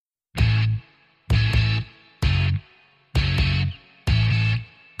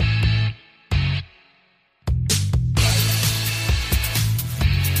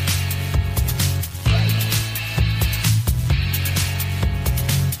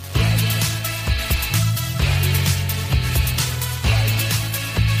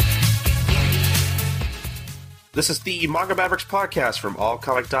This is the Manga Mavericks podcast from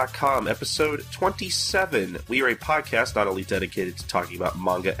allcomic.com, episode 27. We are a podcast not only dedicated to talking about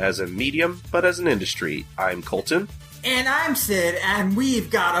manga as a medium, but as an industry. I'm Colton. And I'm Sid, and we've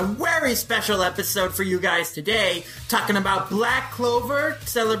got a very special episode for you guys today, talking about Black Clover,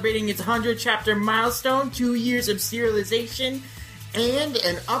 celebrating its 100-chapter milestone, 2 years of serialization, and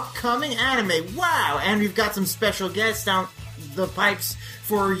an upcoming anime. Wow! And we've got some special guests down the pipes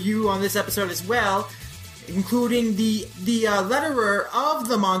for you on this episode as well, including the letterer of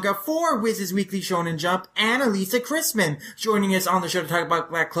the manga for Wiz's Weekly Shonen Jump, Annalisa Chrisman, joining us on the show to talk about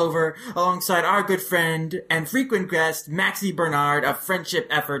Black Clover, alongside our good friend and frequent guest, Maxie Bernard of Friendship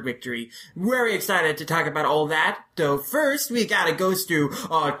Effort Victory. Very excited to talk about all that, though first we gotta go through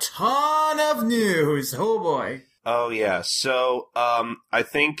a ton of news. Oh boy. Oh yeah, so, I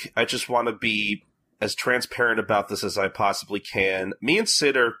think I just want to be as transparent about this as I possibly can. Me and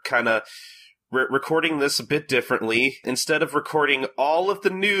Sid are kinda recording this a bit differently. Instead of recording all of the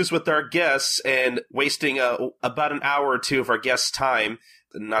news with our guests and wasting about an hour or two of our guests' time,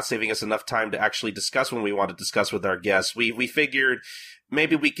 not saving us enough time to actually discuss when we want to discuss with our guests, we figured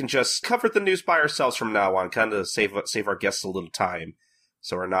maybe we can just cover the news by ourselves from now on, kind of save our guests a little time,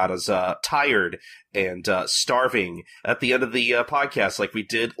 so we're not as tired and starving at the end of the podcast like we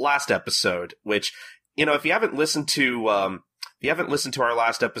did last episode. Which, you know, if you haven't listened to our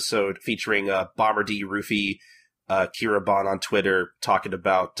last episode featuring Bomber D. Rufy, Kira Bon on Twitter, talking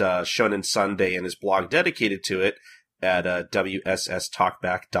about Shonen Sunday and his blog dedicated to it at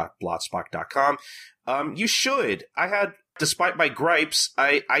wsstalkback.blogspot.com, you should. Despite my gripes,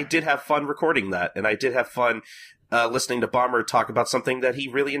 I did have fun recording that, and I did have fun listening to Bomber talk about something that he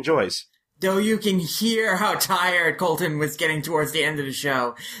really enjoys. Though you can hear how tired Colton was getting towards the end of the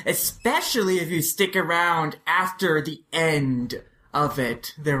show, especially if you stick around after the end of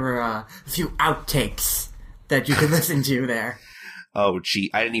it. There were a few outtakes that you could listen to there. Oh,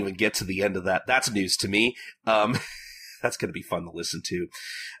 gee, I didn't even get to the end of that. That's news to me. That's going to be fun to listen to.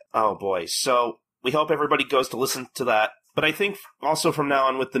 Oh, boy. So we hope everybody goes to listen to that. But I think also from now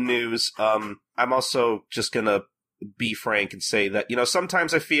on with the news, I'm also just going to be frank and say that, you know,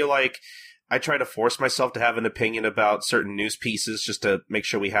 sometimes I feel like I try to force myself to have an opinion about certain news pieces just to make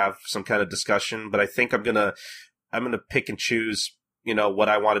sure we have some kind of discussion. But I think I'm gonna pick and choose, you know, what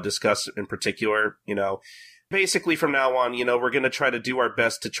I want to discuss in particular. You know, basically from now on, you know, we're gonna try to do our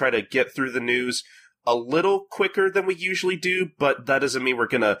best to try to get through the news a little quicker than we usually do. But that doesn't mean we're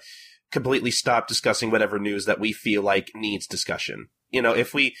gonna completely stop discussing whatever news that we feel like needs discussion. You know,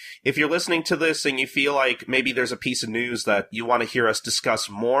 if you're listening to this and you feel like maybe there's a piece of news that you want to hear us discuss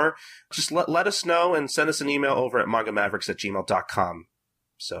more, just let us know and send us an email over at mangamavericks@gmail.com.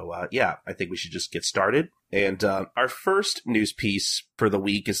 So, yeah, I think we should just get started. And our first news piece for the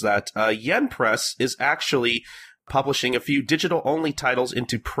week is that Yen Press is actually publishing a few digital-only titles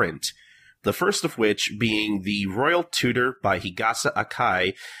into print. The first of which being the Royal Tutor by Higasa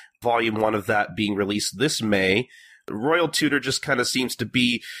Akai, Volume 1 of that being released this May. Royal Tutor just kind of seems to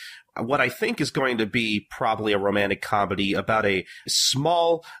be what I think is going to be probably a romantic comedy about a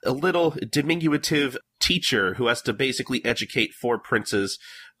little diminutive teacher who has to basically educate 4 princes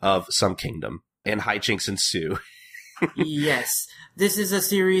of some kingdom, and hijinks ensue. Yes. This is a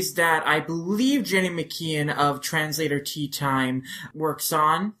series that I believe Jenny McKeon of Translator Tea Time works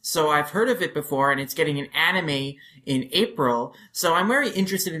on. So I've heard of it before, and it's getting an anime in April. So I'm very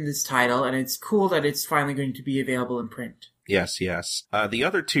interested in this title, and it's cool that it's finally going to be available in print. Yes. The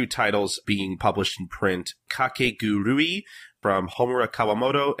other 2 titles being published in print, Kakegurui from Homura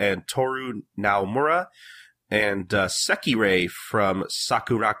Kawamoto and Toru Naomura, and Sekirei from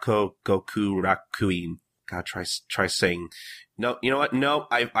Sakurako Goku Rakuin. God, try saying. No, you know what? No,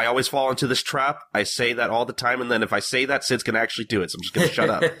 I always fall into this trap. I say that all the time, and then if I say that, Sid's going to actually do it, so I'm just going to shut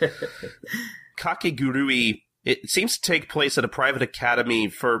up. Kakegurui, it seems to take place at a private academy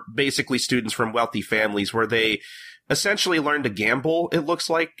for basically students from wealthy families where they essentially learn to gamble, it looks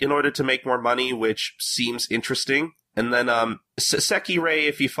like, in order to make more money, which seems interesting. And then Sekirei,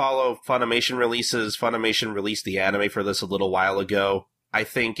 if you follow Funimation releases, Funimation released the anime for this a little while ago. I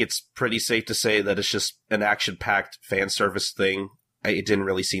think it's pretty safe to say that it's just an action-packed fan service thing. It didn't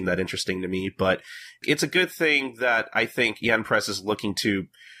really seem that interesting to me, but it's a good thing that I think Yen Press is looking to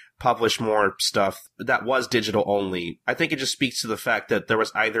publish more stuff that was digital only. I think it just speaks to the fact that there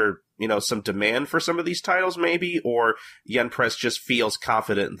was either, you know, some demand for some of these titles maybe, or Yen Press just feels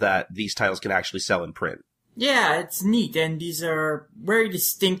confident that these titles can actually sell in print. Yeah, it's neat, and these are very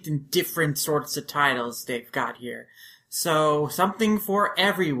distinct and different sorts of titles they've got here. So, something for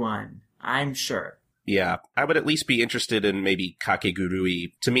everyone, I'm sure. Yeah, I would at least be interested in maybe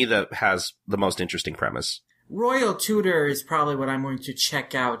Kakegurui. To me, that has the most interesting premise. Royal Tutor is probably what I'm going to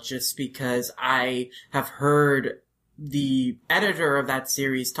check out just because I have heard the editor of that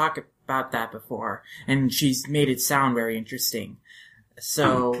series talk about that before, and she's made it sound very interesting.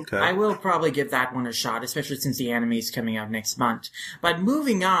 So okay. I will probably give that one a shot, especially since the anime is coming out next month. But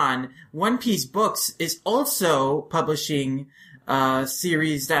moving on, One Piece Books is also publishing a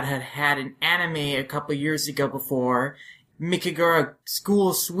series that had an anime a couple years ago before. Mikigura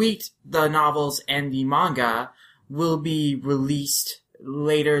School Suite, the novels and the manga, will be released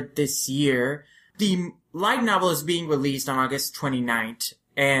later this year. The light novel is being released on August 29th,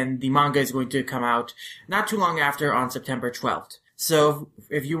 and the manga is going to come out not too long after on September 12th. So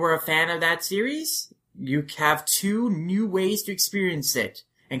if you were a fan of that series, you have 2 new ways to experience it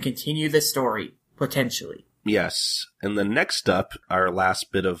and continue the story, potentially. Yes. And then next up, our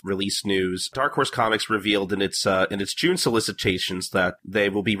last bit of release news, Dark Horse Comics revealed in its June solicitations that they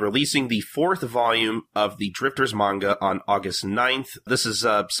will be releasing the 4th volume of the Drifters manga on August 9th. This is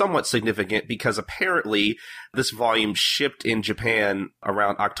somewhat significant because apparently this volume shipped in Japan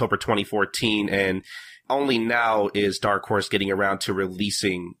around October 2014, and only now is Dark Horse getting around to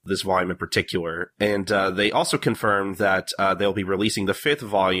releasing this volume in particular. And they also confirmed that they'll be releasing the 5th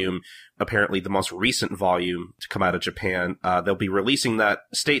volume, apparently the most recent volume to come out of Japan. They'll be releasing that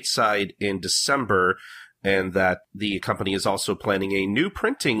stateside in December, and that the company is also planning a new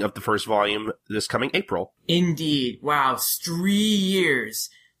printing of the first volume this coming April. Indeed. Wow, 3 years.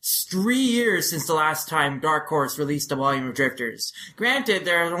 3 years since the last time Dark Horse released a volume of Drifters. Granted,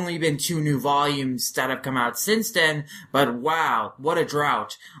 there have only been 2 new volumes that have come out since then, but wow, what a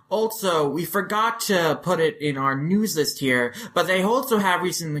drought. Also, we forgot to put it in our news list here, but they also have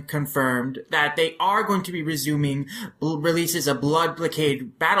recently confirmed that they are going to be resuming releases of Blood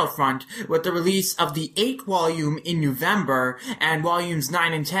Blockade Battlefront with the release of the 8th volume in November, and volumes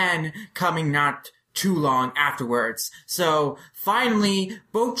 9 and 10 coming not too long afterwards. So, finally,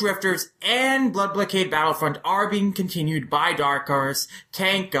 both Drifters and Blood Blockade Battlefront are being continued by Dark Horse.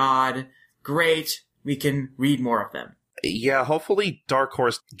 Thank God. Great. We can read more of them. Yeah, hopefully Dark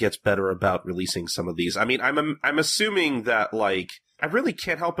Horse gets better about releasing some of these. I mean, I'm assuming that, like, I really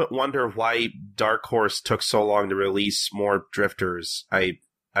can't help but wonder why Dark Horse took so long to release more Drifters. I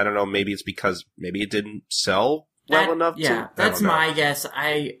don't know, maybe it's because maybe it didn't sell well enough to... Yeah, that's my guess.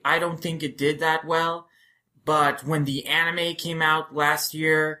 I don't think it did that well, but when the anime came out last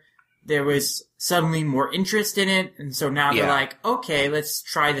year, there was suddenly more interest in it, and so now they're like, okay, let's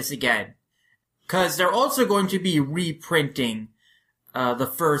try this again. Because they're also going to be reprinting the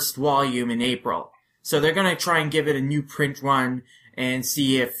first volume in April. So they're going to try and give it a new print run and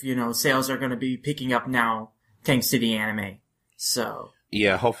see if, sales are going to be picking up now thanks to the anime. So...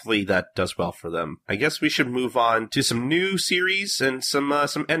 yeah, hopefully that does well for them. I guess we should move on to some new series and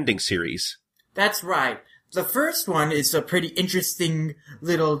some ending series. That's right. The first one is a pretty interesting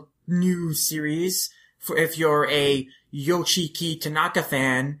little new series for if you're a Yoshiki Tanaka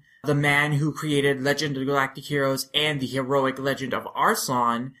fan, the man who created Legend of Galactic Heroes and the heroic Legend of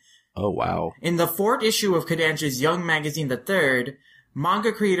Arslan. Oh, wow. In the 4th issue of Kodansha's Young Magazine the 3rd,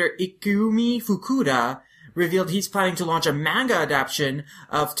 manga creator Ikumi Fukuda revealed he's planning to launch a manga adaptation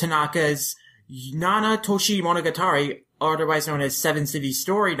of Tanaka's Nana Toshi Monogatari, otherwise known as Seven City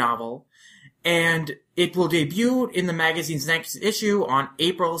Story novel, and it will debut in the magazine's next issue on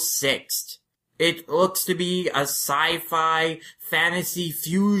April 6th. It looks to be a sci-fi fantasy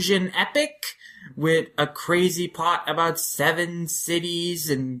fusion epic with a crazy plot about 7 cities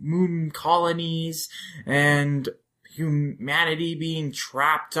and moon colonies and humanity being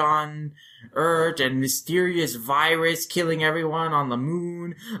trapped on Earth and mysterious virus killing everyone on the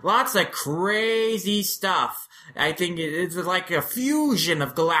moon. Lots of crazy stuff. I think it's like a fusion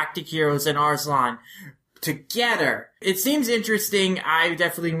of Galactic Heroes and Arslan together. It seems interesting. I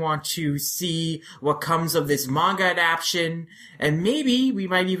definitely want to see what comes of this manga adaptation, and maybe we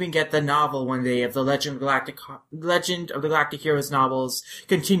might even get the novel one day if the Legend of the Galactic Heroes novels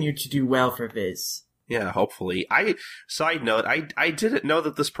continue to do well for Viz. Yeah, hopefully. Side note, I didn't know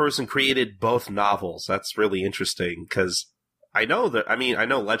that this person created both novels. That's really interesting, because I know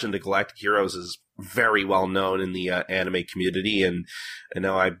Legend of Galactic Heroes is very well known in the anime community, and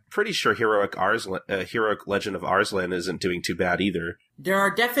I'm pretty sure Heroic Legend of Arslan isn't doing too bad either. There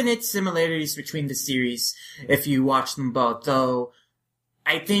are definite similarities between the series if you watch them both, though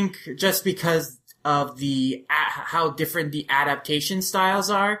I think just because of how different the adaptation styles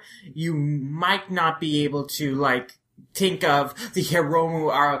are, you might not be able to, think of the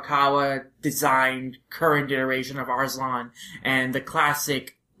Hiromu Arakawa designed current iteration of Arslan and the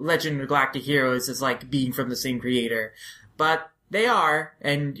classic Legend of Galactic Heroes as, being from the same creator. But They are,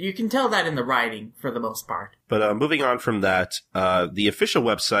 and you can tell that in the writing for the most part. But moving on from that, the official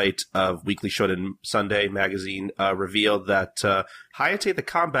website of Weekly Shonen Sunday magazine revealed that Hayate the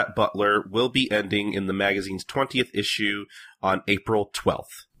Combat Butler will be ending in the magazine's 20th issue on April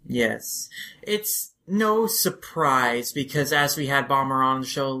 12th. Yes. It's no surprise, because as we had Bomber on the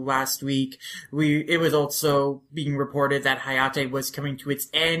show last week, it was also being reported that Hayate was coming to its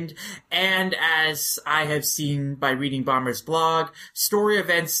end, and as I have seen by reading Bomber's blog, story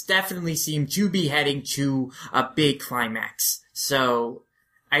events definitely seem to be heading to a big climax. So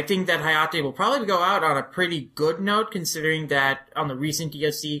I think that Hayate will probably go out on a pretty good note, considering that on the recent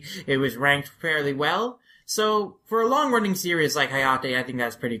DLC it was ranked fairly well. So, for a long-running series like Hayate, I think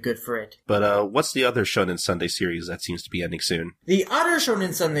that's pretty good for it. But what's the other Shonen Sunday series that seems to be ending soon? The other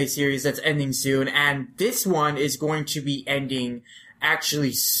Shonen Sunday series that's ending soon, and this one is going to be ending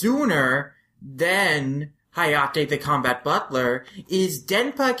actually sooner than Hayate the Combat Butler, is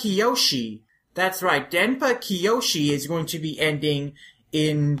Denpa Kiyoshi. That's right, Denpa Kiyoshi is going to be ending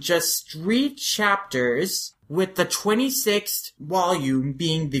in just 3 chapters, with the 26th volume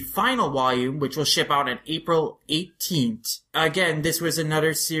being the final volume, which will ship out on April 18th. Again, this was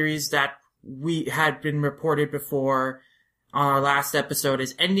another series that we had been reported before on our last episode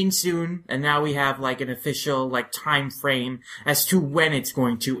as ending soon, and now we have an official time frame as to when it's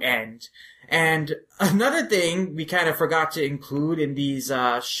going to end. And another thing we kind of forgot to include in these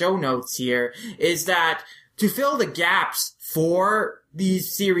show notes here is that to fill the gaps for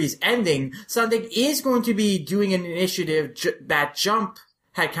these series ending, Sunday is going to be doing an initiative that Jump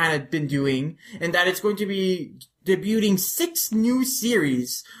had kind of been doing, and that it's going to be debuting 6 new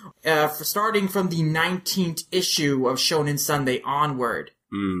series, starting from the 19th issue of Shonen Sunday onward.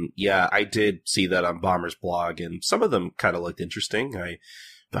 Yeah, I did see that on Bomber's blog, and some of them kind of looked interesting.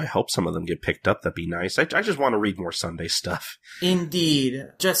 I hope some of them get picked up. That'd be nice. I just want to read more Sunday stuff.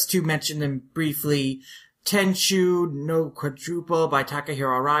 Indeed. Just to mention them briefly, Tenchu no Quadruple by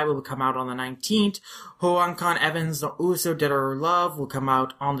Takahiro Arai will come out on the 19th. Hoankan Evans no Uso Deader Love will come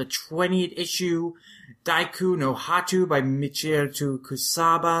out on the 20th issue. Daiku no Hatu by Michiru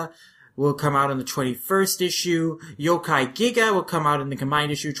Kusaba will come out on the 21st issue. Yokai Giga will come out in the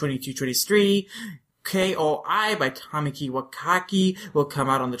combined issue 22-23. KOI by Tamaki Wakaki will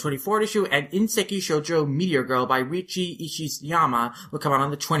come out on the 24th issue, and Inseki Shoujo Meteor Girl by Richi Ishiyama will come out on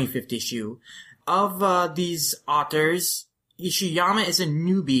the 25th issue. Of these authors, Ishiyama is a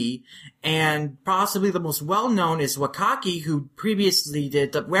newbie, and possibly the most well-known is Wakaki, who previously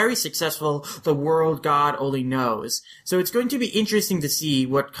did the very successful The World God Only Knows. So it's going to be interesting to see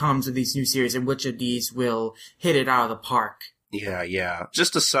what comes of these new series and which of these will hit it out of the park. Yeah.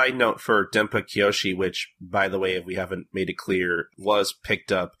 Just a side note for Denpa Kiyoshi, which, by the way, if we haven't made it clear, was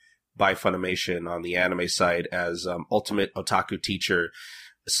picked up by Funimation on the anime side as Ultimate Otaku Teacher.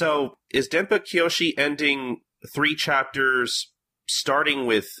 So, is Denpa Kiyoshi ending 3 chapters starting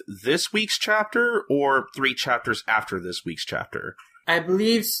with this week's chapter, or 3 chapters after this week's chapter? I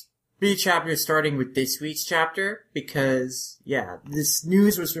believe 3 chapters starting with this week's chapter, because, this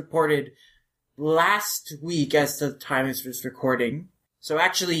news was reported last week as the time this was recording. So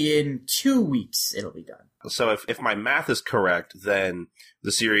actually in 2 weeks it'll be done. So if my math is correct, then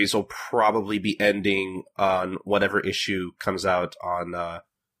the series will probably be ending on whatever issue comes out on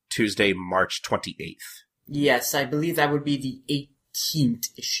Tuesday, March 28th. Yes, I believe that would be the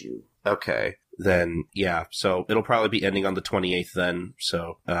 18th issue. Okay, then, yeah, so it'll probably be ending on the 28th then,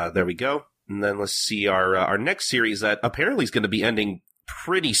 so there we go. And then let's see our next series that apparently is going to be ending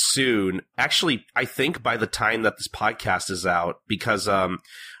pretty soon. Actually, I think by the time that this podcast is out, because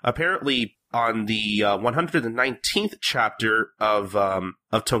apparently on the 119th chapter of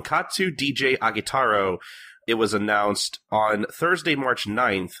Tonkatsu DJ Agitaro, it was announced on Thursday, March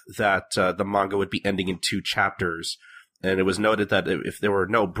 9th, that the manga would be ending in 2 chapters. And it was noted that if there were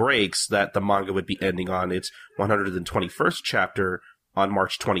no breaks, that the manga would be ending on its 121st chapter on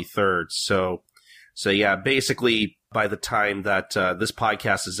March 23rd. So yeah, basically, by the time that this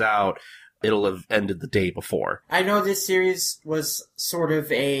podcast is out, it'll have ended the day before. I know this series was sort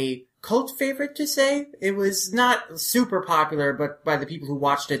of a cult favorite, to say. It was not super popular, but by the people who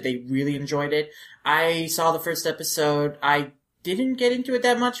watched it, they really enjoyed it. I saw the first episode. I didn't get into it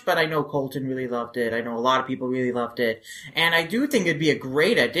that much, but I know Colton really loved it. I know a lot of people really loved it. And I do think it'd be a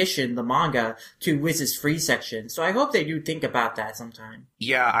great addition, the manga, to Wiz's free section. So I hope they do think about that sometime.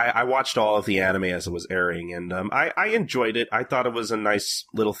 Yeah, I watched all of the anime as it was airing, and I enjoyed it. I thought it was a nice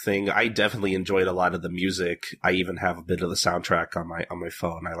little thing. I definitely enjoyed a lot of the music. I even have a bit of the soundtrack on my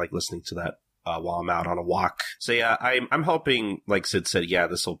phone. I like listening to that while I'm out on a walk. So yeah, I'm hoping, like Sid said, yeah,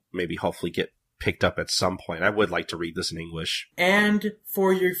 this will maybe hopefully get picked up at some point. I would like to read this in English. And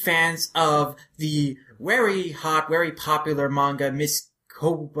for your fans of the very hot, very popular manga, Miss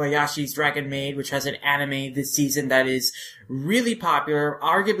Kobayashi's Dragon Maid, which has an anime this season that is really popular,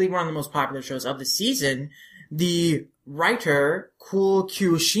 arguably one of the most popular shows of the season, the writer, Cool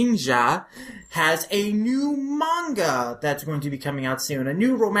Kyushinja, has a new manga that's going to be coming out soon. A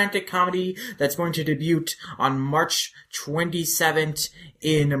new romantic comedy that's going to debut on March 27th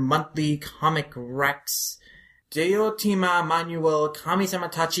in Monthly Comic Rex. Deotima Manuel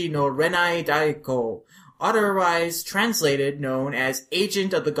Kamisama Tachi no Renai Daiko, otherwise translated known as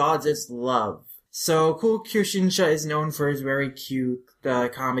Agent of the Gods' Love. So, Cool Kyushinsha is known for his very cute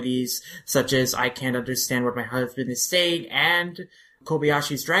comedies, such as I Can't Understand What My Husband Is Saying and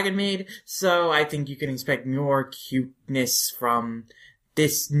Kobayashi's Dragon Maid, so I think you can expect more cuteness from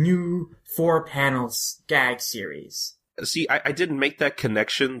this new 4-panels gag series. See, I didn't make that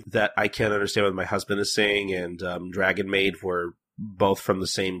connection that I Can't Understand What My Husband Is Saying and Dragon Maid were both from the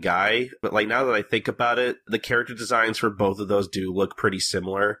same guy. But like now that I think about it, the character designs for both of those do look pretty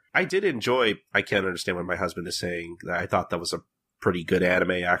similar. I did enjoy I Can't Understand What My Husband Is Saying. I thought that was a pretty good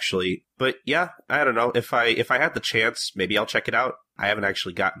anime, actually. But yeah, I don't know. If I had the chance, maybe I'll check it out. I haven't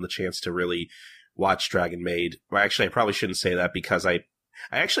actually gotten the chance to really watch Dragon Maid. Well, actually, I probably shouldn't say that because I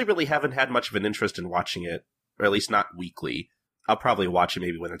actually really haven't had much of an interest in watching it, or at least not weekly. I'll probably watch it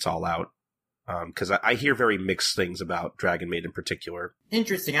maybe when it's all out. Because I hear very mixed things about Dragon Maid in particular.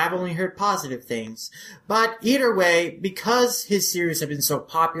 Interesting. I've only heard positive things. But either way, because his series have been so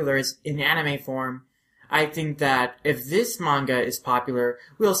popular in anime form, I think that if this manga is popular,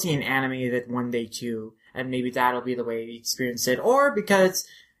 we'll see an anime that one day too, and maybe that'll be the way we experience it. Or because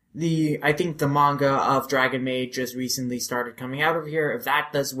I think the manga of Dragon Maid just recently started coming out over here. If that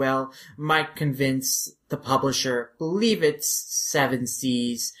does well, might convince the publisher, believe it's 7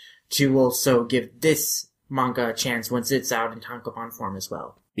 Seas, to also give this manga a chance once it's out in tankobon form as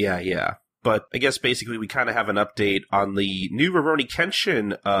well. Yeah. But I guess basically we kind of have an update on the new Rurouni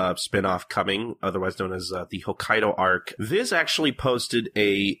Kenshin spin-off coming, otherwise known as the Hokkaido arc. Viz actually posted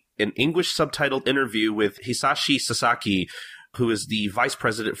an English subtitled interview with Hisashi Sasaki, who is the vice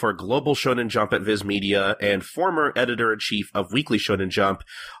president for Global Shonen Jump at Viz Media and former editor-in-chief of Weekly Shonen Jump,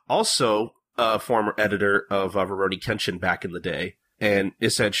 also a former editor of Rurouni Kenshin back in the day. And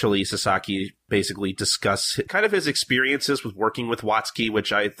essentially, Sasaki basically discussed kind of his experiences with working with Watsuki,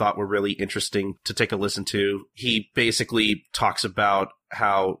 which I thought were really interesting to take a listen to. He basically talks about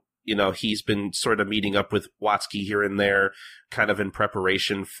how, he's been sort of meeting up with Watsuki here and there, kind of in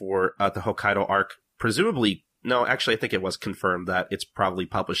preparation for the Hokkaido arc. Presumably, no, actually, I think it was confirmed that it's probably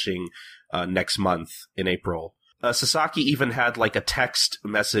publishing next month in April. Sasaki even had like a text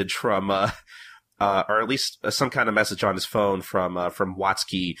message from or at least some kind of message on his phone from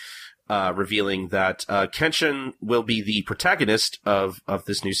Watsuki, revealing that Kenshin will be the protagonist of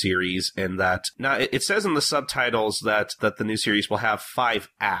this new series, and that now it says in the subtitles that the new series will have 5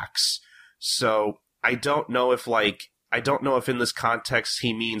 acts. So I don't know if in this context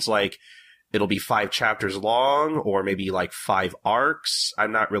he means like it'll be 5 chapters long or maybe like 5 arcs.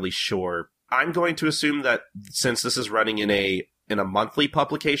 I'm not really sure. I'm going to assume that since this is running in a monthly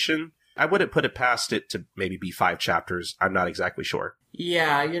publication, I wouldn't put it past it to maybe be 5 chapters. I'm not exactly sure.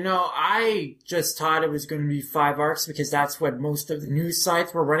 Yeah, I just thought it was going to be 5 arcs because that's what most of the news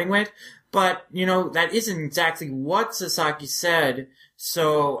sites were running with. But, that isn't exactly what Sasaki said.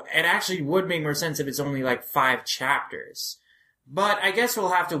 So it actually would make more sense if it's only like 5 chapters. But I guess we'll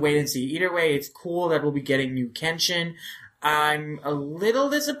have to wait and see. Either way, it's cool that we'll be getting new Kenshin. I'm a little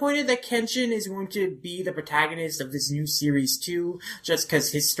disappointed that Kenshin is going to be the protagonist of this new series too, just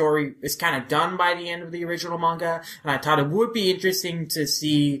because his story is kind of done by the end of the original manga, and I thought it would be interesting to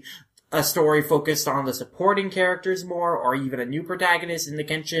see a story focused on the supporting characters more, or even a new protagonist in the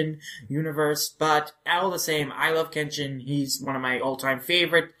Kenshin universe, but all the same, I love Kenshin. He's one of my all-time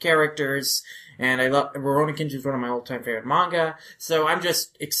favorite characters, and Rurouni Kenshin is one of my all-time favorite manga, so I'm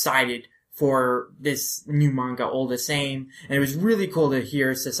just excited for this new manga all the same. And it was really cool to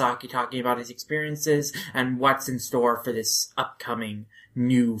hear Sasaki talking about his experiences and what's in store for this upcoming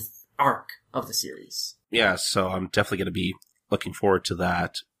new arc of the series. Yeah, so I'm definitely going to be looking forward to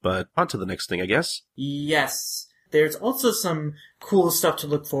that. But on to the next thing, I guess. Yes. There's also some cool stuff to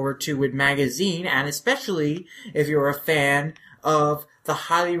look forward to with Magazine, and especially if you're a fan of the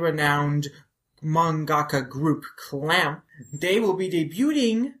highly renowned mangaka group Clamp. They will be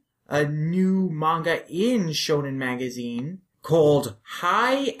debuting a new manga in Shonen Magazine called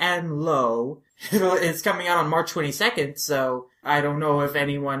High and Low. It's coming out on March 22nd, so I don't know if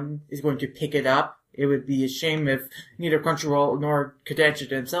anyone is going to pick it up it would be a shame if neither Crunchyroll nor Kodansha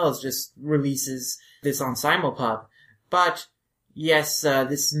themselves just releases this on Simulpub. But yes,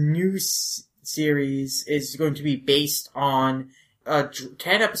 this new series is going to be based on a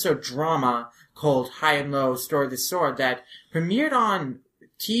 10-episode drama called High and Low Story of the Sword that premiered on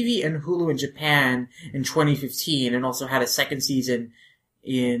TV and Hulu in Japan in 2015 and also had a second season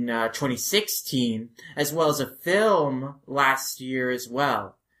in 2016, as well as a film last year as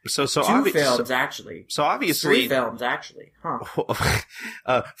well. So Two films, actually. So obviously... 3 films, actually.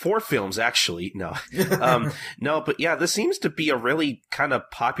 Huh. 4 films, actually. No. No, but yeah, this seems to be a really kind of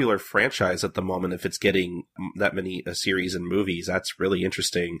popular franchise at the moment if it's getting that many series and movies. That's really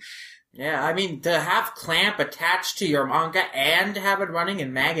interesting. Yeah, I mean, to have Clamp attached to your manga and have it running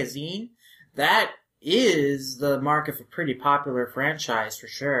in magazine, that is the mark of a pretty popular franchise for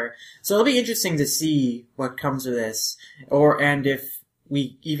sure. So it'll be interesting to see what comes of this, and if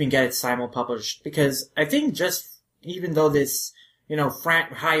we even get it simul-published, because I think just, even though this,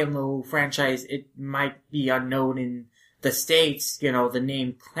 High and Low franchise, it might be unknown in the States, the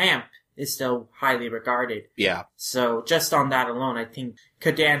name Clamp is still highly regarded. Yeah. So just on that alone, I think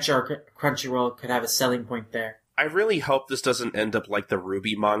Kodansha or Crunchyroll could have a selling point there. I really hope this doesn't end up like the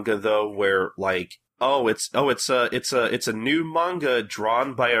Ruby manga though, where it's a new manga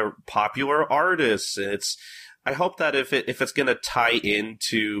drawn by a popular artist. I hope that if it's going to tie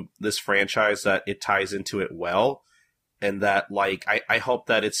into this franchise, that it ties into it well, and that I hope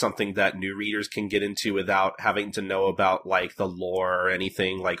that it's something that new readers can get into without having to know about the lore or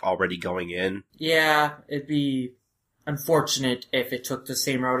anything already going in. Yeah, it'd be unfortunate if it took the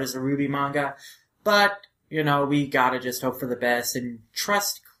same road as the Ruby manga, but we gotta just hope for the best and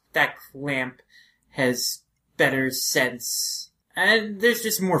trust that Clamp has better sense. And there's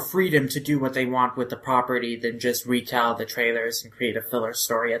just more freedom to do what they want with the property than just retell the trailers and create a filler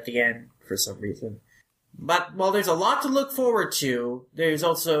story at the end for some reason. But while there's a lot to look forward to, there's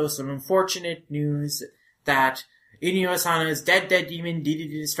also some unfortunate news that Inio Asano's Dead Demon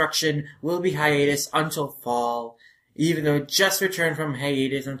DDD Destruction will be hiatus until fall, even though it just returned from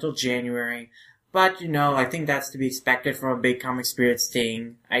hiatus until January. But, I think that's to be expected from a big comic spirits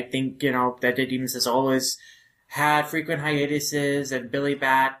thing. I think, Dead Demons has always had frequent hiatuses, and Billy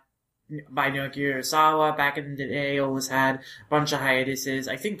Bat by Naoki Urasawa back in the day always had a bunch of hiatuses.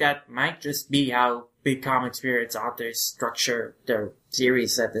 I think that might just be how big comic spirits authors structure their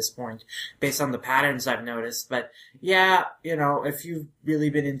series at this point, based on the patterns I've noticed. But yeah, if you've really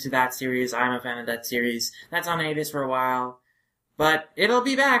been into that series, I'm a fan of that series. That's on hiatus for a while, but it'll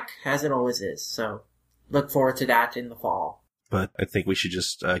be back, as it always is. So look forward to that in the fall. But I think we should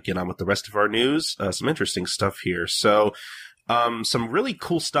just get on with the rest of our news. Some interesting stuff here. So, some really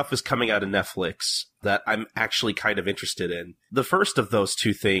cool stuff is coming out of Netflix that I'm actually kind of interested in. The first of those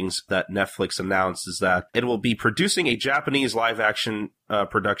two things that Netflix announced is that it will be producing a Japanese live-action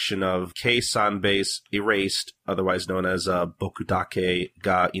production of Kei-Sanbei's Erased, otherwise known as Bokudake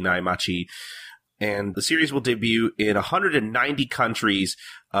ga Inai Machi. And the series will debut in 190 countries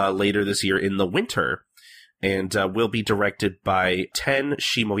later this year in the winter, and will be directed by Ten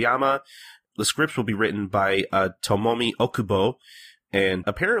Shimoyama. The script will be written by Tomomi Okubo, and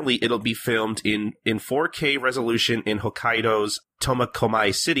apparently it'll be filmed in 4K resolution in Hokkaido's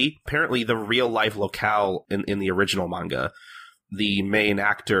Tomakomai City, apparently the real-life locale in the original manga. The main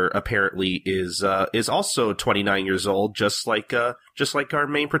actor apparently is also 29 years old, just like our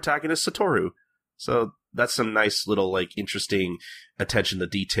main protagonist Satoru. So that's some nice little interesting attention to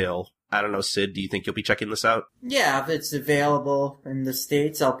detail. I don't know, Sid, do you think you'll be checking this out? Yeah, if it's available in the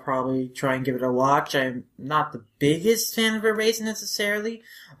States, I'll probably try and give it a watch. I'm not the biggest fan of Erased necessarily,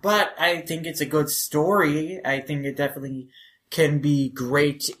 but I think it's a good story. I think it definitely can be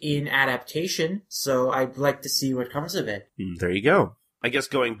great in adaptation, so I'd like to see what comes of it. There you go. I guess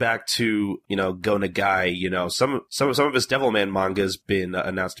going back to, Go Nagai, some of his Devilman manga has been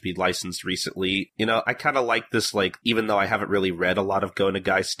announced to be licensed recently. I kind of like this, even though I haven't really read a lot of Go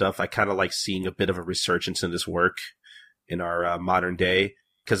Nagai stuff, I kind of like seeing a bit of a resurgence in this work in our modern day.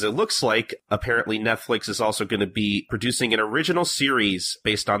 Because it looks like, apparently, Netflix is also going to be producing an original series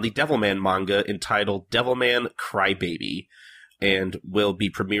based on the Devilman manga entitled Devilman Crybaby, and will be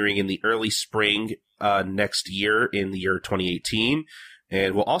premiering in the early spring next year, in the year 2018.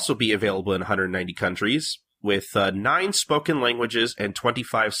 And will also be available in 190 countries with 9 spoken languages and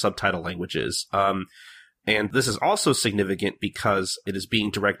 25 subtitle languages. And this is also significant because it is being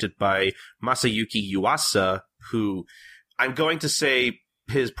directed by Masayuki Yuasa, who I'm going to say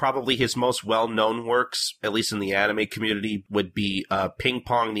probably his most well-known works, at least in the anime community, would be Ping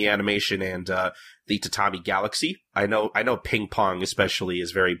Pong the animation and the Tatami Galaxy. I know Ping Pong especially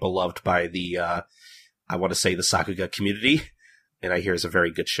is very beloved by the I want to say, the Sakuga community, and I hear is a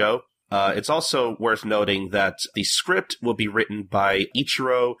very good show. It's also worth noting that the script will be written by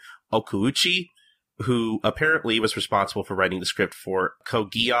Ichiro Okuuchi, who apparently was responsible for writing the script for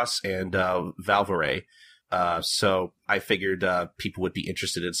Code Geass and Valverde. So I figured people would be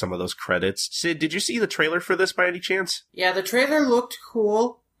interested in some of those credits. Sid, did you see the trailer for this by any chance? Yeah, the trailer looked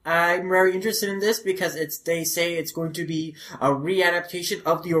cool. I'm very interested in this because they say it's going to be a readaptation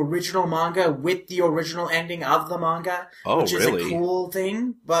of the original manga with the original ending of the manga. Which is a cool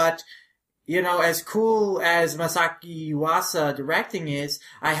thing. But, as cool as Masaki Yuasa directing is,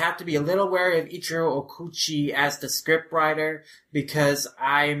 I have to be a little wary of Ichiro Okuchi as the scriptwriter because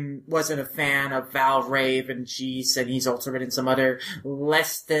I wasn't a fan of Val Rave and Geese, and he's also written some other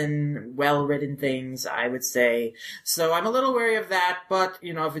less than well-written things, I would say. So I'm a little wary of that, but,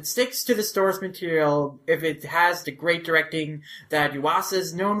 if it sticks to the source material, if it has the great directing that Yuasa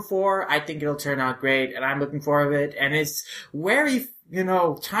is known for, I think it'll turn out great, and I'm looking forward to it, and it's very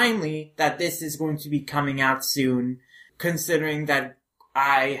timely that this is going to be coming out soon, considering that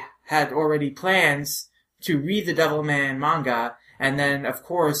I had already plans to read the Devilman manga, and then, of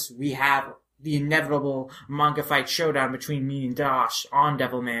course, we have the inevitable manga fight showdown between me and Dash on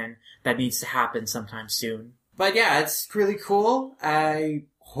Devilman that needs to happen sometime soon. But yeah, it's really cool. I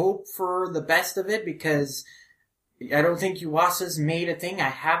hope for the best of it, because I don't think Yuasa's made a thing I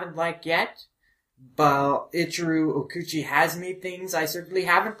haven't liked yet. But Ichiro Okuchi has made things I certainly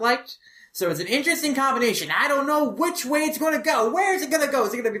haven't liked. So it's an interesting combination. I don't know which way it's going to go. Where is it going to go?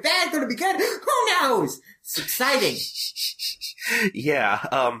 Is it going to be bad? Going to be good? Who knows? It's exciting. Yeah,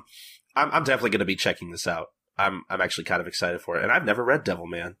 I'm definitely going to be checking this out. I'm actually kind of excited for it, and I've never read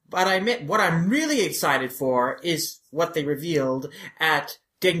Devilman. But I admit, what I'm really excited for is what they revealed at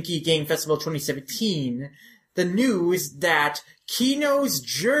Denki Game Festival 2017. The news that Kino's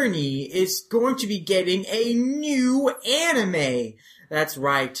Journey is going to be getting a new anime. That's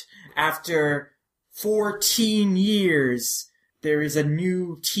right. After 14 years, there is a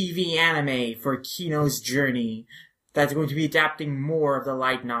new TV anime for Kino's Journey that's going to be adapting more of the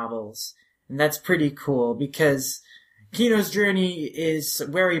light novels. And that's pretty cool because Kino's Journey is a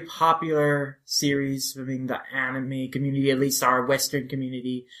very popular series within the anime community, at least our Western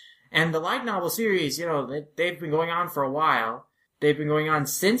community. And the light novel series, they've been going on for a while. They've been going on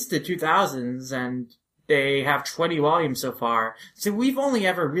since the 2000s, and they have 20 volumes so far. So we've only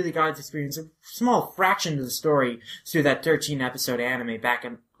ever really got to experience a small fraction of the story through that 13-episode anime back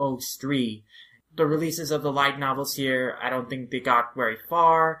in 2003. The releases of the light novels here, I don't think they got very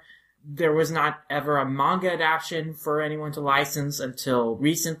far. There was not ever a manga adaptation for anyone to license until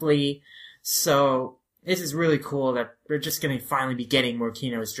recently. So this is really cool that we're just going to finally be getting more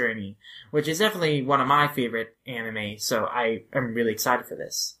Kino's Journey, which is definitely one of my favorite anime, so I am really excited for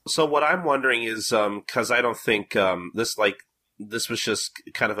this. So what I'm wondering is, because I don't think this was just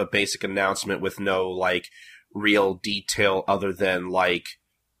kind of a basic announcement with no, real detail other than, I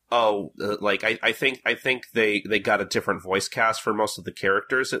think they got a different voice cast for most of the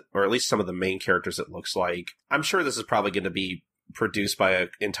characters, or at least some of the main characters, it looks like. I'm sure this is probably going to be produced by an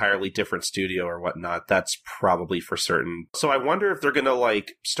entirely different studio or whatnot. That's probably for certain. So I wonder if they're gonna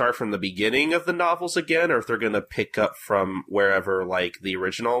start from the beginning of the novels again, or if they're gonna pick up from wherever the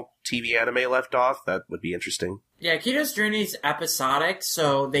original TV anime left off. That would be interesting. Yeah, Kino's Journey's episodic,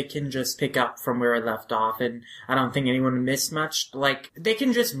 so they can just pick up from where it left off, and I don't think anyone missed much. They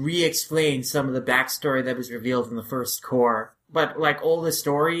can just re-explain some of the backstory that was revealed in the first core. But all the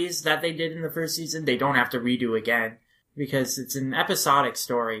stories that they did in the first season, they don't have to redo again, because it's an episodic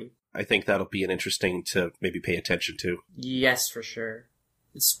story. I think that'll be an interesting to maybe pay attention to. Yes, for sure.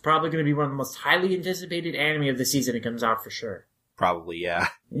 It's probably going to be one of the most highly anticipated anime of the season it comes out, for sure. Probably, yeah.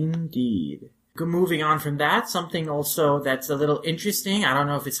 Indeed. Moving on from that, something also that's a little interesting, I don't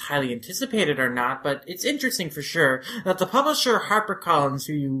know if it's highly anticipated or not, but it's interesting for sure, that the publisher HarperCollins,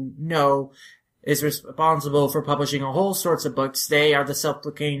 who you know is responsible for publishing a whole sorts of books. They are the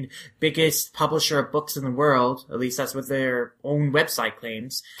self-proclaimed biggest publisher of books in the world. At least that's what their own website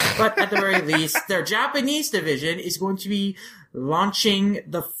claims. But at the very least, their Japanese division is going to be launching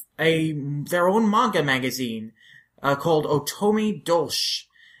their own manga magazine called Otomi Dosh.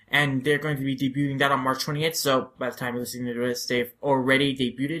 And they're going to be debuting that on March 20th, so by the time you're listening to this, they've already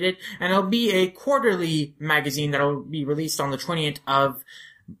debuted it. And it'll be a quarterly magazine that'll be released on the 20th of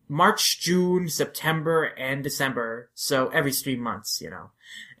March, June, September, and December. So every 3 months,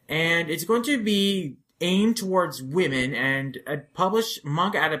 And it's going to be aimed towards women and publish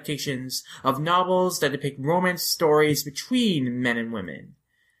manga adaptations of novels that depict romance stories between men and women.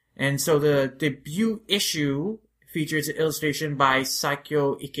 And so the debut issue features an illustration by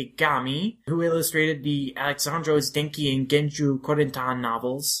Saikyo Ikegami, who illustrated the Alexandros Denki and Genju Korintan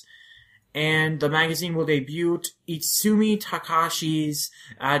novels. And the magazine will debut Itsumi Takashi's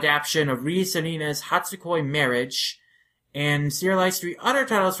adaptation of Rie Sarina's Hatsukoi Marriage, and serialize 3 other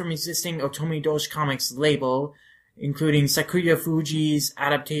titles from existing Otomi Doshi Comics label, including Sakuya Fuji's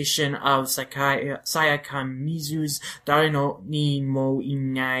adaptation of Sayaka Mizu's Dare no ni mo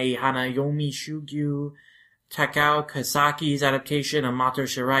inai Hanayomi Shugyu, Takao Kasaki's adaptation of Mato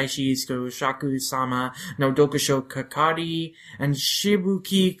Shiraishi's Goshaku-sama no Dokusho Kakari, and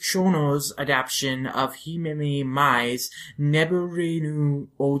Shibuki Shono's adaptation of Himeme Mai's Neburenu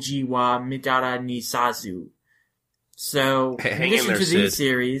Oji wa Midara Nisazu. So, in addition to these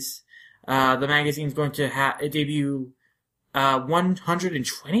series, the magazine's going to debut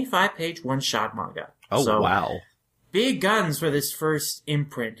 125-page one-shot manga. Oh, so, wow. Big guns for this first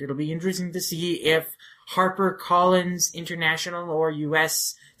imprint. It'll be interesting to see if HarperCollins International or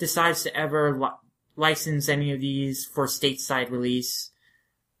US decides to ever license any of these for stateside release.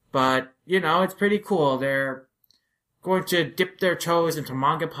 But, it's pretty cool. They're going to dip their toes into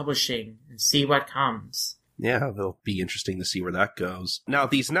manga publishing and see what comes. Yeah, it'll be interesting to see where that goes. Now,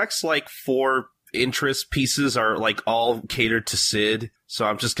 these next, 4 interest pieces are, all catered to Sid, so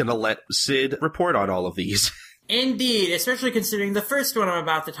I'm just gonna let Sid report on all of these. Indeed, especially considering the first one I'm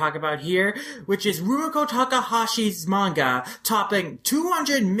about to talk about here, which is Rumiko Takahashi's manga, topping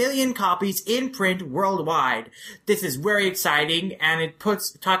 200 million copies in print worldwide. This is very exciting, and it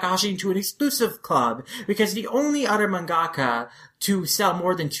puts Takahashi into an exclusive club, because the only other mangaka to sell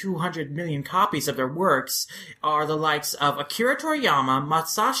more than 200 million copies of their works are the likes of Akira Toriyama,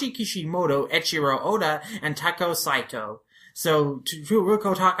 Masashi Kishimoto, Eiichiro Oda, and Takao Saito. So,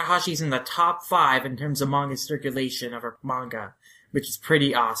 Rumiko Takahashi's in the top 5 in terms of manga circulation of her manga, which is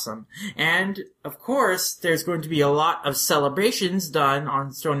pretty awesome. And, of course, there's going to be a lot of celebrations done on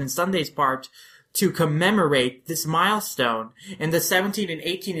Shonen Sunday's part to commemorate this milestone. In the 17 and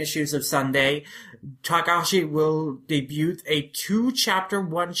 18 issues of Sunday, Takahashi will debut a 2-chapter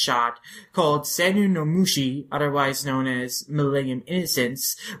one-shot called Senu no Mushi, otherwise known as Millennium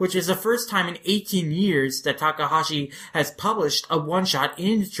Innocence, which is the first time in 18 years that Takahashi has published a one-shot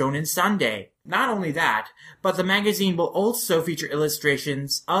in Shonen Sunday. Not only that, but the magazine will also feature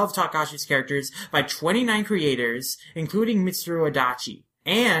illustrations of Takahashi's characters by 29 creators, including Mitsuru Adachi.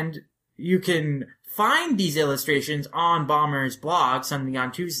 And you can find these illustrations on Bomber's blog, Sunday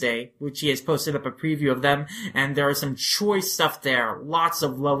on Tuesday, which he has posted up a preview of them, and there are some choice stuff there. Lots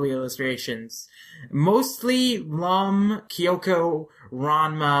of lovely illustrations. Mostly Lum, Kyoko,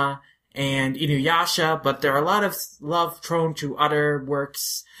 Ranma, and Inuyasha, but there are a lot of love thrown to other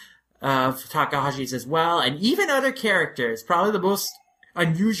works of Takahashi's as well, and even other characters. Probably the most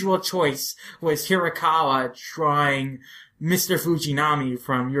unusual choice was Hirakawa drawing Mr. Fujinami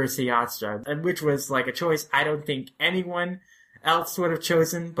from Urusei Yatsura, and which was a choice I don't think anyone else would have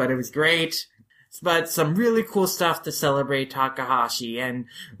chosen, but it was great. But some really cool stuff to celebrate Takahashi, and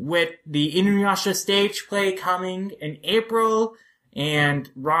with the Inuyasha stage play coming in April,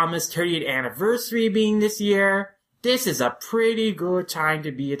 and Ranma's 30th anniversary being this year, this is a pretty good time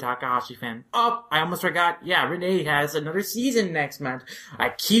to be a Takahashi fan. Oh, I almost forgot. Yeah, Renee has another season next month. I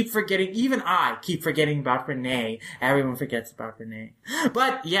keep forgetting, even I keep forgetting about Renee. Everyone forgets about Renee.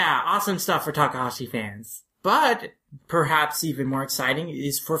 But yeah, awesome stuff for Takahashi fans. But perhaps even more exciting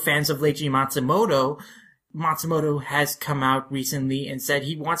is for fans of Leiji Matsumoto. Matsumoto has come out recently and said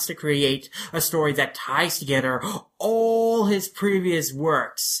he wants to create a story that ties together all his previous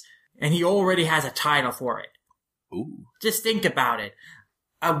works. And he already has a title for it. Ooh. Just think about it.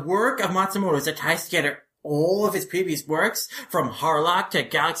 A work of Matsumoto's that ties together all of his previous works, from Harlock to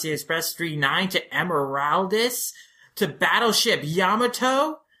Galaxy Express 39 to Emeraldus to Battleship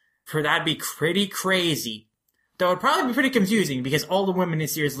Yamato. For that'd be pretty crazy. Though it'd probably be pretty confusing because all the women in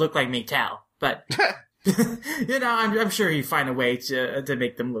this series look like Maytel. But, I'm sure he'd find a way to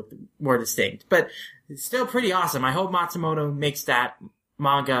make them look more distinct. But it's still pretty awesome. I hope Matsumoto makes that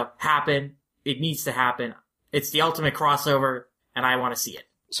manga happen. It needs to happen. It's the ultimate crossover, and I want to see it.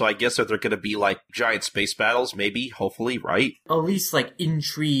 So I guess that they're going to be giant space battles, maybe, hopefully, right? At least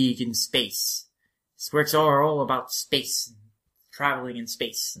intrigue in space. This works all about space, and traveling in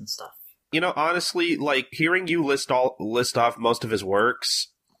space and stuff. Honestly, hearing you list off most of his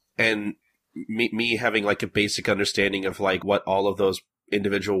works, and me having a basic understanding of what all of those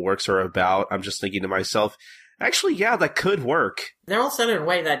individual works are about, I'm just thinking to myself, actually, yeah, that could work. They're all set in a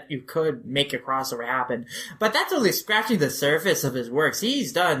way that you could make a crossover happen. But that's only scratching the surface of his works.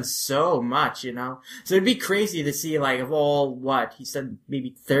 He's done so much, So it'd be crazy to see, of all, he's done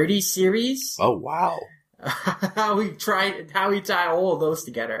maybe 30 series? Oh, wow. how we tie all of those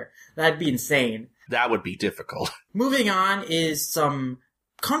together. That'd be insane. That would be difficult. Moving on is some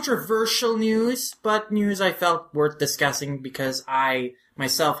controversial news, but news I felt worth discussing because I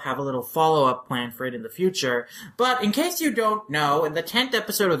myself have a little follow-up plan for it in the future. But in case you don't know, in the 10th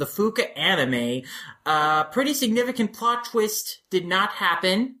episode of the Fuuka anime, a pretty significant plot twist did not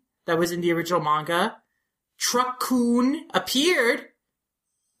happen that was in the original manga. Truck-kun appeared,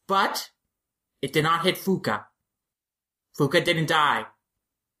 but it did not hit Fuuka. Fuuka didn't die.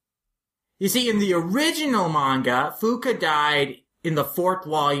 You see, in the original manga, Fuuka died in the 4th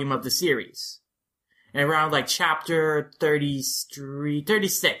volume of the series. And around like chapter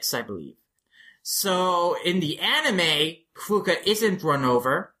 36, I believe. So in the anime, Fuuka isn't run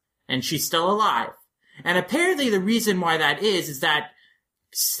over, and she's still alive. And apparently the reason why that is that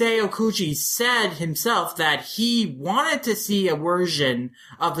Seiyukuji said himself that he wanted to see a version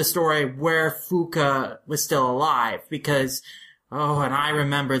of the story where Fuuka was still alive, because and I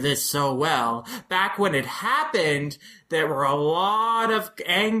remember this so well. Back when it happened, there were a lot of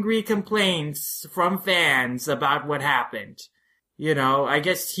angry complaints from fans about what happened. You know, I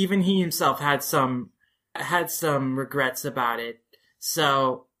guess even he himself had some regrets about it.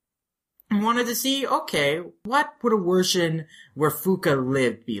 So, I wanted to see, okay, what would a version where Fuuka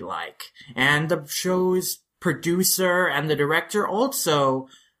lived be like? And the show's producer and the director also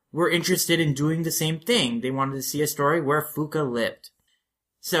were interested in doing the same thing. They wanted to see a story where Fuuka lived.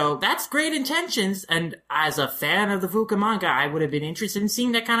 So that's great intentions, and as a fan of the Fuuka manga, I would have been interested in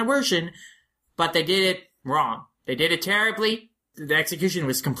seeing that kind of version, but they did it wrong. They did it terribly. The execution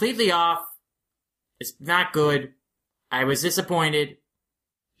was completely off. It's not good. I was disappointed.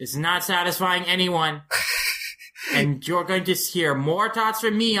 It's not satisfying anyone. And you're going to hear more thoughts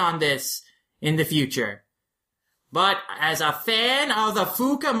from me on this in the future. But as a fan of the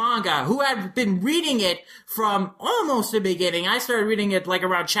Fuuka manga, who had been reading it from almost the beginning, I started reading it like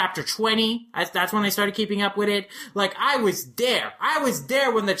around chapter 20. That's when I started keeping up with it. Like, I was there. I was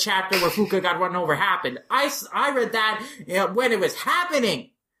there when the chapter where Fuuka got run over happened. I read that when it was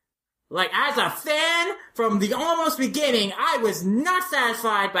happening. Like, as a fan from the almost beginning, I was not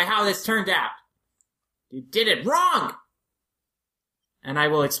satisfied by how this turned out. You did it wrong! And I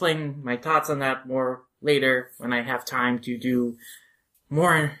will explain my thoughts on that more later when I have time to do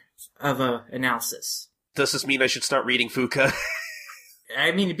more of a analysis. Does this mean I should start reading Fuuka?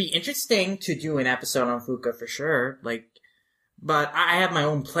 I mean, it'd be interesting to do an episode on Fuuka for sure, but I have my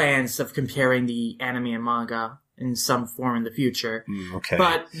own plans of comparing the anime and manga in some form in the future. Okay.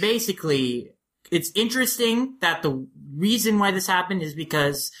 But basically, it's interesting that the reason why this happened is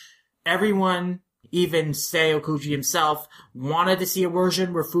because everyone, even Seiyukuji himself, wanted to see a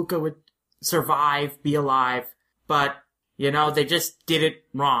version where Fuuka would survive, be alive, but, they just did it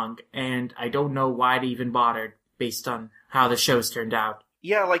wrong, and I don't know why they even bothered, based on how the show's turned out.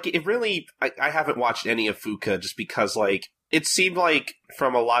 Yeah, it really, I haven't watched any of Fuuka just because, it seemed like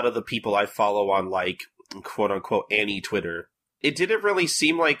from a lot of the people I follow on, quote-unquote, Annie Twitter, it didn't really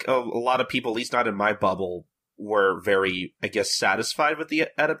seem like a lot of people, at least not in my bubble, were very, I guess, satisfied with the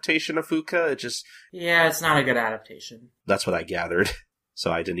adaptation of Fuuka. Yeah, it's not a good adaptation. That's what I gathered. So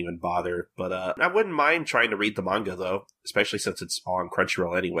I didn't even bother. But I wouldn't mind trying to read the manga, though, especially since it's on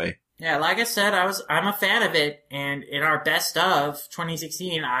Crunchyroll anyway. Yeah, like I said, I'm a fan of it, and in our best of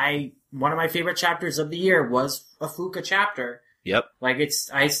 2016, one of my favorite chapters of the year was a Fuuka chapter. Yep. I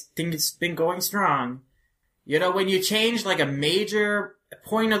think it's been going strong. When you change, a major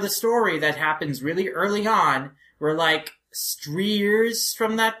point of the story that happens really early on, we're 3 years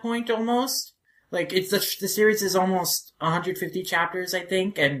from that point almost. The series is almost 150 chapters, I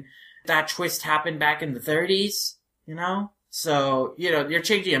think, and that twist happened back in the 30s, So, you're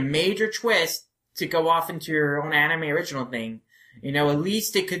changing a major twist to go off into your own anime original thing. At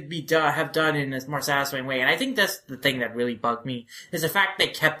least it could be have done in a more satisfying way. And I think that's the thing that really bugged me, is the fact they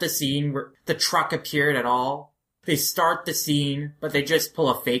kept the scene where the truck appeared at all. They start the scene, but they just pull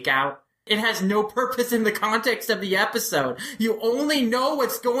a fake out. It has no purpose in the context of the episode. You only know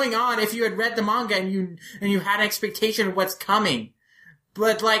what's going on if you had read the manga and you had an expectation of what's coming.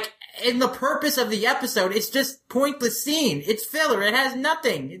 But in the purpose of the episode, it's just pointless scene. It's filler. It has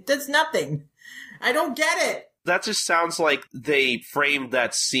nothing. It does nothing. I don't get it. That just sounds like they framed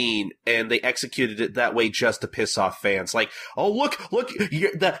that scene and they executed it that way just to piss off fans. Oh, look,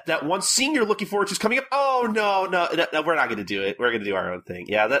 that one scene you're looking forward to is coming up. Oh, no, we're not going to do it. We're going to do our own thing.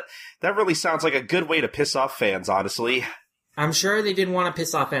 Yeah, that really sounds like a good way to piss off fans, honestly. I'm sure they didn't want to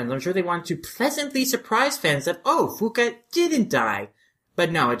piss off fans. I'm sure they wanted to pleasantly surprise fans that, Fuuka didn't die.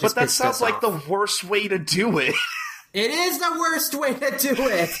 But no, it just But that sounds like the worst way to do it. It is the worst way to do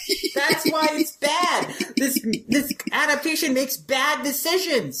it. That's why it's bad. This adaptation makes bad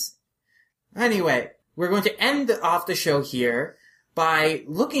decisions. Anyway, we're going to end off the show here by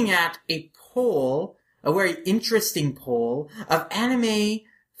looking at a poll, a very interesting poll, of anime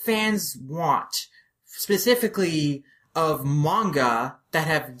fans want. Specifically of manga that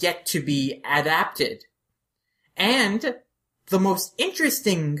have yet to be adapted. And the most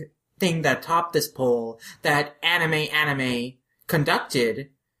interesting thing that topped this poll that Anime conducted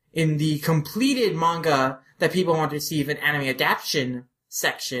in the completed manga that people want to receive an anime adaptation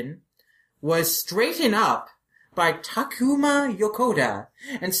section was Straighten Up by Takuma Yokoda.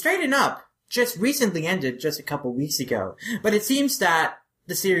 And Straighten Up just recently ended just a couple weeks ago. But it seems that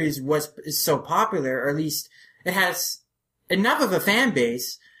the series is so popular, or at least it has enough of a fan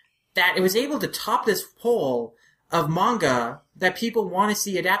base that it was able to top this poll of manga that people want to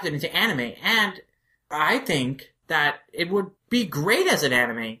see adapted into anime. And I think that it would be great as an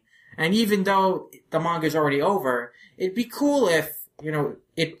anime. And even though the manga is already over, it'd be cool if,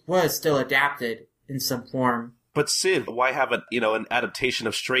 it was still adapted in some form. But Sid, why have an adaptation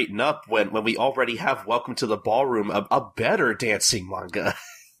of Straighten Up when we already have Welcome to the Ballroom, a better dancing manga?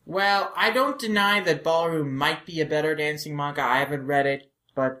 Well, I don't deny that Ballroom might be a better dancing manga. I haven't read it,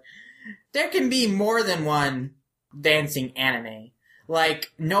 but there can be more than one dancing anime.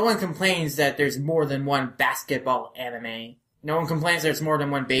 Like, no one complains that there's more than one basketball anime. No one complains there's more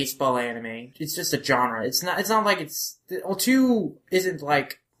than one baseball anime. It's just a genre. It's not like two isn't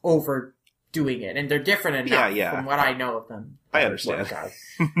like overdoing it, and they're different enough from what I know of them. I understand.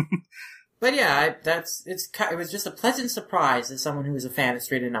 But yeah, it was just a pleasant surprise as someone who was a fan of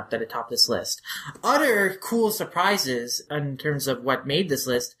Straighten Up that it topped this list. Other cool surprises in terms of what made this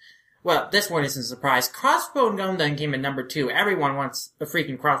list. Well, this one isn't a surprise. Crossbone Gundam came in number 2. Everyone wants a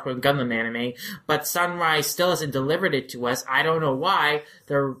freaking Crossbone Gundam anime, but Sunrise still hasn't delivered it to us. I don't know why.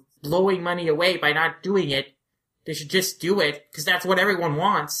 They're blowing money away by not doing it. They should just do it, because that's what everyone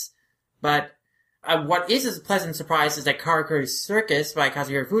wants. But what is a pleasant surprise is that Karakuri's Circus by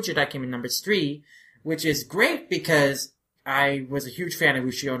Kazuhiro Fujita came in number 3, which is great because I was a huge fan of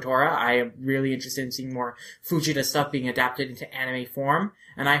Ushio and Tora. I am really interested in seeing more Fujita stuff being adapted into anime form,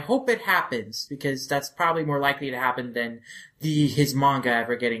 and I hope it happens, because that's probably more likely to happen than his manga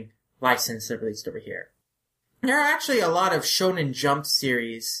ever getting licensed or released over here. There are actually a lot of Shonen Jump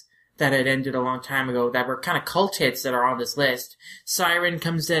series that had ended a long time ago that were kind of cult hits that are on this list. Siren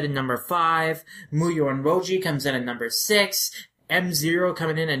comes in at number 5, Muyo and Roji comes in at number 6, M0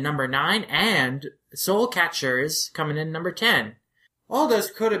 coming in at number 9, and Soul Catchers coming in at number 10. All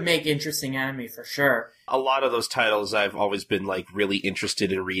those could have made interesting anime for sure. A lot of those titles I've always been really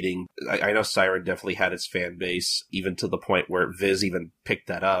interested in reading. I know Siren definitely had its fan base, even to the point where Viz even picked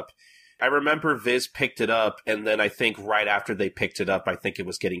that up. I remember Viz picked it up, and then I think right after they picked it up, I think it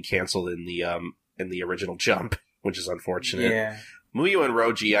was getting canceled in the original Jump, which is unfortunate. Yeah. Muyo and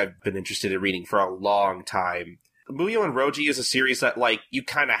Roji I've been interested in reading for a long time. Muyo and Roji is a series that, you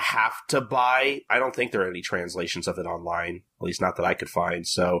kind of have to buy. I don't think there are any translations of it online, at least not that I could find,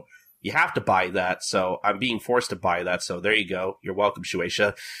 so you have to buy that, so I'm being forced to buy that, so there you go. You're welcome,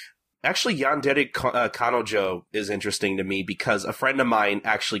 Shueisha. Actually, Yandere Kanojo is interesting to me because a friend of mine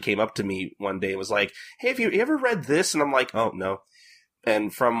actually came up to me one day and was like, hey, have you ever read this? And I'm like, oh, no.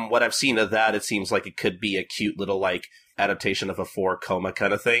 And from what I've seen of that, it seems like it could be a cute little, adaptation of a 4-coma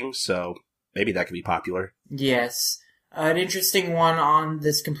kind of thing, so maybe that could be popular. Yes. An interesting one on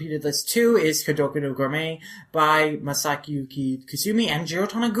this completed list, too, is Kodoku no Gourmet by Masayuki Kusumi and Jiro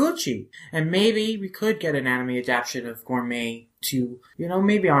Taniguchi. And maybe we could get an anime adaptation of Gourmet to,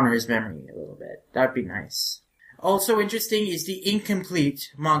 maybe honor his memory a little bit. That'd be nice. Also interesting is the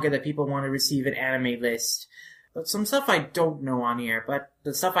incomplete manga that people want to receive an anime list. But some stuff I don't know on here, but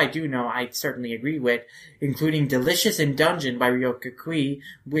the stuff I do know I certainly agree with, including Delicious in Dungeon by Ryoka Kui,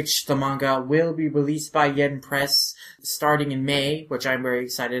 which the manga will be released by Yen Press starting in May, which I'm very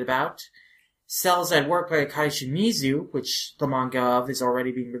excited about. Cells at Work by Kai Shimizu, which the manga of is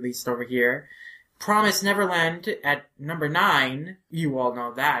already being released over here. Promise Neverland at number 9. You all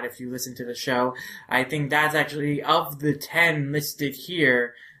know that if you listen to the show. I think that's actually, of the 10 listed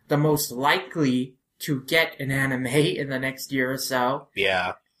here, the most likely to get an anime in the next year or so.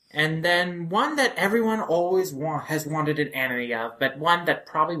 Yeah. And then one that everyone always has wanted an anime of, but one that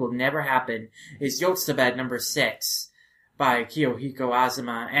probably will never happen, is Yotsuba at number 6 by Kiyohiko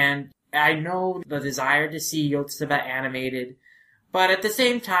Azuma. And I know the desire to see Yotsuba animated, but at the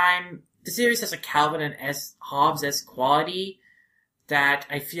same time, the series has a Calvin and Hobbes-esque quality that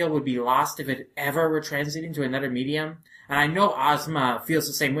I feel would be lost if it ever were translated into another medium. And I know Azuma feels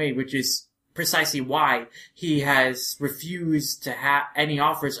the same way, which is precisely why he has refused to have any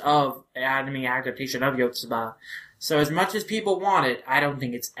offers of anime adaptation of Yotsuba. So as much as people want it, I don't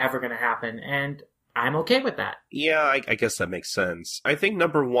think it's ever going to happen, and I'm okay with that. Yeah, I guess that makes sense. I think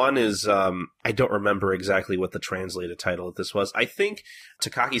number one is, I don't remember exactly what the translated title of this was. I think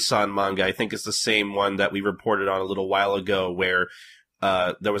Takagi-san manga, I think is the same one that we reported on a little while ago, where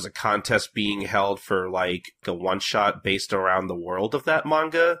there was a contest being held for like a one-shot based around the world of that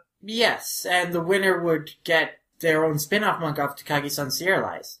manga. Yes, and the winner would get their own spin-off manga of Takagi-san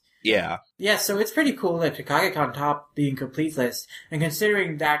Serialized. Yeah. Yeah, so it's pretty cool that Takagi-kan topped the incomplete list, and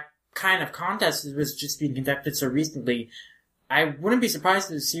considering that kind of contest was just being conducted so recently, I wouldn't be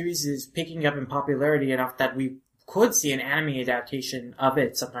surprised if the series is picking up in popularity enough that we could see an anime adaptation of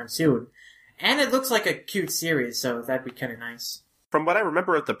it sometime soon. And it looks like a cute series, so that'd be kind of nice. From what I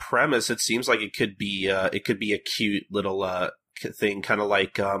remember of the premise, it seems like it could be a cute little thing, kind of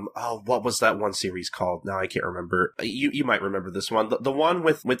like what was that one series called? Now I can't remember. You might remember this one, the one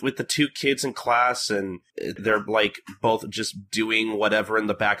with the two kids in class, and they're like both just doing whatever in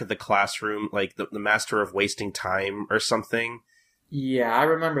the back of the classroom, like the Master of Wasting Time or something. Yeah, I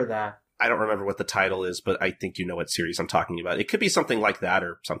remember that. I don't remember what the title is, but I think you know what series I'm talking about. It could be something like that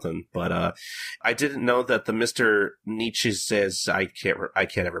or something, but I didn't know that the Mr. Nietzsche says, I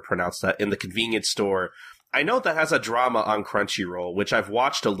can't ever pronounce that, in the convenience store. I know that has a drama on Crunchyroll, which I've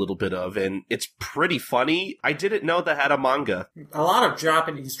watched a little bit of, and it's pretty funny. I didn't know that had a manga. A lot of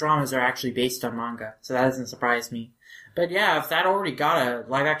Japanese dramas are actually based on manga, so that doesn't surprise me. But yeah, if that already got a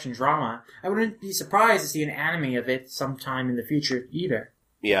live-action drama, I wouldn't be surprised to see an anime of it sometime in the future either.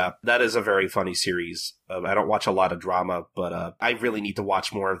 Yeah, that is a very funny series. I don't watch a lot of drama, but I really need to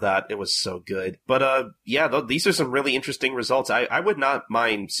watch more of that. It was so good. But yeah, these are some really interesting results. I would not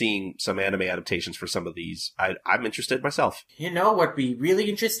mind seeing some anime adaptations for some of these. I'm interested myself. You know what would be really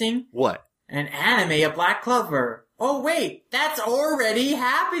interesting? What? An anime of Black Clover. Oh wait, that's already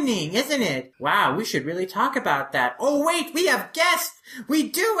happening, isn't it? Wow, we should really talk about that. Oh wait, we have guests! We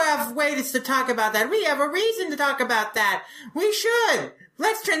do have ways to talk about that. We have a reason to talk about that. We should!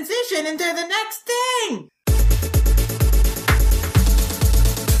 Let's transition into the next thing!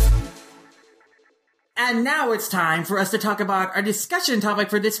 And now it's time for us to talk about our discussion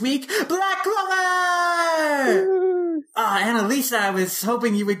topic for this week, Black Clover! Annalisa, I was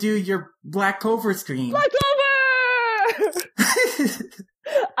hoping you would do your Black Clover scream. Black Clover!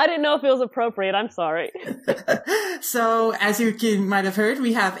 I didn't know if it was appropriate. I'm sorry. So, as you might have heard,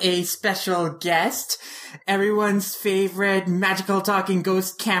 we have a special guest. Everyone's favorite magical talking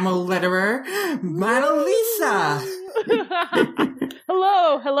ghost camel letterer, Annalisa!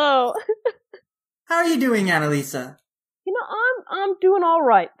 Hello. How are you doing, Annalisa? You know, I'm doing all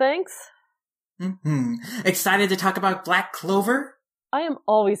right, thanks. Mm-hmm. Excited to talk about Black Clover? I am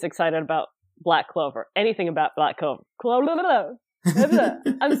always excited about Black Clover. Anything about Black Clover.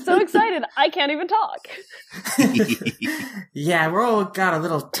 I'm so excited, I can't even talk. Yeah, we're all got a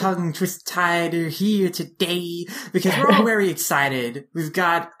little tongue twist-tied here today because we're all very excited. We've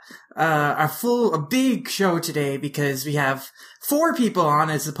got a big show today because we have 4 people on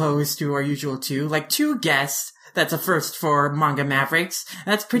as opposed to our usual 2, like 2 guests. That's a first for Manga Mavericks.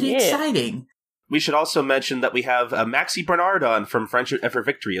 That's pretty exciting. We should also mention that we have Maxi Bernard on from Friendship Ever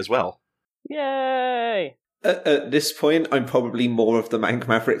Victory as well. Yay! At this point, I'm probably more of the Manga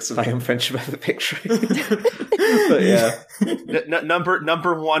Mavericks than I am Friendship Ever Victory. But yeah.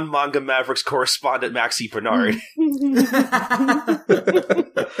 Number 1 Manga Mavericks correspondent Maxi Bernard.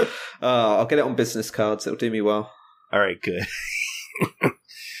 I'll get it on business cards. It'll do me well. All right, good.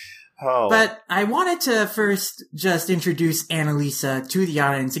 Oh. But I wanted to first just introduce Annalisa to the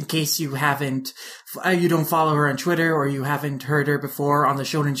audience in case you don't follow her on Twitter or you haven't heard her before on the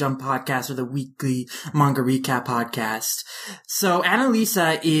Shonen Jump podcast or the weekly manga recap podcast. So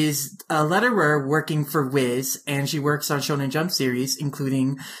Annalisa is a letterer working for Wiz, and she works on Shonen Jump series,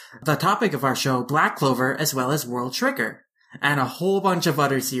 including the topic of our show, Black Clover, as well as World Trigger, and a whole bunch of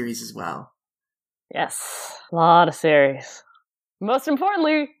other series as well. Yes, a lot of series. Most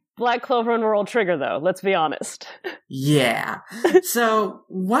importantly, Black Clover and World Trigger, though, let's be honest. Yeah. So,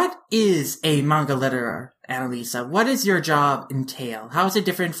 what is a manga letterer, Annalisa? What does your job entail? How is it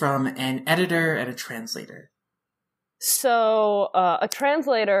different from an editor and a translator? So, a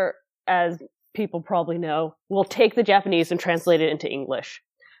translator, as people probably know, will take the Japanese and translate it into English.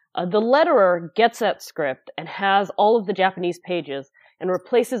 The letterer gets that script and has all of the Japanese pages and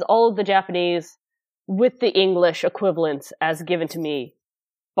replaces all of the Japanese with the English equivalents as given to me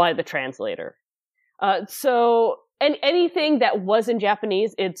by the translator. So anything that was in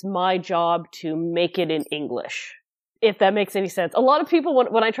Japanese, it's my job to make it in English. if that makes any sense. A lot of people,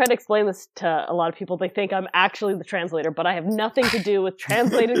 when I try to explain this to a lot of people, they think I'm actually the translator, but I have nothing to do with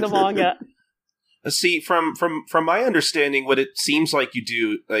translating the manga. See, from my understanding, what it seems like you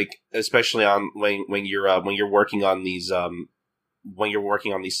do, like especially on when you're working on these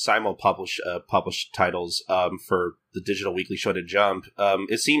simul published titles for the Digital Weekly Shonen Jump,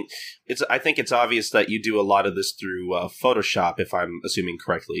 I think it's obvious that you do a lot of this through Photoshop, if I'm assuming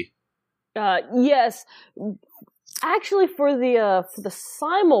correctly. Yes. Actually, for the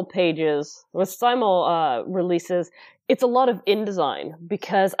simul pages, or simul releases, it's a lot of InDesign,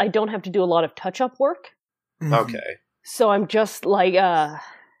 because I don't have to do a lot of touch-up work. Mm-hmm. Okay. So I'm just like,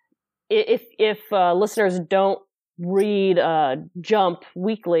 if listeners don't read Jump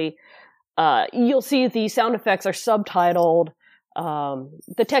Weekly, you'll see the sound effects are subtitled.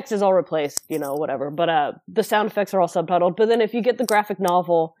 The text is all replaced, whatever, but the sound effects are all subtitled. But then if you get the graphic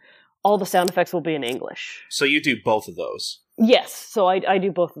novel, all the sound effects will be in English. So you do both of those? Yes, so I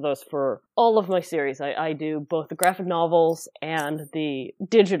do both of those for all of my series. I do both the graphic novels and the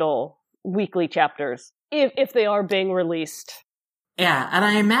digital weekly chapters, if they are being released. Yeah, and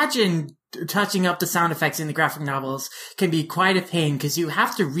I imagine touching up the sound effects in the graphic novels can be quite a pain, because you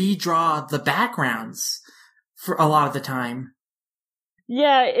have to redraw the backgrounds for a lot of the time.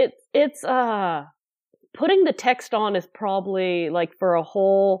 Yeah, it's putting the text on is probably, like, for a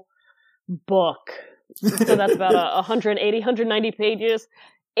whole book, so that's about 180, 190 pages.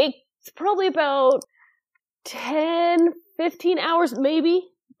 It's probably about 10, 15 hours, maybe.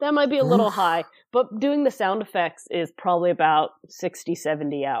 That might be a little high, but doing the sound effects is probably about 60,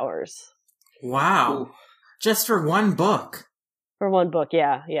 70 hours. Wow. Ooh. Just for one book? For one book,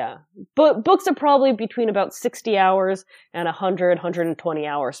 yeah. But books are probably between about 60 hours and 100, 120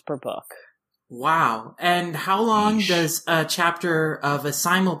 hours per book. Wow. And how long does a chapter of a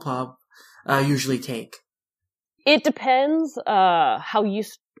simulpub usually take? It depends how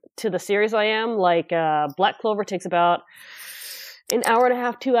used to the series I am. Like, Black Clover takes about an hour and a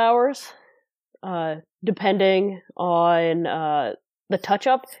half, 2 hours, depending on the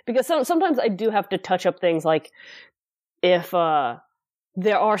touch-up. Because sometimes I do have to touch up things, like if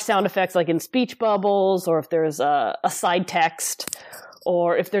there are sound effects like in speech bubbles, or if there's a side text,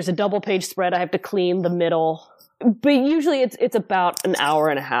 or if there's a double-page spread, I have to clean the middle. But usually it's about an hour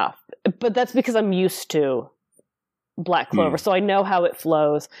and a half. But that's because I'm used to Black Clover, so I know how it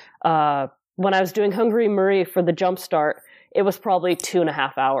flows. When I was doing Hungry Marie for the Jumpstart, it was probably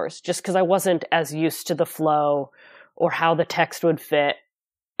 2.5 hours, just because I wasn't as used to the flow or how the text would fit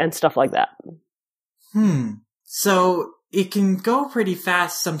and stuff like that. So it can go pretty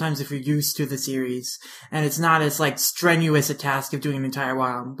fast sometimes if you're used to the series, and it's not as, like, strenuous a task of doing an entire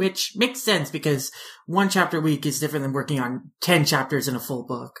while, which makes sense because one chapter a week is different than working on 10 chapters in a full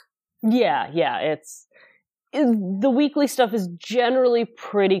book. Yeah, the weekly stuff is generally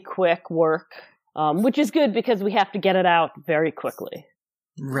pretty quick work, which is good because we have to get it out very quickly.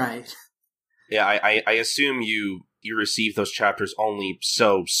 Right. Yeah, I assume you receive those chapters only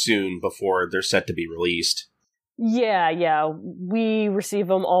so soon before they're set to be released. Yeah. We receive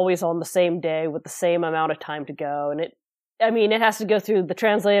them always on the same day with the same amount of time to go. And it has to go through the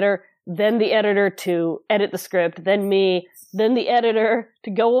translator, then the editor to edit the script, then me, then the editor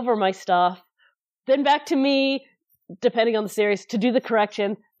to go over my stuff, then back to me, depending on the series, to do the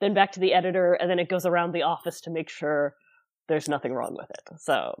correction, then back to the editor, and then it goes around the office to make sure there's nothing wrong with it.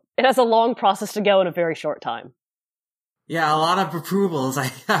 So it has a long process to go in a very short time. Yeah, a lot of approvals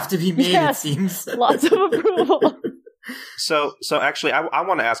have to be made, yes, it seems. Lots of approval. So actually, I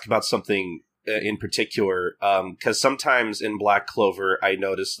want to ask about something in particular, because sometimes in Black Clover, I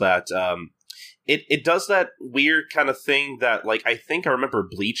notice that it does that weird kind of thing that, like, I think I remember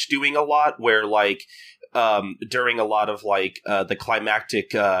Bleach doing a lot, where, like, during a lot of, like, the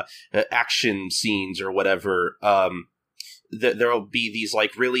climactic action scenes or whatever, there'll be these,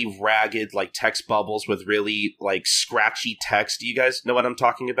 like, really ragged, like, text bubbles with really, like, scratchy text. Do you guys know what I'm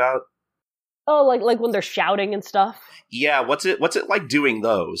talking about? Oh, like when they're shouting and stuff? Yeah, what's it like doing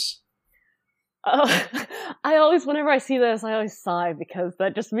those? I always, whenever I see this, I always sigh, because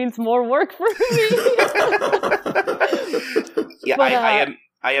that just means more work for me. Yeah, but,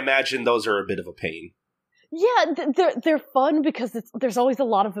 I imagine those are a bit of a pain. Yeah, they're fun because there's always a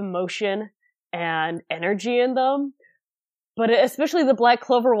lot of emotion and energy in them. But especially the Black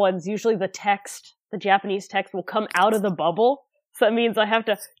Clover ones, usually the Japanese text will come out of the bubble. So that means I have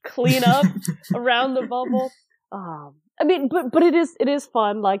to clean up around the bubble. But it is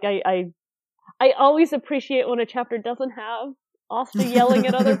fun. Like, I always appreciate when a chapter doesn't have Asta yelling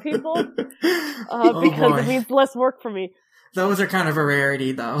at other people, because it means less work for me. Those are kind of a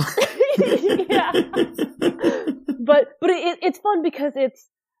rarity, though. Yeah. But it's fun because it's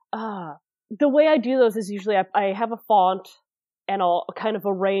the way I do those is usually I have a font and I'll kind of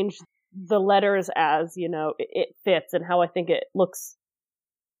arrange the letters as, it fits and how I think it looks.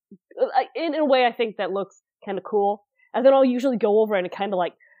 In a way I think that looks kind of cool. And then I'll usually go over and kind of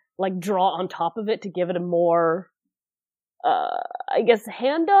like draw on top of it to give it a more, I guess,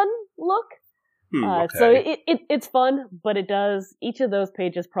 hand-done look. Okay. So it's fun, but each of those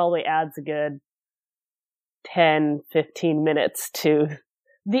pages probably adds a good 10, 15 minutes to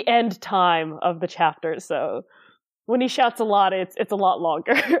the end time of the chapter. So when he shouts a lot, it's a lot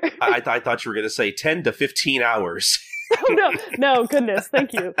longer. I thought you were going to say 10 to 15 hours. Oh, no, goodness,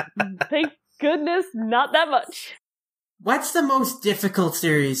 thank you. Thank goodness, not that much. What's the most difficult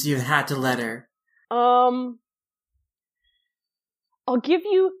series you've had to letter? I'll give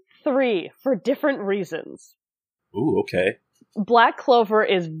you 3 for different reasons. Ooh, okay. Black Clover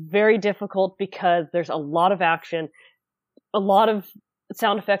is very difficult because there's a lot of action, a lot of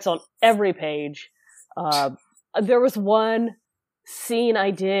sound effects on every page. There was one scene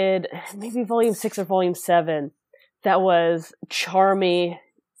I did, maybe volume 6 or volume 7, that was Charmy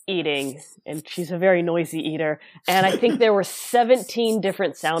eating, and she's a very noisy eater, and I think there were 17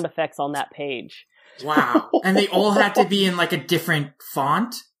 different sound effects on that page. Wow. And they all had to be in like a different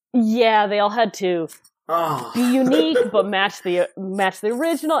font? Yeah, they all had to be unique, but match the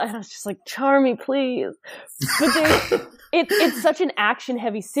original, and I was just like, Charmy, please. But it's such an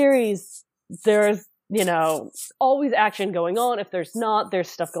action-heavy series. There's, always action going on. If there's not, there's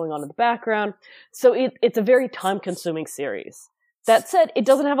stuff going on in the background. So it's a very time-consuming series. That said, it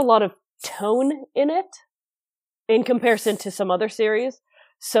doesn't have a lot of tone in it in comparison to some other series.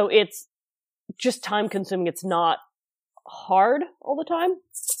 So it's just time-consuming. It's not hard all the time.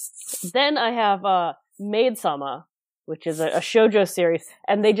 Then I have Maid-sama, which is a shoujo series,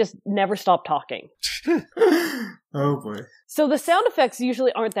 and they just never stop talking. Oh boy. So the sound effects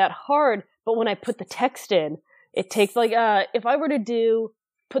usually aren't that hard, but when I put the text in, it takes if I were to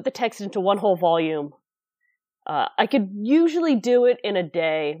put the text into one whole volume, I could usually do it in a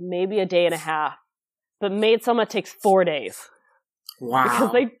day, maybe a day and a half, but Maid-sama takes 4 days. Wow.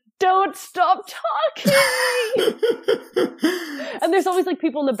 Because they don't stop talking! And there's always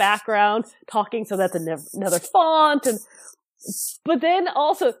people in the background talking, so that's another font. But then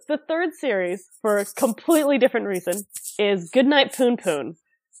also, the third series, for a completely different reason, is Goodnight Poon Poon.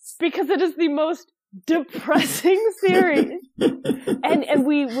 Because it is the most depressing series. And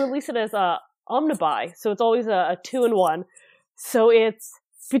we release it as a omnibuy, so it's always a 2-in-1. So it's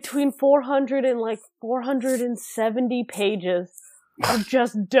between 400 and 470 pages of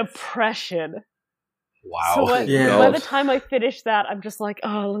just depression. Wow. So by the time I finish that, I'm just like,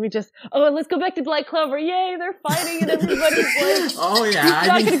 let's go back to Black Clover. Yay, they're fighting and everybody's like, oh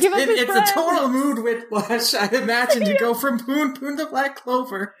yeah, it's a total mood whiplash. I imagine to go from Poon Poon to Black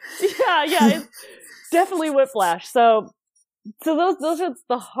Clover. Yeah, it's definitely whiplash. So those are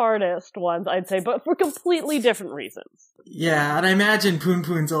the hardest ones, I'd say, but for completely different reasons. Yeah, and I imagine Poon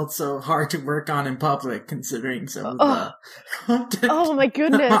Poon's also hard to work on in public, considering some of the content. Oh my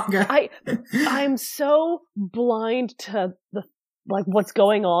goodness. Manga. I'm so blind to the what's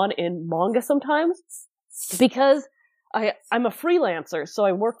going on in manga sometimes, because I'm a freelancer, so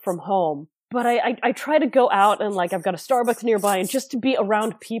I work from home. But I try to go out and I've got a Starbucks nearby and just to be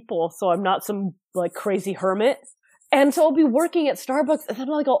around people, so I'm not some crazy hermit. And so I'll be working at Starbucks, and then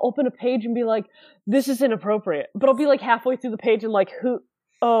I'll open a page and be like, this is inappropriate. But I'll be halfway through the page and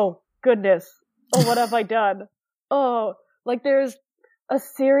oh, goodness. Oh, what have I done? Oh, there's a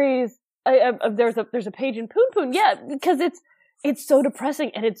series, there's a page in Poon Poon, yeah, because it's so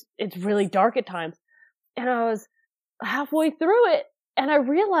depressing, and it's really dark at times. And I was halfway through it, and I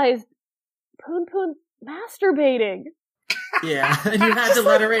realized Poon Poon's masturbating. Yeah, and you had to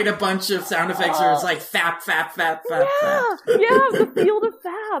letterate a bunch of sound effects where it's fap, fap, fap, fap, fap. Yeah, the field of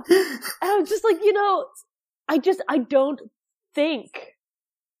fap. And I was just I don't think.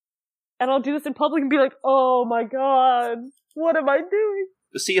 And I'll do this in public and be like, oh my god, what am I doing?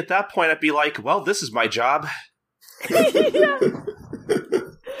 See, at that point, I'd be like, well, this is my job. Yeah.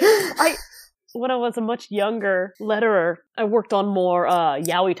 When I was a much younger letterer, I worked on more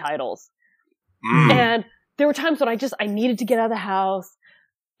yaoi titles. And there were times when I needed to get out of the house,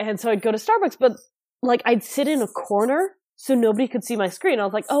 and so I'd go to Starbucks, but I'd sit in a corner so nobody could see my screen. I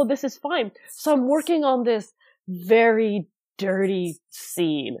was like, oh, this is fine. So I'm working on this very dirty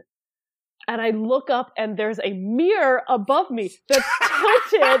scene, and I look up and there's a mirror above me that's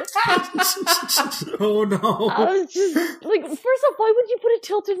tilted. Oh no. I was just like, first off, why would you put a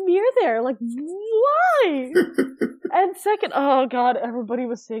tilted mirror there? Like, why? And second, oh god, everybody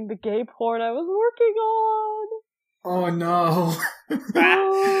was seeing the gay porn I was working on. Oh no.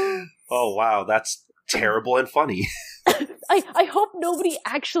 Oh wow, that's terrible and funny. I hope nobody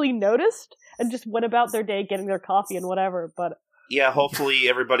actually noticed and just went about their day getting their coffee and whatever, but... Yeah, hopefully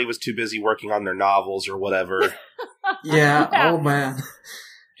everybody was too busy working on their novels or whatever. Yeah, oh man.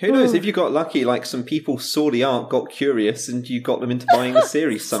 Who knows, if you got lucky, like some people saw the art, got curious, and you got them into buying the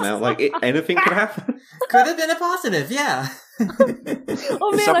series somehow. Like, anything could happen. Could have been a positive, yeah.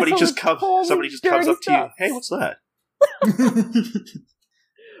 Oh man, somebody just comes up to you. Hey, what's that?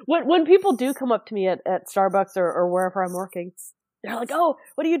 When people do come up to me at Starbucks or wherever I'm working, they're like, "Oh,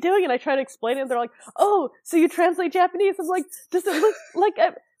 what are you doing?" And I try to explain it, and they're like, "Oh, so you translate Japanese?" I'm like, "Does it look like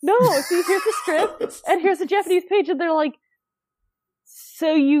no? See, here's the script, and here's the Japanese page," and they're like,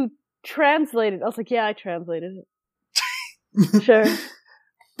 "So you translated?" I was like, "Yeah, I translated it." Sure.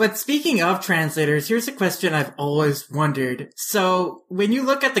 But speaking of translators, here's a question I've always wondered. So when you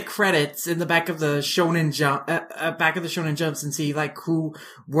look at the credits in the back of the Shonen Jumps and see like who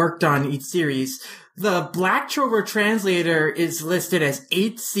worked on each series, the Black Clover translator is listed as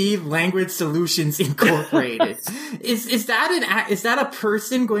 8C Language Solutions Incorporated. Is that a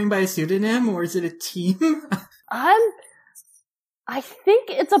person going by a pseudonym, or is it a team? I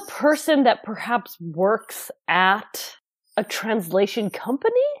think it's a person that perhaps works at a translation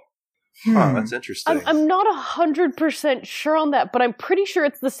company? Oh, that's interesting. I'm not 100% sure on that, but I'm pretty sure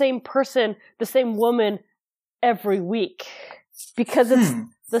it's the same person, the same woman every week. Because it's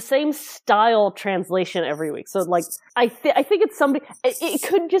the same style translation every week. So, like, I think it's somebody, it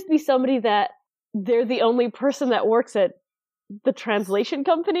could just be somebody that they're the only person that works at the translation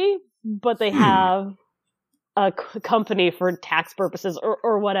company, but they have a company for tax purposes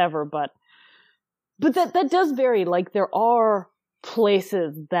or whatever, but that does vary. Like, there are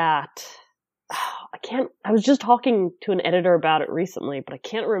places that I was just talking to an editor about it recently, but I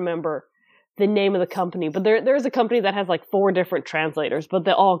can't remember the name of the company. But there's a company that has like 4 different translators, but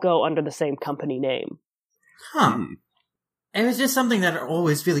they all go under the same company name. Huh. It was just something that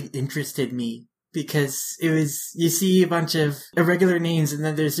always really interested me, because you see a bunch of irregular names and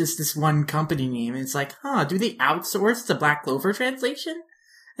then there's just this one company name, and it's like, do they outsource the Black Clover translation?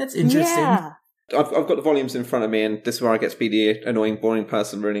 That's interesting. Yeah. I've got the volumes in front of me, and this is where I get to be the annoying, boring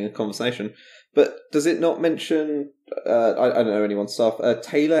person ruining a conversation. But does it not mention, I don't know anyone's stuff,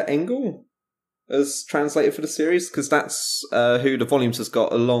 Taylor Engel as translator for the series? Because that's who the volumes has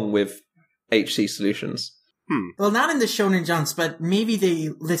got along with HC Solutions. Well, not in the Shonen Jumps, but maybe they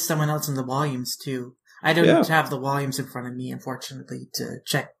list someone else in the volumes too. I don't have the volumes in front of me, unfortunately, to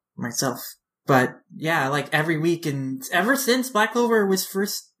check myself. But yeah, like every week, and ever since Black Clover was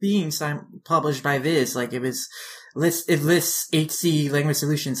first being published by Viz, like it lists HC Language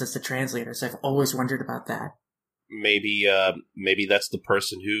Solutions as the translator. So I've always wondered about that. Maybe that's the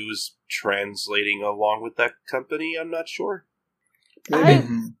person who's translating along with that company. I'm not sure.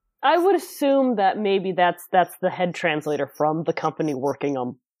 I would assume that maybe that's the head translator from the company working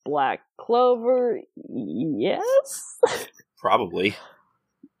on Black Clover. Yes? Probably.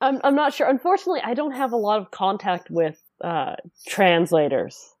 I'm not sure. Unfortunately, I don't have a lot of contact with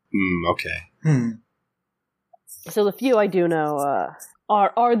translators. Okay. So the few I do know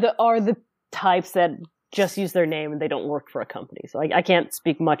are the types that just use their name and they don't work for a company. So I can't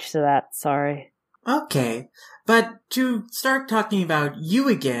speak much to that. Sorry. Okay. But to start talking about you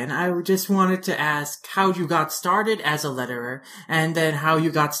again, I just wanted to ask how you got started as a letterer, and then how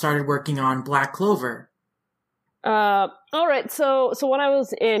you got started working on Black Clover. All right. So when I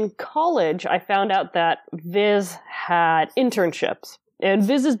was in college, I found out that Viz had internships, and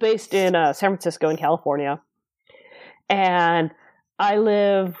Viz is based in San Francisco in California, and I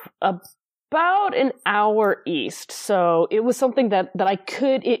live about an hour east. So it was something that I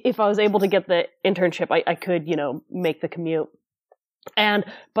could, if I was able to get the internship, I could, make the commute. And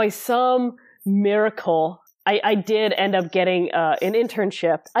by some miracle, I did end up getting an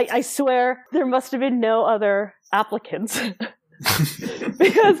internship. I swear there must have been no other applicants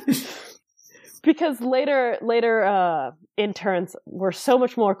because later interns were so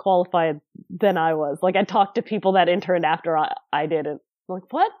much more qualified than I was. Like, I talked to people that interned after I did, and I'm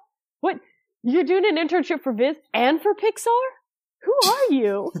like, what? You're doing an internship for Viz and for Pixar? Who are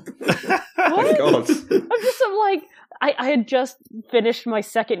you? What? Oh, God. I'm like, I had just finished my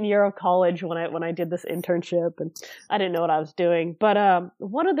second year of college when I did this internship, and I didn't know what I was doing. But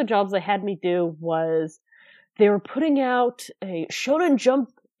one of the jobs they had me do was they were putting out a Shonen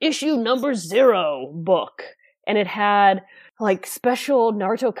Jump issue number 0 book. And it had like special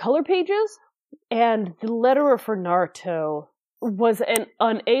Naruto color pages. And the letterer for Naruto was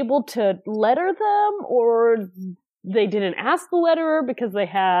unable to letter them, or they didn't ask the letterer because they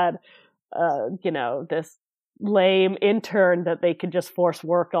had, this lame intern that they could just force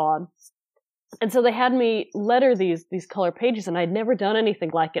work on. And so they had me letter these color pages, and I'd never done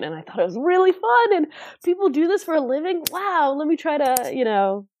anything like it, and I thought it was really fun, and people do this for a living? Wow, let me try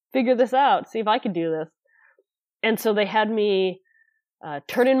to, figure this out, see if I can do this. And so they had me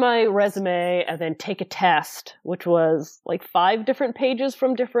turn in my resume and then take a test, which was like 5 different pages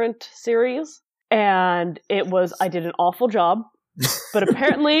from different series. And I did an awful job, but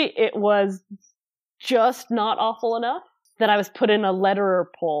apparently it was just not awful enough that I was put in a letterer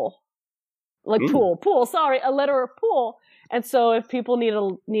pool. Like a letterer pool. And so if people needed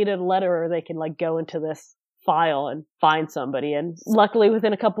a letterer, they can like go into this file and find somebody. And luckily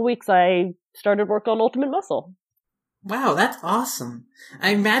within a couple weeks, I started work on Ultimate Muscle. Wow, that's awesome.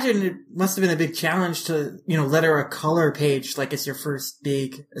 I imagine it must have been a big challenge to, letter a color page like it's your first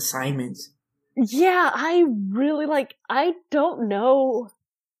big assignment. Yeah, I really I don't know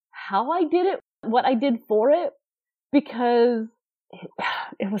how I did it, what I did for it, because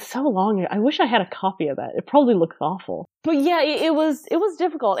it was so long. I wish I had a copy of that. It probably looks awful. But yeah, it was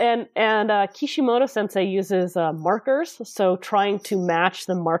difficult. And Kishimoto sensei uses markers, so trying to match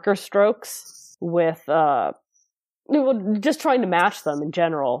the marker strokes with just trying to match them in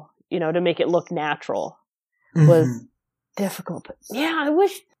general, to make it look natural was difficult. But yeah, I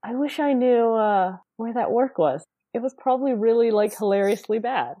wish I knew where that work was. It was probably really hilariously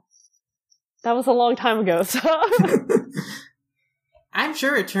bad. That was a long time ago, so I'm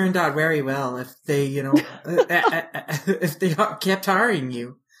sure it turned out very well if they, if they kept hiring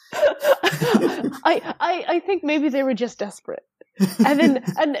you. I think maybe they were just desperate.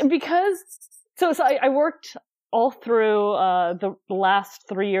 And because I worked all through the last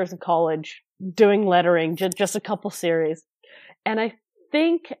 3 years of college doing lettering, just a couple series. And I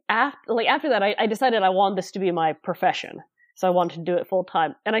think after that, I decided I wanted this to be my profession. So I wanted to do it full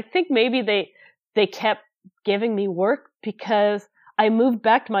time. And I think maybe they kept giving me work because I moved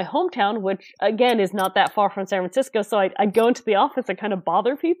back to my hometown, which again is not that far from San Francisco. So I'd go into the office and kind of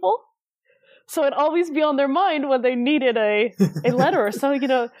bother people. So I'd always be on their mind when they needed a letterer. So,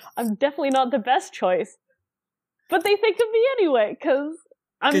 I'm definitely not the best choice. But they think of me anyway, because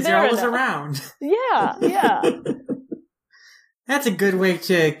I'm there. Because you're always around. Yeah. That's a good way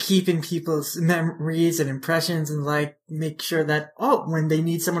to keep in people's memories and impressions and make sure that, when they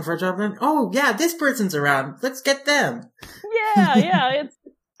need someone for a job, then, this person's around. Let's get them. Yeah.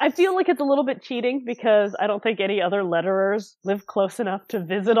 I feel like it's a little bit cheating because I don't think any other letterers live close enough to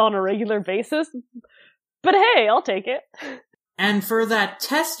visit on a regular basis. But hey, I'll take it. And for that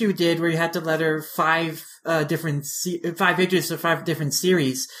test you did where you had to letter 5 pages of 5 different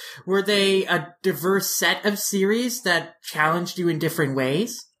series, were they a diverse set of series that challenged you in different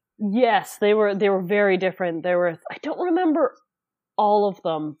ways? Yes, they were very different. I don't remember all of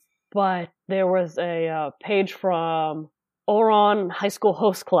them, but there was a page from Ouran High School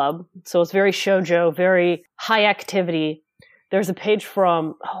Host Club. So it's very shoujo, very high activity. There's a page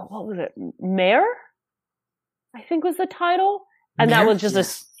from, what was it? Mare? I think was the title. And that was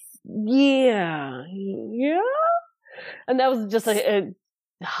just yeah. And that was just a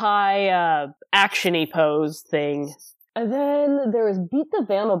high, action-y pose thing. And then there was Beat the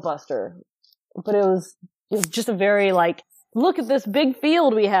Vandal Buster. But it was just a very look at this big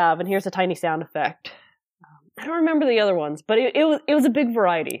field we have, and here's a tiny sound effect. I don't remember the other ones, but it was a big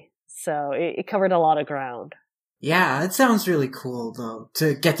variety. So it covered a lot of ground. Yeah, it sounds really cool though,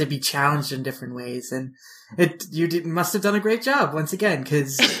 to get to be challenged in different ways, and must have done a great job once again,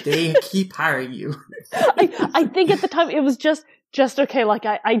 because they keep hiring you. I think at the time it was just okay.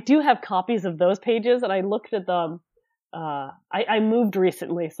 I do have copies of those pages, and I looked at them. I moved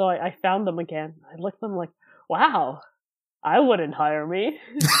recently, so I found them again. I looked at them wow, I wouldn't hire me.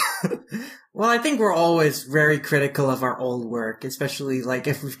 Well, I think we're always very critical of our old work, especially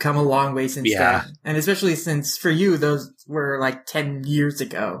if we've come a long way since then. And especially since for you, those were 10 years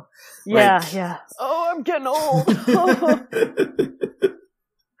ago. Yeah. Oh, I'm getting old.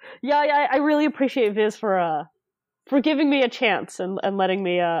 Yeah, I really appreciate Viz for giving me a chance and letting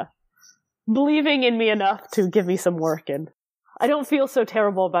me, believing in me enough to give me some work. And I don't feel so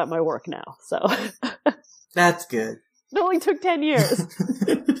terrible about my work now, so. That's good. It only took 10 years.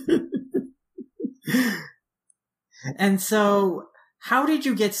 And so, how did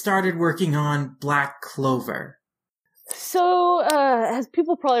you get started working on Black Clover? So, as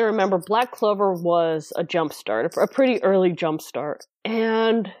people probably remember, Black Clover was a jumpstart, a pretty early jumpstart.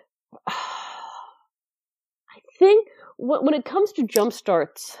 And I think when it comes to jump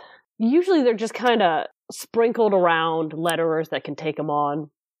starts, usually they're just kind of sprinkled around letterers that can take them on.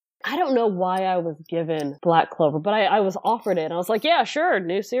 I don't know why I was given Black Clover, but I was offered it. And I was like, yeah, sure,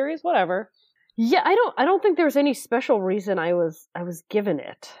 new series, whatever. Yeah, I don't think there was any special reason I was given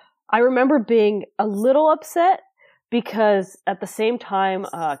it. I remember being a little upset because at the same time,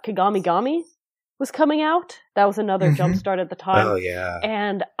 Kagami Gami was coming out. That was another jumpstart at the time. Oh, yeah.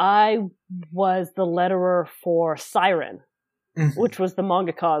 And I was the letterer for Siren, which was the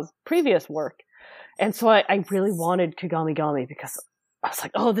mangaka's previous work. And so I really wanted Kagami Gami because I was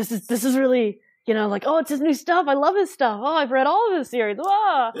like, oh, this is really, like, oh, it's his new stuff. I love his stuff. Oh, I've read all of his series.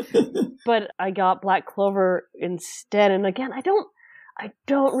 Ah! But I got Black Clover instead. And again, I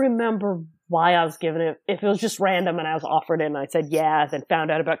don't remember why I was given it. If it was just random and I was offered it and I said yeah, then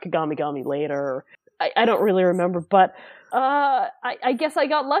found out about Kagami Gami later. I don't really remember, but I guess I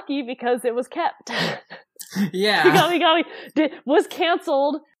got lucky because it was kept. Yeah. Kagami Gami was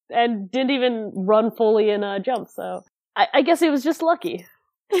canceled and didn't even run fully in Jump, so I guess it was just lucky.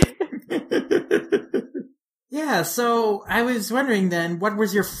 Yeah, so I was wondering then, what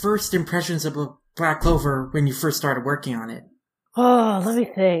was your first impressions of Black Clover when you first started working on it? Oh, let me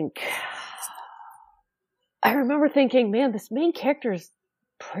think. I remember thinking, man, this main character is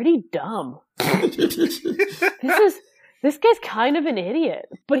pretty dumb. This guy's kind of an idiot,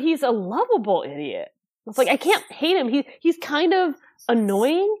 but he's a lovable idiot. It's like, I can't hate him. He's kind of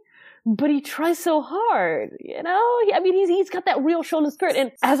annoying, but he tries so hard, I mean, he's got that real shonen spirit.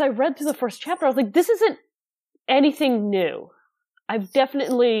 And as I read through the first chapter, I was like, this isn't anything new. I've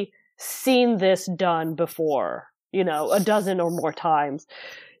definitely seen this done before, a dozen or more times.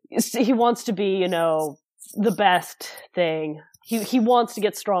 He wants to be, the best thing. He wants to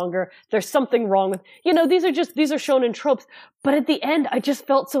get stronger. There's something wrong with, these are shonen tropes. But at the end, I just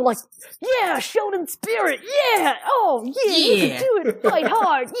felt so like, yeah, shonen spirit, yeah, oh, yeah, you can do it, fight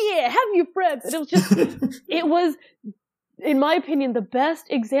hard, yeah, have your friends. And it was, in my opinion, the best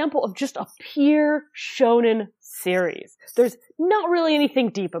example of just a pure shonen series. There's not really anything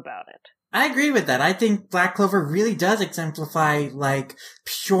deep about it. I agree with that. I think Black Clover really does exemplify, like,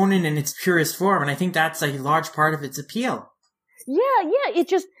 shonen in its purest form, and I think that's a large part of its appeal. Yeah, it's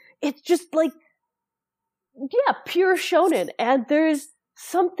just like, yeah, pure shonen, and there's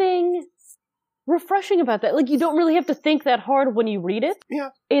something refreshing about that. Like, you don't really have to think that hard when you read it.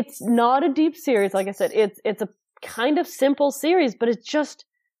 Yeah. It's not a deep series, like I said. It's a kind of simple series, but it's just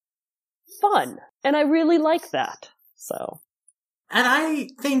fun, and I really like that, so... And I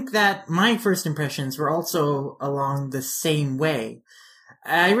think that my first impressions were also along the same way.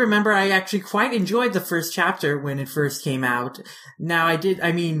 I remember I actually quite enjoyed the first chapter when it first came out. Now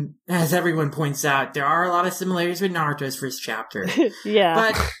as everyone points out, there are a lot of similarities with Naruto's first chapter. Yeah.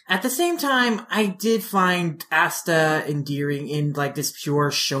 But at the same time, I did find Asta endearing in like this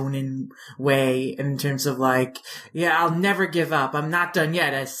pure shonen way in terms of like, yeah, I'll never give up. I'm not done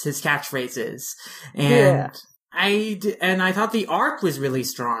yet, as his catchphrase is. And I thought the arc was really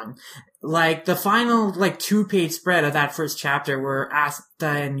strong. Like, the final, 2-page spread of that first chapter where Asta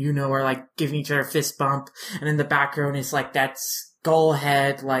and Yuno are, giving each other a fist bump, and in the background is, that skull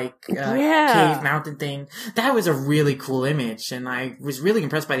head, cave mountain thing. That was a really cool image, and I was really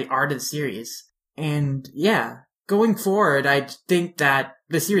impressed by the art of the series. And, yeah, going forward, I think that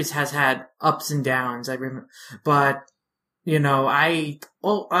the series has had ups and downs, but, I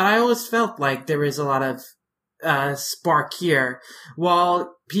always felt like there was a lot of spark here.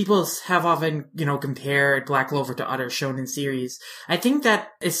 While people have often, compared Black Clover to other shonen series, I think that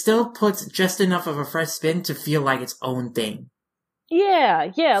it still puts just enough of a fresh spin to feel like its own thing.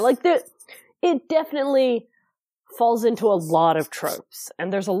 Yeah, it definitely falls into a lot of tropes,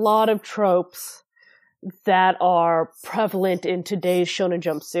 and there's a lot of tropes that are prevalent in today's Shonen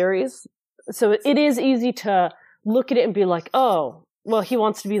Jump series. So it is easy to look at it and be like, oh, well, he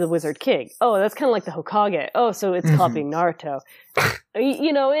wants to be the Wizard King. Oh, that's kind of like the Hokage. Oh, so it's copying Naruto.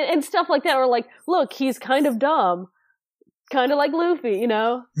 And stuff like that. Or like, look, he's kind of dumb. Kind of like Luffy,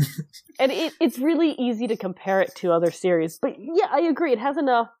 And it's really easy to compare it to other series. But yeah, I agree. It has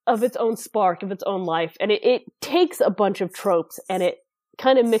enough of its own spark, of its own life. And it takes a bunch of tropes and it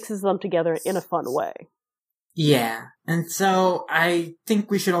kind of mixes them together in a fun way. Yeah, and so I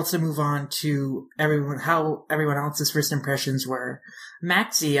think we should also move on to how everyone else's first impressions were.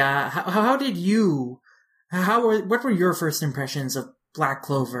 Maxie, what were your first impressions of Black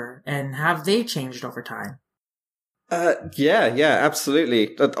Clover, and have they changed over time? Yeah,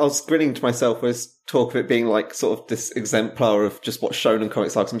 absolutely. I was grinning to myself with talk of it being like sort of this exemplar of just what shonen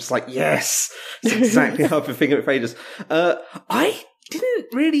comics are. 'Cause I'm just like, yes, it's exactly how I've been thinking of it for ages. I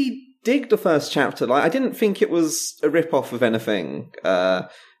didn't really dig the first chapter. Like, I didn't think it was a rip-off of anything.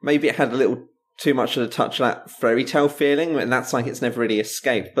 Maybe it had a little too much of a touch of that fairy tale feeling, and that's like it's never really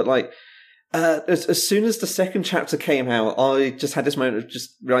escaped. But like, as soon as the second chapter came out, I just had this moment of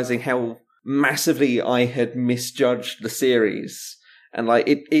just realizing how massively I had misjudged the series. And like,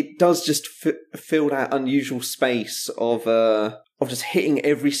 it does just fill that unusual space of just hitting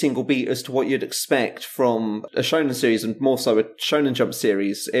every single beat as to what you'd expect from a shonen series, and more so a Shonen Jump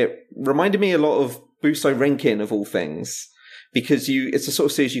series. It reminded me a lot of Busou Renkin, of all things, because it's the sort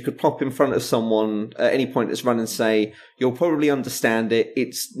of series you could plop in front of someone at any point that's run and say, you'll probably understand it.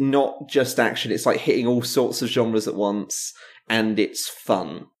 It's not just action. It's like hitting all sorts of genres at once, and it's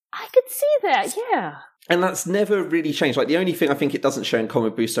fun. I could see that, yeah. And that's never really changed. Like, the only thing I think it doesn't show in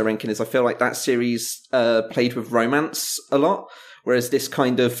common with Busou Renkin is I feel like that series played with romance a lot, whereas this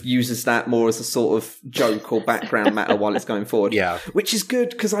kind of uses that more as a sort of joke or background matter while it's going forward. Yeah. Which is good,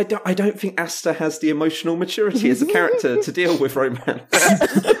 because I don't think Asta has the emotional maturity as a character to deal with romance.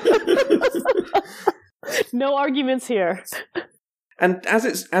 No arguments here. And as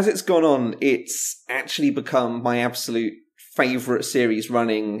it's gone on, it's actually become my absolute favourite series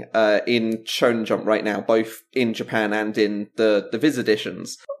running in Shonen Jump right now, both in Japan and in the Viz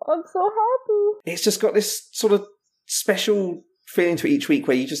editions. I'm so happy. It's just got this sort of special feeling to it each week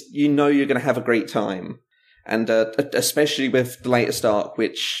where you know you're going to have a great time. And especially with the latest arc,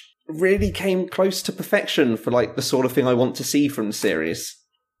 which really came close to perfection for like the sort of thing I want to see from the series.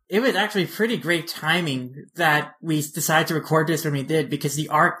 It was actually pretty great timing that we decided to record this when we did, because the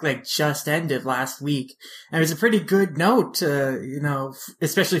arc like just ended last week. And it was a pretty good note to,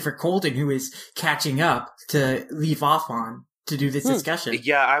 especially for Colton, who is catching up, to leave off on to do this discussion.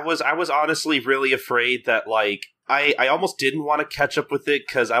 Yeah, I was honestly really afraid that like I almost didn't want to catch up with it,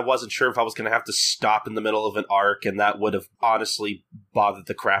 because I wasn't sure if I was going to have to stop in the middle of an arc, and that would have honestly bothered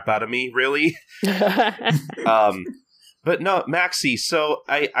the crap out of me, really. But no, Maxie, so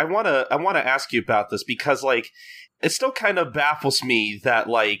I want to ask you about this, because like it still kind of baffles me that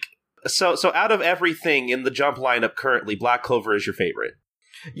like so out of everything in the Jump lineup currently, Black Clover is your favorite.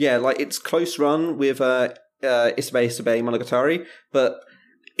 Yeah, like it's close run with Isebai Monogatari, but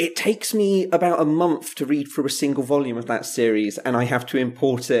it takes me about a month to read through a single volume of that series, and I have to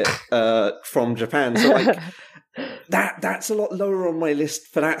import it from Japan. So like that's a lot lower on my list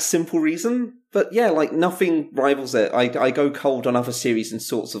for that simple reason. But yeah, like nothing rivals it. I go cold on other series in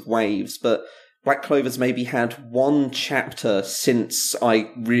sorts of waves, but Black Clover's maybe had one chapter since I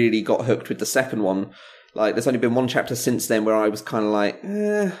really got hooked with the second one. Like, there's only been one chapter since then where I was kind of like,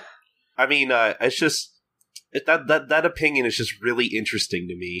 eh. I mean, it's just that opinion is just really interesting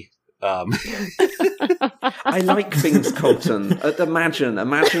to me. I like things, Colton. Imagine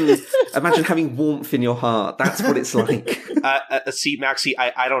having warmth in your heart. That's what it's like. See, Maxie,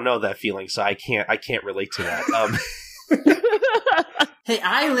 I don't know that feeling, so I can't relate to that. Hey,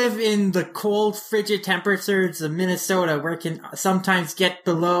 I live in the cold, frigid temperatures of Minnesota, where it can sometimes get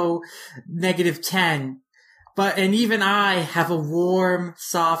below -10. And even I have a warm,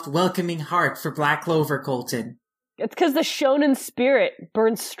 soft, welcoming heart for Black Clover, Colton. It's because the shonen spirit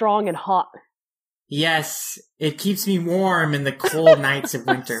burns strong and hot. Yes, it keeps me warm in the cold nights of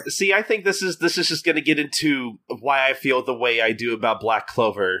winter. See, I think this is just going to get into why I feel the way I do about Black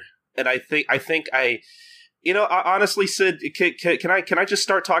Clover, and I think honestly, Sid, can I just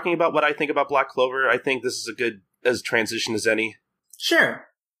start talking about what I think about Black Clover? I think this is a good as transition as any. Sure.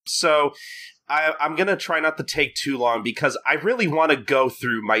 So, I'm going to try not to take too long, because I really want to go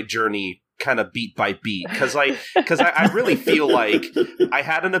through my journey kind of beat by beat, because I really feel like I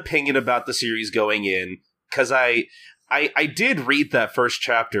had an opinion about the series going in, because I did read that first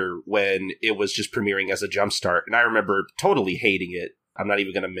chapter when it was just premiering as a jumpstart, and I remember totally hating it. I'm not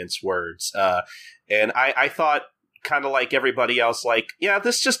even going to mince words. And I thought, kind of like everybody else, like, yeah,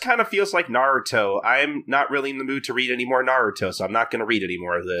 this just kind of feels like Naruto. I'm not really in the mood to read any more Naruto, so I'm not going to read any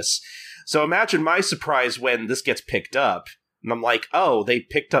more of this. So imagine my surprise when this gets picked up. And I'm like, oh, they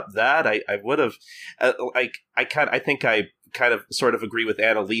picked up that? I would have, I think I kind of sort of agree with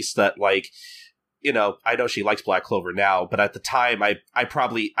Annalise that, like, I know she likes Black Clover now, but at the time, I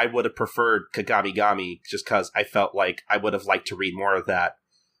would have preferred Kagami Gami, just because I felt like I would have liked to read more of that.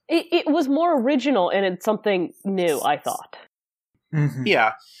 It was more original, and it's something new, I thought. Mm-hmm.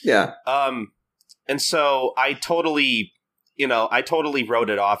 Yeah. Yeah. And so I totally wrote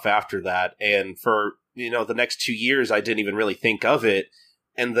it off after that, and for the next 2 years, I didn't even really think of it.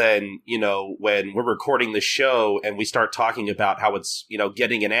 And then, when we're recording the show and we start talking about how it's,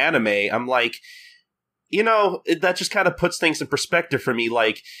 getting an anime, I'm like, that just kind of puts things in perspective for me.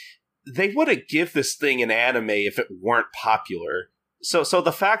 Like, they wouldn't give this thing an anime if it weren't popular. So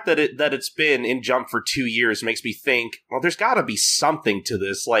the fact that it's been in Jump for 2 years makes me think, well, there's got to be something to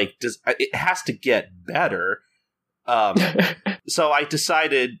this. Like, it has to get better. So I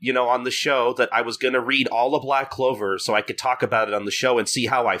decided, on the show that I was going to read all of Black Clover so I could talk about it on the show and see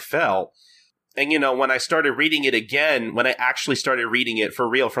how I felt. And, when I started reading it again, when I actually started reading it for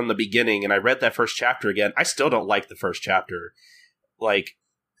real from the beginning, and I read that first chapter again, I still don't like the first chapter. Like,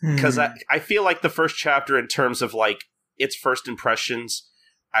 because I feel like the first chapter, in terms of, like, its first impressions,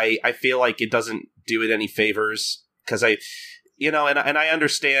 I feel like it doesn't do it any favors. Because and I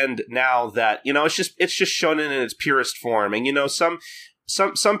understand now that, it's just shonen in its purest form. And,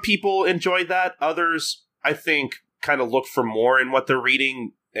 some people enjoy that. Others, I think, kind of look for more in what they're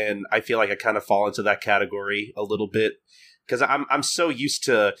reading. And I feel like I kind of fall into that category a little bit, because I'm so used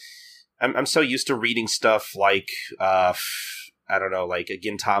to reading stuff like I don't know, like a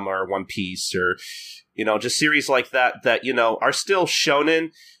Gintama or One Piece, or just series like that are still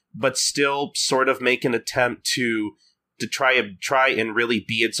shonen, but still sort of make an attempt to try and really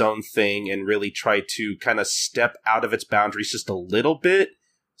be its own thing, and really try to kind of step out of its boundaries just a little bit,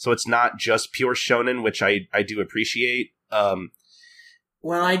 so it's not just pure shonen, which I do appreciate.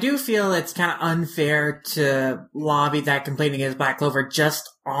 Well, I do feel it's kind of unfair to lobby that complaint against Black Clover just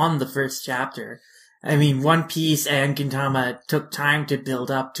on the first chapter. I mean, One Piece and Gintama took time to build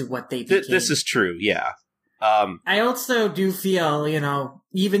up to what they became. This is true, yeah. I also do feel,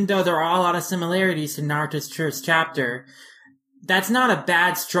 even though there are a lot of similarities to Naruto's first chapter, that's not a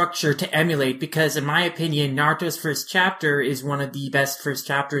bad structure to emulate, because in my opinion, Naruto's first chapter is one of the best first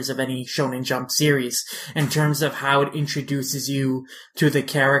chapters of any Shonen Jump series in terms of how it introduces you to the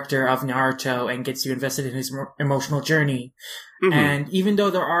character of Naruto and gets you invested in his emotional journey. Mm-hmm. And even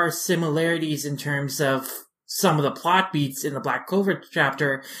though there are similarities in terms of some of the plot beats in the Black Clover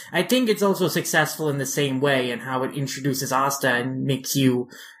chapter, I think it's also successful in the same way in how it introduces Asta and makes you,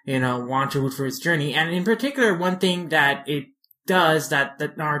 want to root for his journey. And in particular, one thing that it does that the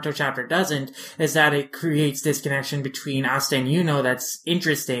Naruto chapter doesn't is that it creates this connection between Asta and Yuno that's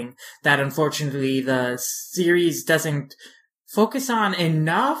interesting, that unfortunately the series doesn't focus on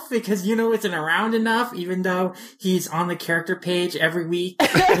enough, because Yuno isn't around enough, even though he's on the character page every week.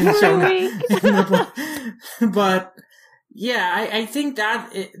 But yeah, I think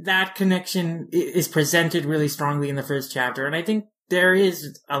that connection is presented really strongly in the first chapter, and I think there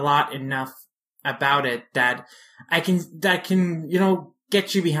is a lot enough about it that can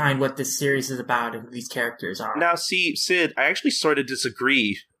get you behind what this series is about and who these characters are. Now, see, Sid, I actually sort of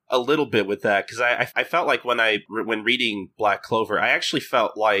disagree a little bit with that, because I felt like when reading Black Clover, I actually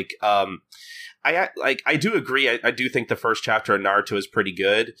felt like I do agree. I do think the first chapter of Naruto is pretty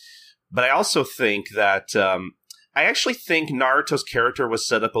good, but I also think that I actually think Naruto's character was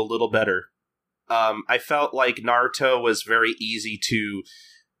set up a little better. I felt like Naruto was very easy to.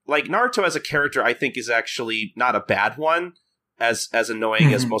 Like, Naruto as a character, I think, is actually not a bad one, as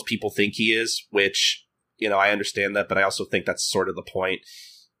annoying as most people think he is, which, I understand that, but I also think that's sort of the point.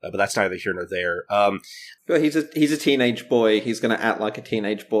 But that's neither here nor there. Well, he's a teenage boy. He's going to act like a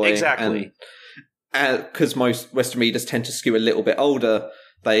teenage boy. Exactly. And because most Western readers tend to skew a little bit older,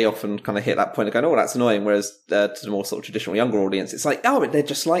 they often kind of hit that point of going, oh, that's annoying. Whereas to the more sort of traditional younger audience, it's like, oh, they're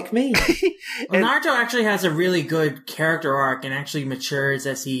just like me. Well, Naruto actually has a really good character arc and actually matures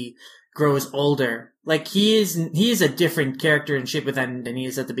as he grows older. Like, he is a different character in Shippuden than he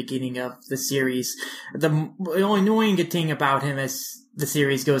is at the beginning of the series. The only annoying thing about him as the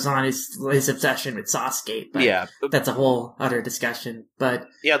series goes on is his obsession with Sasuke. But yeah, that's a whole other discussion. But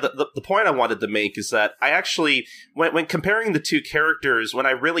yeah, the point I wanted to make is that I actually, when comparing the two characters, when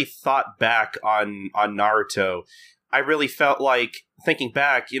I really thought back on Naruto, I really felt like, thinking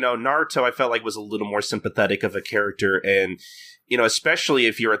back, Naruto, I felt like was a little more sympathetic of a character, and especially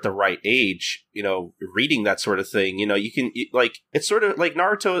if you're at the right age, reading that sort of thing, you can, it's sort of like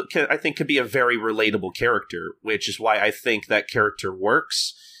Naruto I think could be a very relatable character, which is why I think that character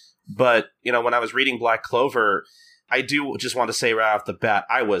works. But, when I was reading Black Clover, I do just want to say right off the bat,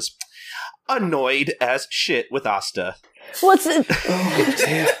 I was annoyed as shit with Asta. What's it? Oh,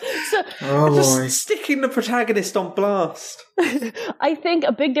 dear. boy. Just sticking the protagonist on blast. I think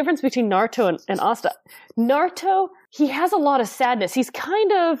a big difference between Naruto and Asta. Naruto, he has a lot of sadness. He's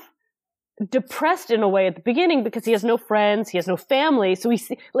kind of depressed in a way at the beginning because he has no friends, he has no family. So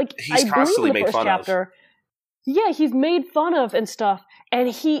he's constantly made fun of. Yeah, he's made fun of and stuff, and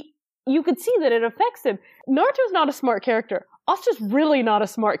you could see that it affects him. Naruto's not a smart character. Asta's really not a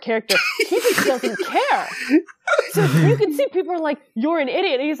smart character. He just doesn't care. So you can see people are like, you're an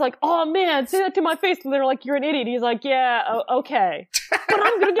idiot. And he's like, oh man, say that to my face. And they're like, you're an idiot. He's like, yeah, okay. But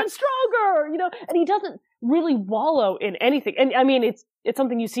I'm going to get stronger, And he doesn't, really wallow in anything. And I mean, it's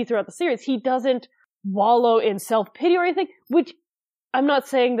something you see throughout the series. He doesn't wallow in self-pity or anything, which I'm not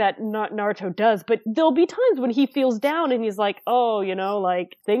saying that Naruto does, but there'll be times when he feels down and he's like, oh,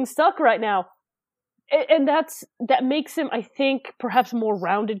 like, things suck right now. And that makes him, I think, perhaps a more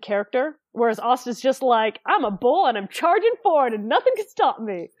rounded character. Whereas Asta's just like, I'm a bull and I'm charging forward and nothing can stop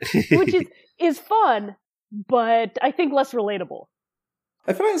me. Which is fun, but I think less relatable.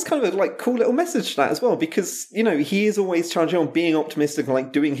 I feel like it's kind of a cool little message to that as well, because, he is always charging on, being optimistic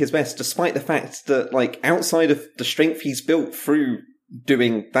and doing his best, despite the fact that outside of the strength he's built through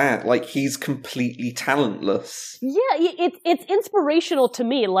doing that, he's completely talentless. Yeah, it's inspirational to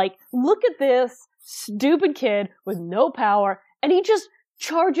me. Look at this stupid kid with no power, and he just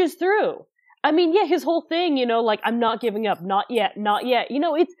charges through. I mean, yeah, his whole thing, I'm not giving up, not yet, not yet.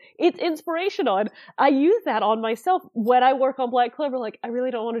 It's inspirational, and I use that on myself when I work on Black Clover. I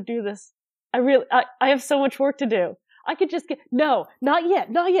really don't want to do this. I have so much work to do. I could just no, not yet.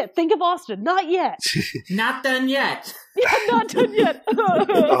 Think of Austin, not yet. Not done yet. Yeah, not done yet.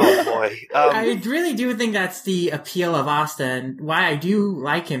 Oh boy. I really do think that's the appeal of Asta, and why I do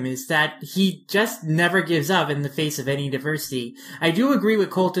like him is that he just never gives up in the face of any adversity. I do agree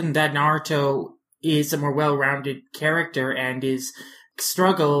with Colton that Naruto is a more well-rounded character, and his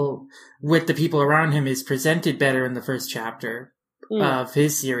struggle with the people around him is presented better in the first chapter of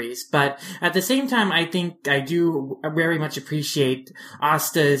his series. But at the same time, I think I do very much appreciate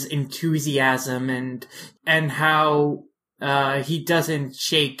Asta's enthusiasm and how he doesn't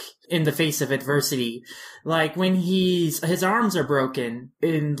shake in the face of adversity. When his arms are broken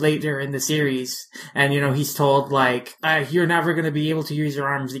later in the series, and he's told you're never going to be able to use your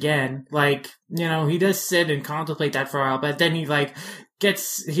arms again. He does sit and contemplate that for a while, but then he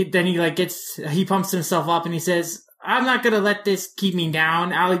pumps himself up and he says, I'm not going to let this keep me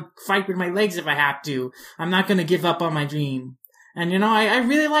down. I'll fight with my legs if I have to. I'm not going to give up on my dream. And, I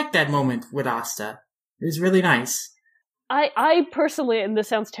really like that moment with Asta. It was really nice. I personally, and this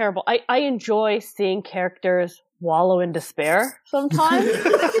sounds terrible, I enjoy seeing characters wallow in despair sometimes.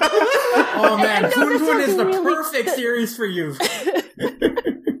 Oh man, Kun is the perfect series for you.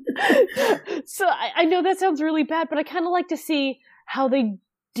 So I know that sounds really bad, but I kind of like to see how they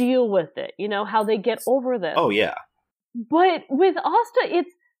deal with it, how they get over this. Oh yeah. But with Asta, it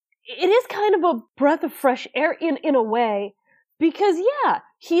is kind of a breath of fresh air in a way, because yeah,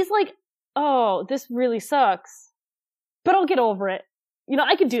 he's like, oh, this really sucks, but I'll get over it.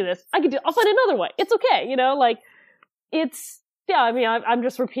 I can do this. I'll find another way. It's okay. Yeah, I mean, I'm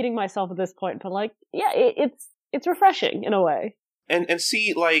just repeating myself at this point, but yeah, it's refreshing in a way. And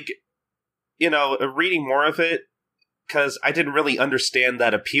see, reading more of it, because I didn't really understand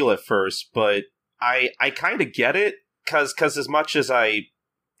that appeal at first, but I kind of get it, because as much as I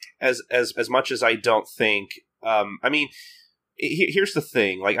don't think, I mean, here's the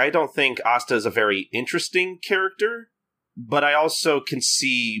thing, I don't think Asta is a very interesting character, but I also can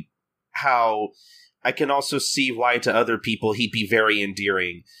see why to other people he'd be very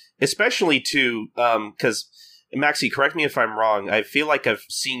endearing, especially to, because, Maxie, correct me if I'm wrong, I feel like I've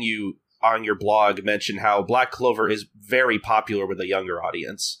seen you on your blog mention how Black Clover is very popular with a younger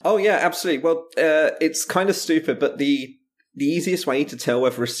audience. Oh yeah, absolutely. Well, it's kind of stupid, but the easiest way to tell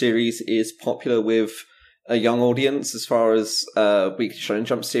whether a series is popular with a young audience, as far as Weekly Shonen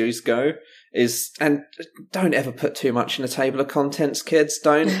Jump series go, is, and don't ever put too much in a table of contents, kids,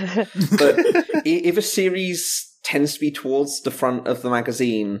 don't. But if a series tends to be towards the front of the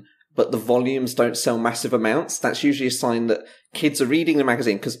magazine, but the volumes don't sell massive amounts, that's usually a sign that kids are reading the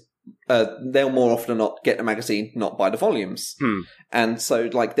magazine, because they'll more often than not get the magazine, not buy the volumes. And so,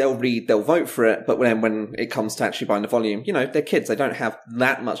 they'll vote for it, but when it comes to actually buying the volume, they're kids, they don't have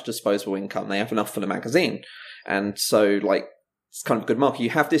that much disposable income, they have enough for the magazine. And so, it's kind of a good market. You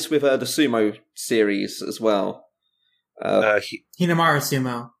have this with the Sumo series as well. Hinamara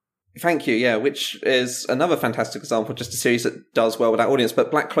Sumo. Thank you, yeah, which is another fantastic example, just a series that does well with that audience.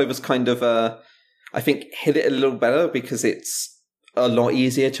 But Black Clover's kind of, I think, hit it a little better, because it's a lot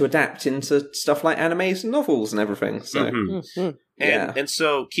easier to adapt into stuff like animes and novels and everything. So, yeah. And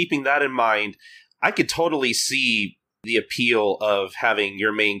so, keeping that in mind, I could totally see the appeal of having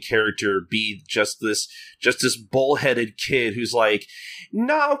your main character be just this bullheaded kid who's like,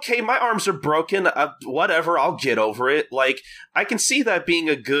 no, okay, my arms are broken, whatever, I'll get over it. I can see that being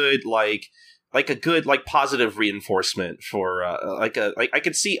a good, positive reinforcement for, I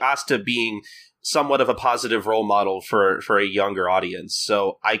could see Asta being somewhat of a positive role model for a younger audience.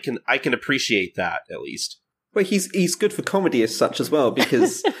 So I can appreciate that, at least. Well, he's good for comedy as such as well,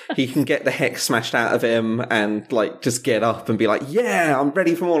 because he can get the heck smashed out of him and just get up and be like, yeah, I'm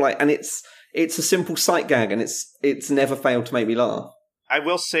ready for more. And it's it's a simple sight gag, and it's never failed to make me laugh. I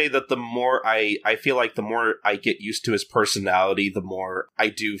will say that the more I feel like the more I get used to his personality, the more I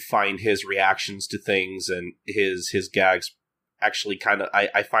do find his reactions to things and his gags actually kind of,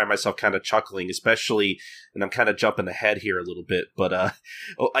 I find myself kind of chuckling, especially, and I'm kind of jumping ahead here a little bit, but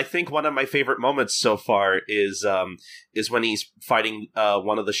I think one of my favorite moments so far is when he's fighting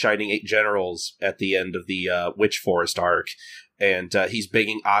one of the Shining Eight generals at the end of the Witch Forest arc, and he's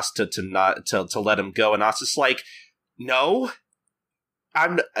begging Asta to let him go, and Asta's like, no. I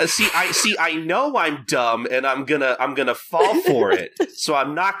know I'm dumb and I'm gonna fall for it, so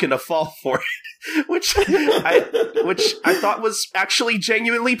I'm not gonna fall for it, which I thought was actually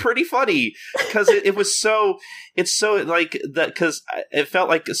genuinely pretty funny, because it's so like that, because it felt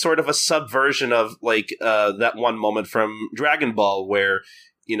like sort of a subversion of like that one moment from Dragon Ball where,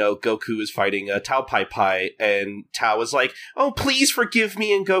 you know, Goku is fighting Tao Pai Pai, and Tao is like, oh, please forgive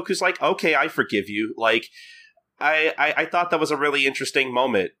me, and Goku's like, okay, I forgive you. Like, I thought that was a really interesting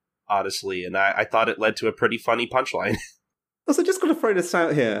moment, honestly, and I thought it led to a pretty funny punchline. Also, just going to throw this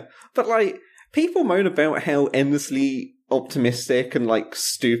out here, but like, people moan about how endlessly optimistic and like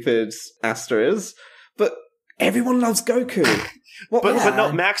stupid Asta is, but everyone loves Goku. But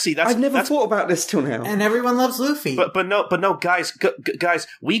no, Maxi, I've never thought about this till now. And everyone loves Luffy. But no, guys,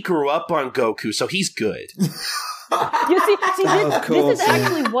 we grew up on Goku, so he's good. You see, this is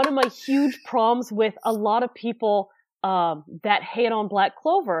actually one of my huge problems with a lot of people that hate on Black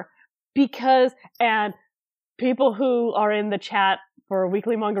Clover, because, and people who are in the chat for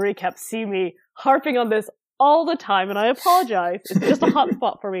Weekly Manga Recap see me harping on this all the time, and I apologize. It's just a hot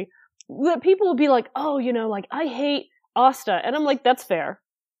spot for me. That people will be like, oh, you know, like, I hate Asta, and I'm like, that's fair,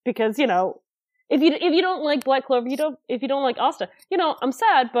 because, you know, if you don't like Black Clover, if you don't like Asta, you know, I'm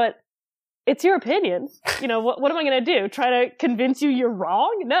sad, but it's your opinion. You know, what am I going to do? Try to convince you you're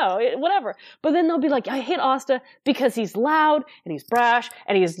wrong? No, whatever. But then they'll be like, I hate Asta because he's loud and he's brash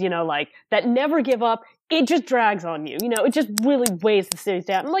and he's, you know, like, that never give up. It just drags on you. You know, it just really weighs the series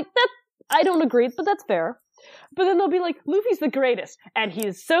down. I'm like, I don't agree, but that's fair. But then they'll be like, Luffy's the greatest, and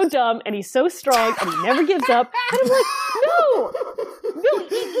he's so dumb, and he's so strong, and he never gives up. And I'm like, no,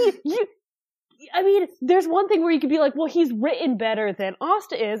 I mean, there's one thing where you could be like, well, he's written better than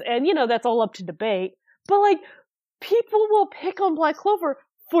Asta is, and, you know, that's all up to debate. But, like, people will pick on Black Clover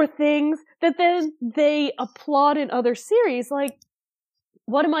for things that then they applaud in other series. Like,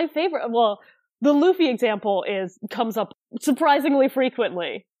 one of my favorite, well, the Luffy example comes up surprisingly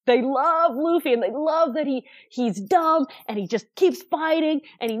frequently. They love Luffy, and they love that he's dumb, and he just keeps fighting,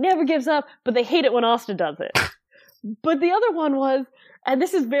 and he never gives up, but they hate it when Asta does it. But the other one was, and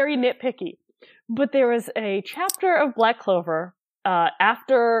this is very nitpicky, but there was a chapter of Black Clover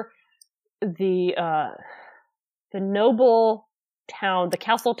after the noble town, the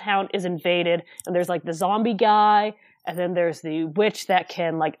castle town, is invaded, and there's like the zombie guy, and then there's the witch that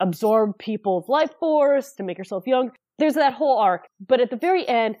can like absorb people's life force to make herself young. There's that whole arc, but at the very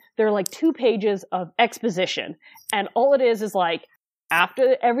end, there are like 2 pages of exposition, and all it is like,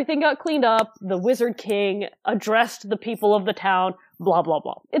 after everything got cleaned up, the Wizard King addressed the people of the town, blah, blah,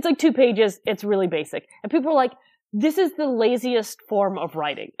 blah. It's like 2 pages, it's really basic. And people are like, this is the laziest form of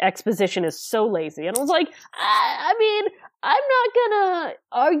writing. Exposition is so lazy. And I was like, I mean, I'm not gonna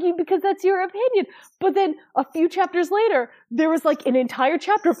argue because that's your opinion. But then a few chapters later, there was like an entire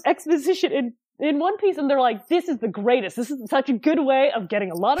chapter of exposition in One Piece, and they're like, this is the greatest. This is such a good way of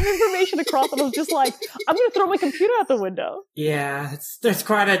getting a lot of information across. And I was just like, I'm going to throw my computer out the window. Yeah, there's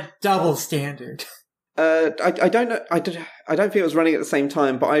quite a double standard. I don't know. I don't think it was running at the same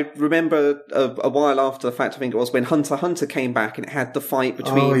time, but I remember a while after the fact, I think it was when Hunter x Hunter came back and it had the fight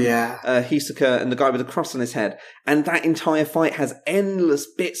between Hisoka and the guy with the cross on his head. And that entire fight has endless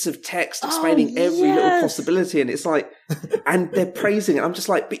bits of text explaining every little possibility. And it's like, and they're praising it. I'm just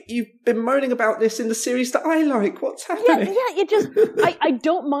like, but you've been moaning about this in the series that I like. What's happening? Yeah, it just, I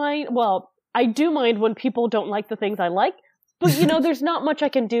don't mind, well, I do mind when people don't like the things I like, but you know, there's not much I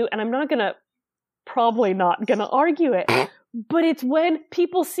can do, and I'm probably not gonna argue it. But it's when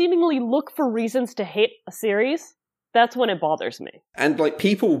people seemingly look for reasons to hate a series, that's when it bothers me. And like,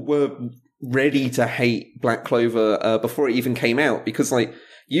 people were ready to hate Black Clover before it even came out, because like,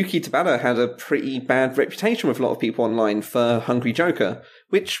 Yuki Tabata had a pretty bad reputation with a lot of people online for Hungry Joker,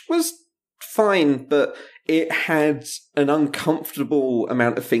 which was fine, but it had an uncomfortable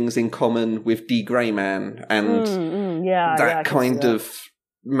amount of things in common with D. Gray Man, and that kind of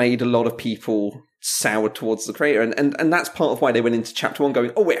made a lot of people soured towards the creator, and that's part of why they went into chapter 1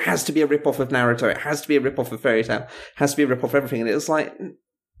 going, oh, it has to be a rip-off of Naruto, it has to be a rip-off of Fairy Tail, it has to be a rip-off of everything, and it was like,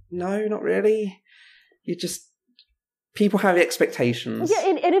 no, not really. You just, people have expectations. Yeah,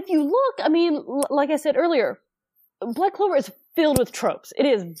 and if you look, I mean, like I said earlier, Black Clover is filled with tropes. It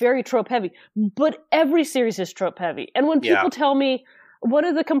is very trope heavy, but every series is trope heavy. And when people tell me, one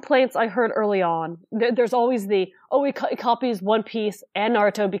of the complaints I heard early on, there's always he copies One Piece and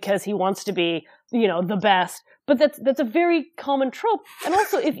Naruto because he wants to be, the best. But that's a very common trope. And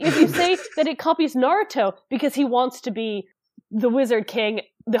also, if you say that it copies Naruto because he wants to be the Wizard King,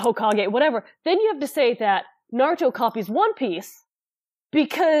 the Hokage, whatever, then you have to say that Naruto copies One Piece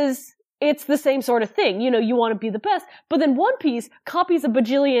because it's the same sort of thing. You want to be the best. But then One Piece copies a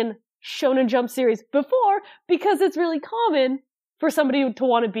bajillion Shonen Jump series before because it's really common for somebody to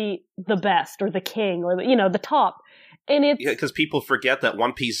want to be the best or the king or the top. And it's because people forget that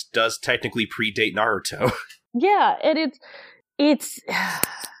One Piece does technically predate Naruto. Yeah, and it's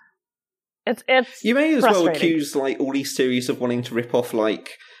you may as well accuse all these series of wanting to rip off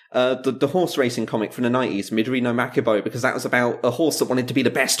the horse racing comic from the 90s, Midori no Makubo, because that was about a horse that wanted to be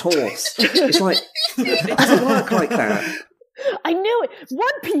the best horse. It's it doesn't work like that. I knew it.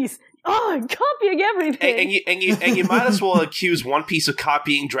 One Piece. Oh, I'm copying everything. And you might as well accuse One Piece of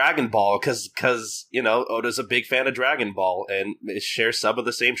copying Dragon Ball because Oda's a big fan of Dragon Ball and it shares some of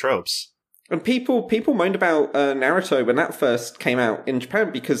the same tropes. And people moaned about Naruto when that first came out in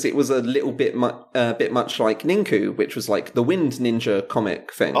Japan because it was a little bit much like Ninku, which was the Wind Ninja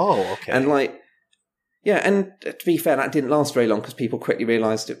comic thing. Oh, okay. And and to be fair, that didn't last very long because people quickly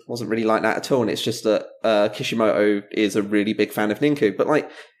realised it wasn't really like that at all. And it's just that Kishimoto is a really big fan of Ninku.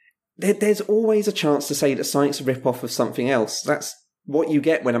 But there's always a chance to say that something's a rip-off of something else. That's what you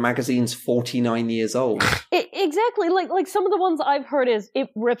get when a magazine's 49 years old. Exactly. Like some of the ones I've heard is it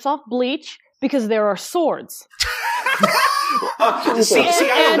rips off Bleach because there are swords. I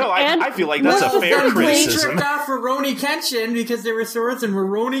don't know. I feel like that's a fair criticism. Bleach ripped off Rurouni Kenshin because there were swords in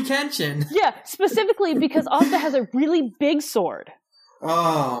Rurouni Kenshin. Yeah, specifically because Asta has a really big sword.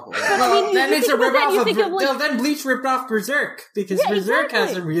 Oh, well, then it's a rip-off of then Bleach ripped off Berserk because Berserk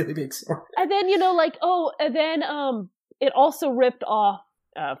has a really big sword. And then it also ripped off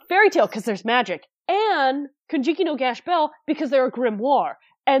Fairy Tail because there's magic, and Konjiki no Gash Bell because they're a grimoire.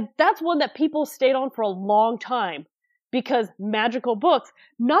 And that's one that people stayed on for a long time because magical books,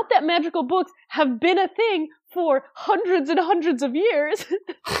 not that magical books have been a thing for hundreds and hundreds of years.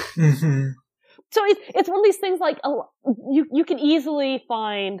 Mm-hmm. So it's one of these things you can easily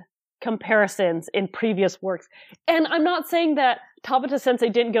find comparisons in previous works. And I'm not saying that Tabata Sensei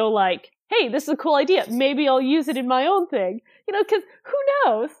didn't go hey, this is a cool idea. Maybe I'll use it in my own thing. Because who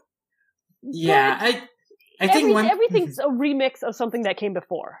knows? Yeah, I think everything's a remix of something that came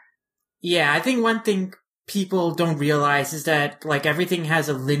before. Yeah, I think one thing people don't realize is that everything has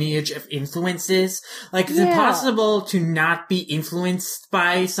a lineage of influences. It's impossible to not be influenced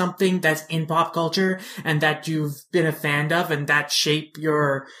by something that's in pop culture and that you've been a fan of and that shape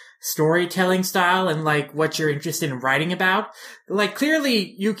your storytelling style and what you're interested in writing about.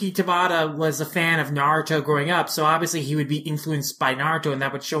 Clearly Yuki Tabata was a fan of Naruto growing up, so obviously he would be influenced by Naruto and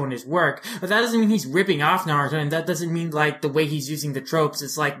that would show in his work. But that doesn't mean he's ripping off Naruto, and that doesn't mean the way he's using the tropes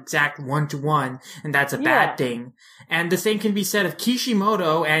is exact 1-to-1, and that's a bad thing. And the same can be said of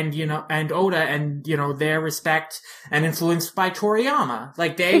Kishimoto and Oda and their respect and influenced by Toriyama.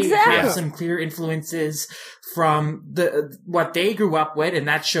 They have some clear influences from what they grew up with, and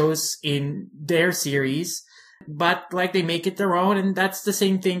that shows in their series. But they make it their own, and that's the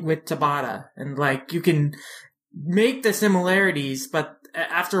same thing with Tabata. And you can make the similarities, but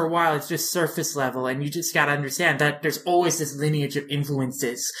after a while it's just surface level, and you just gotta understand that there's always this lineage of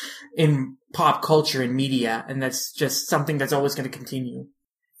influences in pop culture and media, and that's just something that's always going to continue.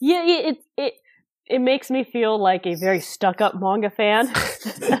 Yeah, it makes me feel like a very stuck-up manga fan.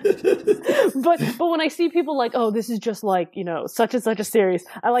 but when I see people oh, this is just such and such a series,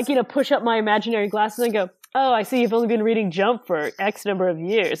 I push up my imaginary glasses and go, oh, I see you've only been reading Jump for X number of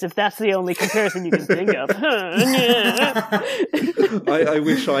years, if that's the only comparison you can think of. I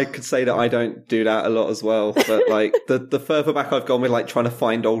wish I could say that I don't do that a lot as well, but the further back I've gone with trying to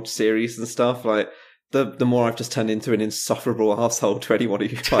find old series and stuff, the more I've just turned into an insufferable arsehole to anyone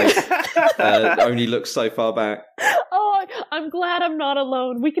who only looks so far back. Oh, I'm glad I'm not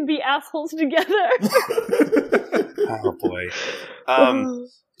alone. We can be assholes together. Oh boy.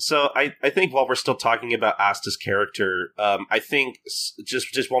 So I think while we're still talking about Asta's character, I think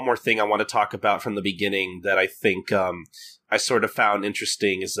just one more thing I want to talk about from the beginning that I think I sort of found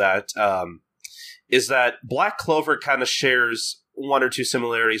interesting is that Black Clover kind of shares one or two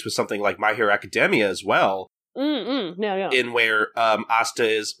similarities with something like My Hero Academia as well. In where Asta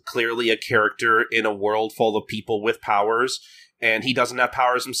is clearly a character in a world full of people with powers, and he doesn't have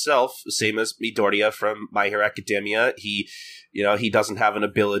powers himself, same as Midoriya from My Hero Academia. He doesn't have an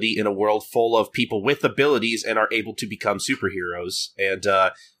ability in a world full of people with abilities and are able to become superheroes.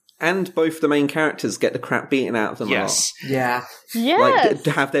 And both the main characters get the crap beaten out of them yes. a lot. Yeah. Yes. Like,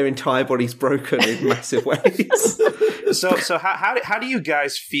 to have their entire bodies broken in massive ways. So how do you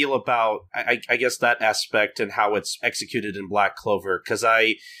guys feel about, I guess, that aspect and how it's executed in Black Clover? Because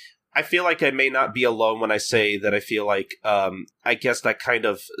I feel like I may not be alone when I say that I feel like, I guess that kind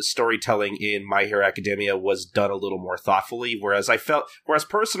of storytelling in My Hero Academia was done a little more thoughtfully, whereas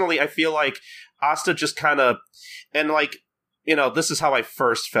personally, I feel like Asta just kind of, and like, this is how I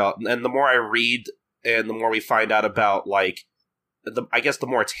first felt, and the more I read and the more we find out about, like, I guess the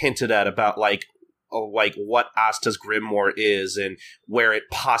more it's hinted at about, like what Asta's Grimoire is and where it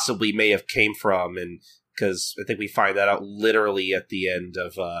possibly may have came from, and because I think we find that out literally at the end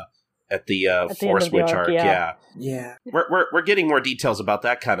of Force Witch arc. Yeah. We're getting more details about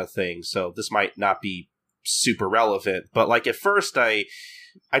that kind of thing, so this might not be super relevant. But like at first, I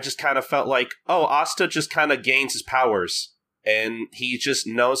just kind of felt like, oh, Asta just kind of gains his powers, and he just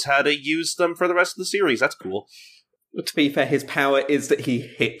knows how to use them for the rest of the series. That's cool. To be fair, his power is that he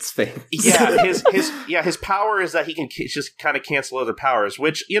hits things. Yeah, his power is that he can just kind of cancel other powers,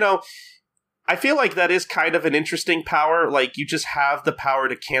 which, I feel like that is kind of an interesting power. Like, you just have the power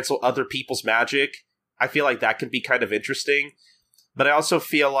to cancel other people's magic. I feel like that can be kind of interesting. But I also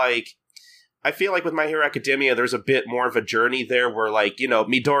feel like with My Hero Academia, there's a bit more of a journey there where, like,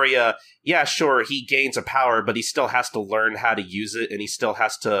 Midoriya, yeah, sure, he gains a power, but he still has to learn how to use it, and he still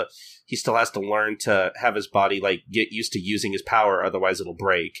has to learn to have his body, like, get used to using his power, otherwise it'll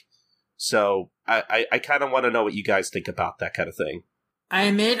break. So I kind of want to know what you guys think about that kind of thing. I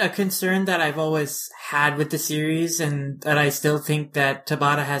admit a concern that I've always had with the series, and that I still think that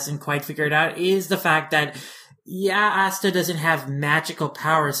Tabata hasn't quite figured out, is the fact that, yeah, Asta doesn't have magical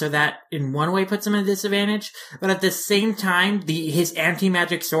power, so that in one way puts him at a disadvantage, but at the same time, his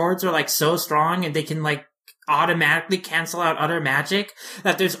anti-magic swords are, like, so strong, and they can, like, automatically cancel out other magic,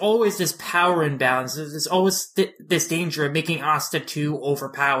 that there's always this power imbalance. There's always this danger of making Asta too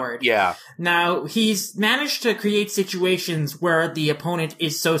overpowered. Yeah. Now, he's managed to create situations where the opponent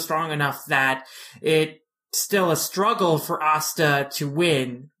is so strong enough that it's still a struggle for Asta to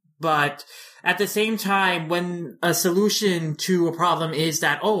win, but at the same time, when a solution to a problem is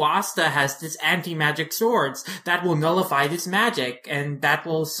that, oh, Asta has this anti-magic swords that will nullify this magic, and that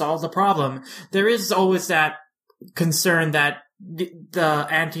will solve the problem, there is always that concern that the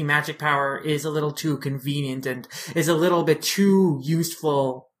anti-magic power is a little too convenient and is a little bit too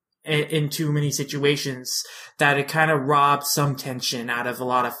useful in too many situations, that it kind of robs some tension out of a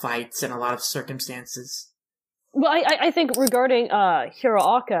lot of fights and a lot of circumstances. Well, I think regarding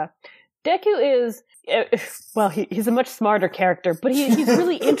Hiroaka, Deku is, he's a much smarter character, but he's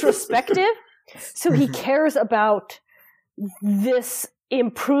really introspective, so he cares about this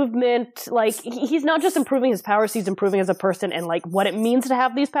improvement. Like, he's not just improving his powers, he's improving as a person and, like, what it means to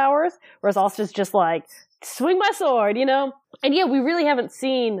have these powers, whereas Asta's just like, swing my sword, And yeah, we really haven't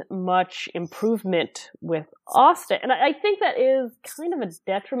seen much improvement with Asta, and I think that is kind of a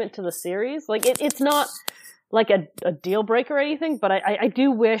detriment to the series. Like, it's not like a deal breaker or anything, but I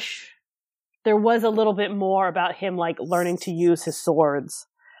do wish there was a little bit more about him, like, learning to use his swords.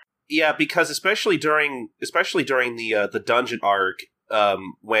 Yeah, because especially during the dungeon arc,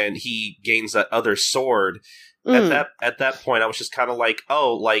 when he gains that other sword, at that point I was just kind of like,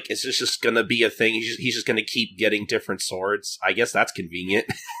 oh, like, is this just gonna be a thing? He's just gonna keep getting different swords. I guess that's convenient.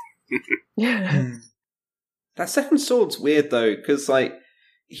 That second sword's weird though, because, like,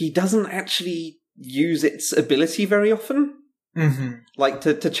 he doesn't actually use its ability very often. Mm-hmm. Like,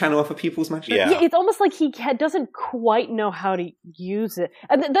 to channel other people's magic. Yeah, it's almost like he doesn't quite know how to use it.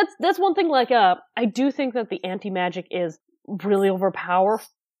 And that's one thing, like, I do think that the anti-magic is really overpowered.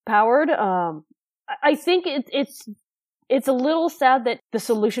 I think it's a little sad that the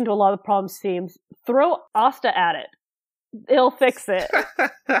solution to a lot of problems seems, throw Asta at it. It'll fix it.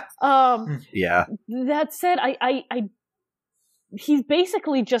 Yeah. That said, he's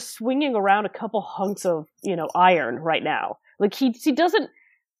basically just swinging around a couple hunks of, iron right now. Like, he's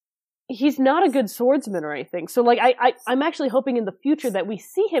not a good swordsman or anything. So, like, I'm actually hoping in the future that we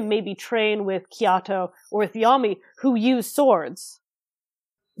see him maybe train with Kyato or with Yami, who use swords.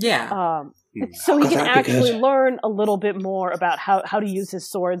 Yeah. So he can actually learn a little bit more about how to use his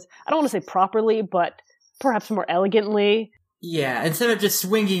swords. I don't want to say properly, but perhaps more elegantly. Yeah, instead of just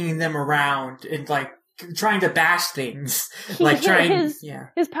swinging them around and, like, trying to bash things.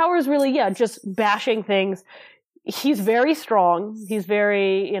 His power is really, just bashing things. He's very strong. He's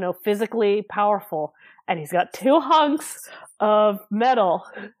very, physically powerful. and he's got 2 hunks of metal,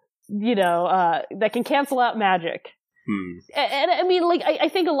 that can cancel out magic. And I mean, like, I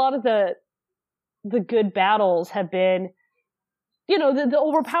think a lot of the good battles have been, the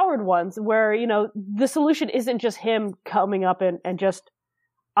overpowered ones where, the solution isn't just him coming up and just,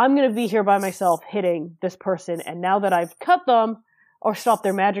 I'm going to be here by myself hitting this person, and now that I've cut them or stopped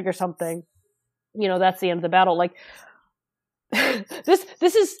their magic or something, that's the end of the battle. Like,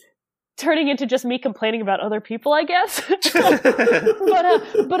 this is turning into just me complaining about other people, I guess. But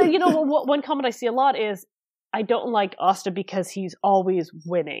one comment I see a lot is, I don't like Asta because he's always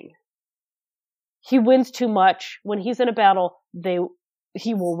winning. He wins too much. When he's in a battle,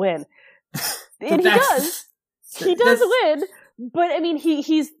 he will win. And he does. He does win. But I mean,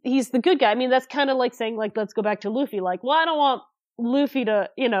 he's the good guy. I mean, that's kind of like saying, like, let's go back to Luffy. Like, well, I don't want Luffy to,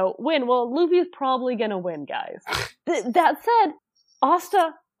 win. Well, Luffy's probably gonna win, guys. That said,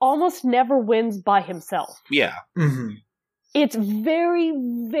 Asta almost never wins by himself. Yeah. Mm-hmm. It's very,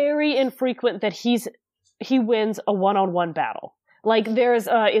 very infrequent that he wins a one-on-one battle. Like, there's,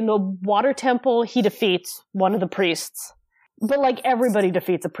 in the Water Temple, he defeats one of the priests. But, like, everybody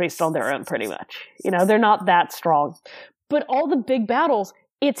defeats a priest on their own, pretty much. They're not that strong. But all the big battles,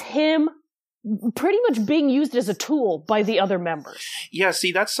 it's him pretty much being used as a tool by the other members. Yeah,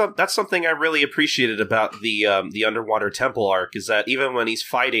 see, that's something I really appreciated about the Underwater Temple arc, is that even when he's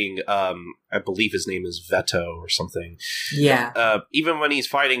fighting, I believe his name is Veto or something. Yeah. Even when he's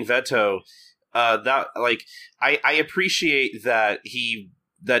fighting Veto, I appreciate that he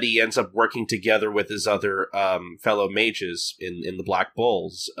ends up working together with his other fellow mages in the Black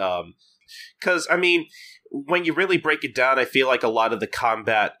Bulls. 'Cause, I mean, when you really break it down, I feel like a lot of the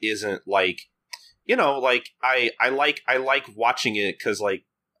combat isn't like, I like watching it, because, like,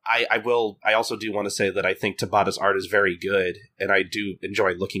 I also do want to say that I think Tabata's art is very good, and I do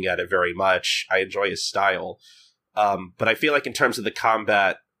enjoy looking at it very much. I enjoy his style. But I feel like in terms of the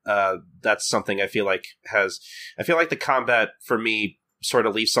combat, that's something I feel like the combat for me sort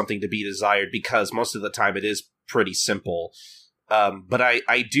of leaves something to be desired, because most of the time it is pretty simple. But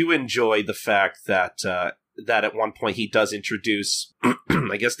I do enjoy the fact that at one point he does introduce,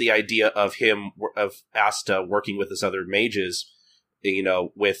 I guess, the idea of Asta working with his other mages,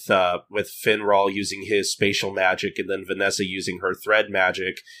 with Finral using his spatial magic and then Vanessa using her thread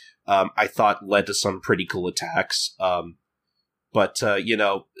magic. I thought led to some pretty cool attacks. But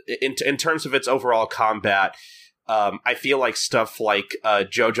in terms of its overall combat, I feel like stuff like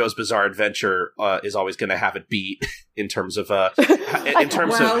JoJo's Bizarre Adventure is always going to have it beat in terms of of how interesting.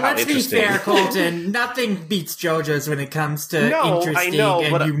 Well, let's be fair, Colton. Nothing beats JoJo's when it comes to interesting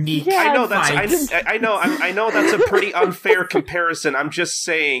and unique. Yeah, I know fights. I know that's a pretty unfair comparison. I'm just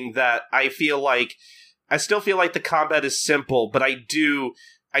saying that I still feel like the combat is simple, but I do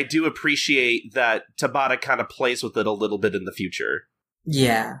appreciate that Tabata kind of plays with it a little bit in the future.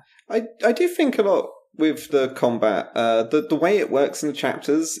 Yeah, I do think a lot with the combat. The way it works in the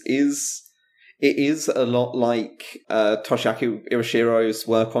chapters is a lot like Toshiaki Irishiro's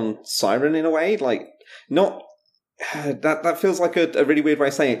work on Siren in a way. Like, not that feels like a really weird way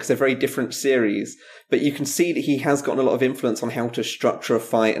of saying it, because they're very different series. But you can see that he has gotten a lot of influence on how to structure a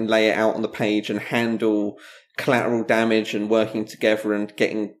fight and lay it out on the page and handle collateral damage and working together and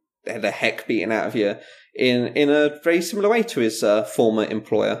getting the heck beaten out of you in a very similar way to his former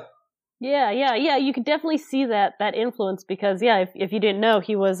employer. Yeah. You could definitely see that influence, because, if you didn't know,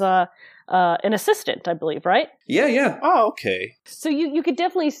 he was an assistant, I believe, right? Yeah. Oh, okay. So you could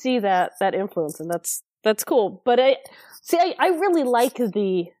definitely see that influence, and that's cool. But I really like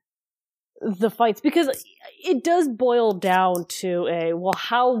the fights, because it does boil down to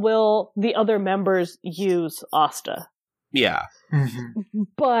how will the other members use Asta? Yeah. Mm-hmm.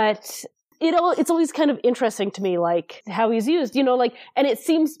 But it's always kind of interesting to me, like, how he's used, and it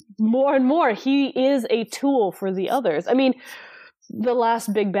seems more and more he is a tool for the others. I mean, the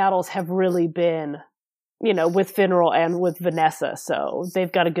last big battles have really been, with Finral and with Vanessa, so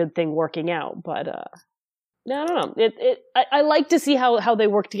they've got a good thing working out. But I don't know. I like to see how they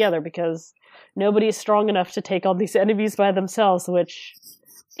work together, because nobody's strong enough to take on these enemies by themselves, which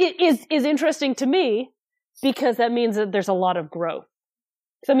is interesting to me, because that means that there's a lot of growth.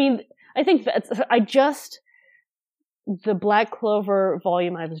 So, I mean, I think the Black Clover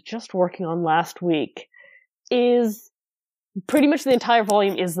volume I was just working on last week is pretty much the entire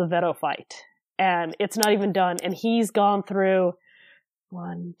volume is the Veto fight. And it's not even done. And he's gone through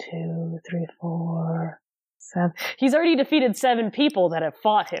 1, 2, 3, 4, 7. He's already defeated 7 people that have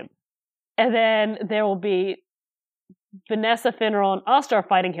fought him. And then there will be Vanessa, Finral, and Asta are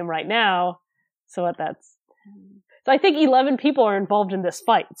fighting him right now. So I think 11 people are involved in this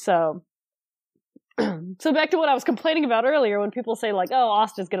fight. So So back to what I was complaining about earlier, when people say like, "Oh,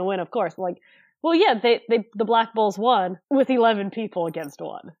 Austin's going to win," of course. I'm like, well, yeah, the Black Bulls won with 11 people against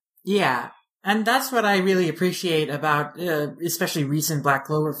 1. Yeah. And that's what I really appreciate about, especially recent Black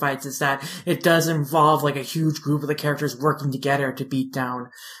Clover fights, is that it does involve like a huge group of the characters working together to beat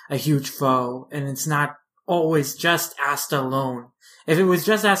down a huge foe. And it's not always just Asta alone. If it was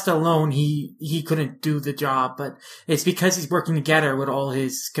just Asta alone, he couldn't do the job, but it's because he's working together with all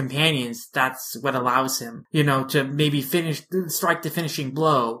his companions. That's what allows him, to maybe strike the finishing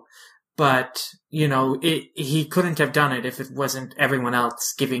blow. But, he couldn't have done it if it wasn't everyone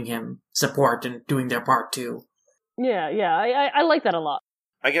else giving him support and doing their part too. Yeah, I like that a lot.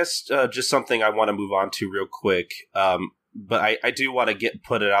 I guess just something I want to move on to real quick, but I do want to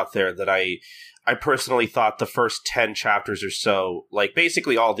put it out there that I personally thought the first 10 chapters or so, like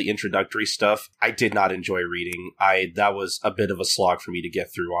basically all the introductory stuff, I did not enjoy reading. That was a bit of a slog for me to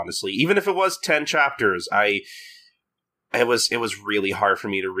get through, honestly. Even if it was 10 chapters, it was really hard for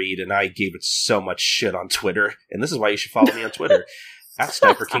me to read, and I gave it so much shit on Twitter. And this is why you should follow me on Twitter at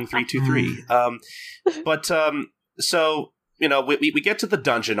SniperKing323. So we get to the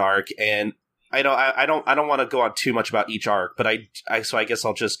dungeon arc, and I don't want to go on too much about each arc, but so I guess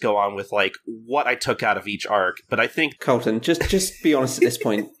I'll just go on with like what I took out of each arc. But I think Colton, just be honest at this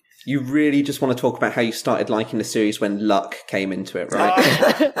point. You really just want to talk about how you started liking the series when luck came into it,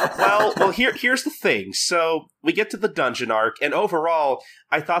 right? Well, here's the thing. So we get to the dungeon arc, and overall,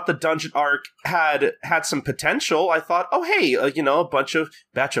 I thought the dungeon arc had some potential. I thought, oh hey, a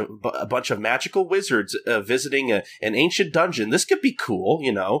bunch of magical wizards visiting an ancient dungeon. This could be cool,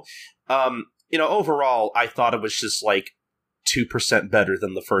 Overall, I thought it was just like 2% better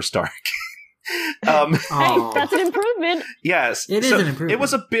than the first arc. Hey, that's an improvement. Yes, it is an improvement. It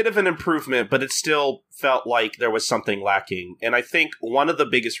was a bit of an improvement, but it still felt like there was something lacking. And I think one of the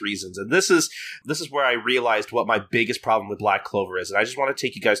biggest reasons, and this is where I realized what my biggest problem with Black Clover is, and I just want to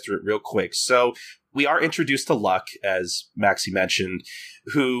take you guys through it real quick. So we are introduced to Luck, as Maxie mentioned,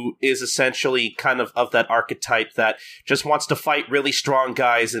 who is essentially kind of that archetype that just wants to fight really strong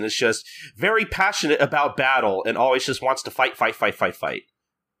guys and is just very passionate about battle and always just wants to fight.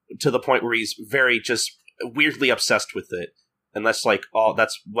 To the point where he's very just weirdly obsessed with it, and that's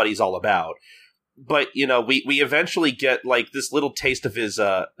what he's all about. But we eventually get like this little taste of his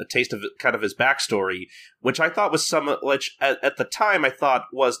kind of his backstory, which I thought was which at the time I thought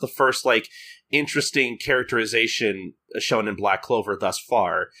was the first like interesting characterization shown in Black Clover thus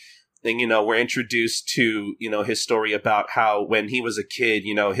far. And we're introduced to his story about how when he was a kid,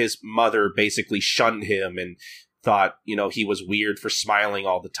 his mother basically shunned him and thought, he was weird for smiling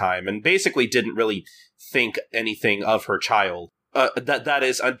all the time, and basically didn't really think anything of her child. That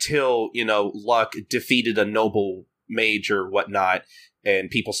is until, Luck defeated a noble mage or whatnot, and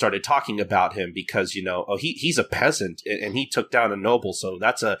people started talking about him because, he's a peasant and he took down a noble, so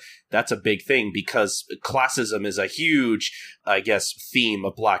that's a big thing because classism is a huge, I guess, theme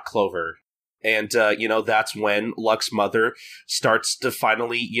of Black Clover. And, that's when Luck's mother starts to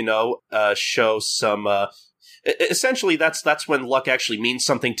finally, show some, essentially, that's when Luck actually means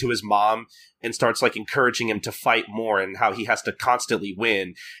something to his mom and starts like encouraging him to fight more and how he has to constantly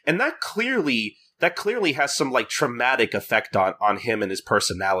win. And that clearly has some like traumatic effect on him and his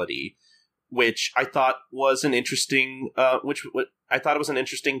personality, which I thought was an interesting,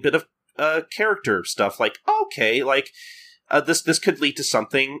 bit of character stuff. Like, okay, like this could lead to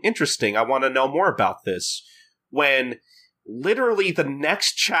something interesting. I want to know more about this. When literally the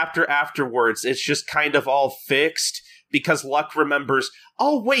next chapter afterwards, it's just kind of all fixed because Luck remembers,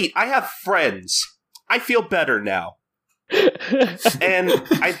 oh wait, I have friends. I feel better now. And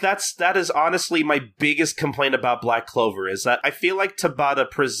that is honestly my biggest complaint about Black Clover, is that I feel like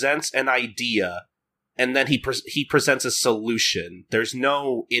Tabata presents an idea and then he presents a solution. There's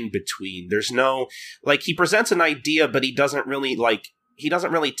no in between. There's no, like, he presents an idea, but he doesn't really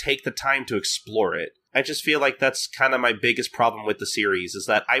take the time to explore it. I just feel like that's kind of my biggest problem with the series, is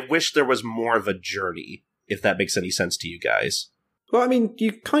that I wish there was more of a journey, if that makes any sense to you guys. Well, I mean,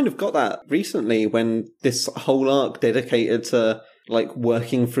 you kind of got that recently when this whole arc dedicated to, like,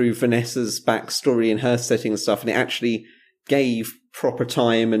 working through Vanessa's backstory and her setting and stuff, and it actually gave proper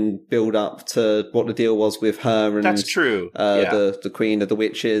time and build up to what the deal was with her and that's true. The Queen of the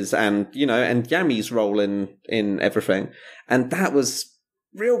Witches and, and Yami's role in everything. And that was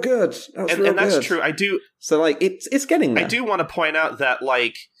real good. And that's good. true. I do. So, like, it's getting there. I do want to point out that,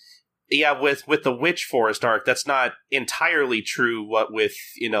 like, yeah, with the Witch Forest arc, that's not entirely true.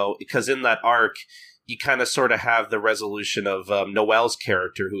 Because in that arc, you kind of sort of have the resolution of Noelle's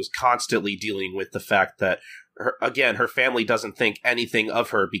character, who's constantly dealing with the fact that her family doesn't think anything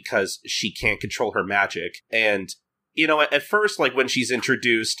of her because she can't control her magic. And, you know, at first, like, when she's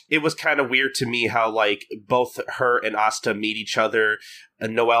introduced, it was kind of weird to me how, like, both her and Asta meet each other.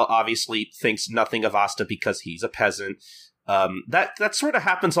 And Noelle obviously thinks nothing of Asta because he's a peasant. That sort of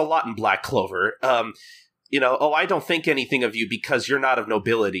happens a lot in Black Clover. You know, oh, I don't think anything of you because you're not of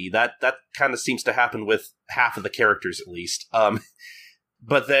nobility. That kind of seems to happen with half of the characters, at least.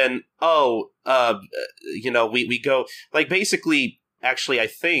 But then, you know, we go, like, basically, actually, I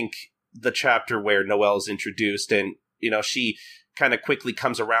think the chapter where Noelle's introduced and, you know, she kind of quickly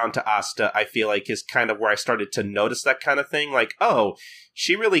comes around to Asta, I feel like is kind of where I started to notice that kind of thing. Like, oh,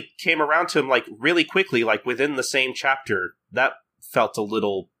 she really came around to him, like, really quickly, like, within the same chapter. That felt a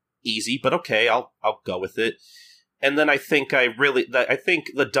little easy, but okay, I'll go with it. And then I think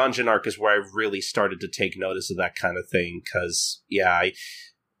the dungeon arc is where I really started to take notice of that kind of thing, because I've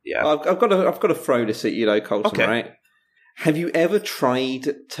got to throw this at you though, Colton. Okay. Right? Have you ever tried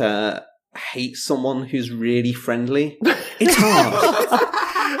to hate someone who's really friendly? It's hard.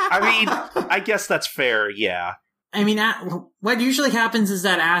 I mean, I guess that's fair. Yeah. I mean, what usually happens is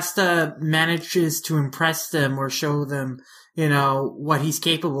that Asta manages to impress them or show them, you know, what he's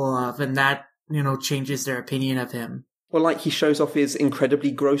capable of, and that, you know, changes their opinion of him. Well, like he shows off his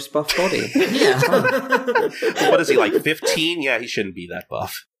incredibly gross buff body. Yeah. What is he, like 15? Yeah, he shouldn't be that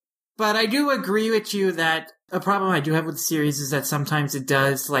buff. But I do agree with you that a problem I do have with the series is that sometimes it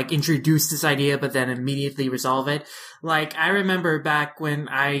does, like, introduce this idea but then immediately resolve it. Like, I remember back when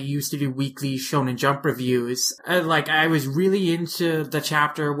I used to do weekly Shonen Jump reviews, I was really into the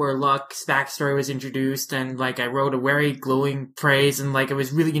chapter where Luck's backstory was introduced, and, like, I wrote a very glowing praise, and, like, I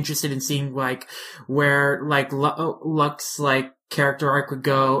was really interested in seeing, like, where, like, Luck's, like, character arc would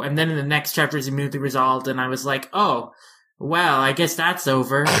go, and then in the next chapter is immediately resolved, and I was like, oh, well, I guess that's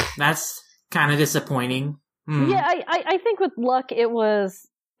over. That's kind of disappointing. Yeah, I think with Luck, it was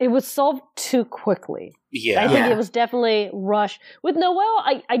solved too quickly. Yeah. I think it was definitely rushed. With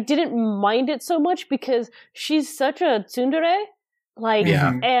Noelle, I didn't mind it so much because she's such a tsundere, like,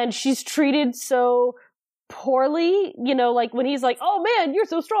 and she's treated so poorly, you know, like when he's like, oh man, you're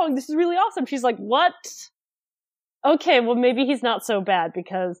so strong, this is really awesome. She's like, what? Okay, well maybe he's not so bad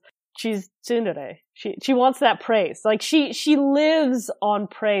because she's tsundere. She wants that praise. Like she lives on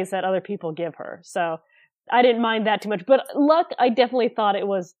praise that other people give her. So I didn't mind that too much. But Luck, I definitely thought it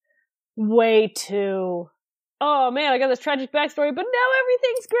was way too, oh man, I got this tragic backstory, but now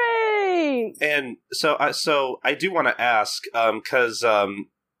everything's great. And so I do want to ask, because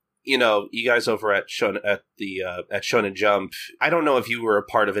you know, you guys over at Shonen Jump, I don't know if you were a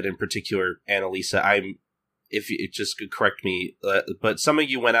part of it in particular, Annalisa. If you just could correct me, but some of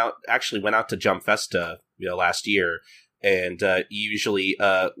you went out to Jump Festa, you know, last year, and you usually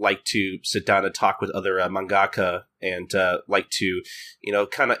like to sit down and talk with other mangaka and like to, you know,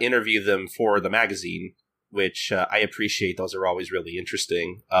 kind of interview them for the magazine, which I appreciate. Those are always really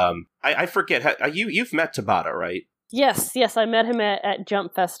interesting. I forget, you've met Tabata, right? Yes, I met him at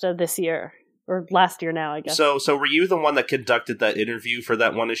Jump Festa this year, or last year now, I guess. So were you the one that conducted that interview for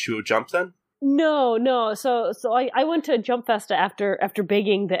that one issue of Jump then? No. So I went to Jump Festa after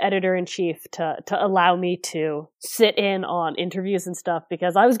begging the editor-in-chief to allow me to sit in on interviews and stuff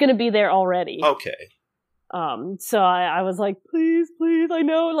because I was going to be there already. Okay. So I was like, please, I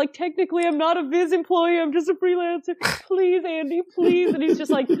know, like, technically I'm not a Viz employee, I'm just a freelancer. Please, Andy, please. And he's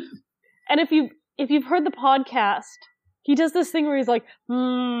just like, and if you've heard the podcast, he does this thing where he's like,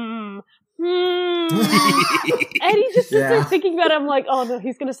 and he just sits there thinking about it. I'm like, oh no,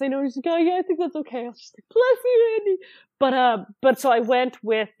 he's gonna say no. He's like, oh yeah, I think that's okay. I was just like, bless you, Andy. But so I went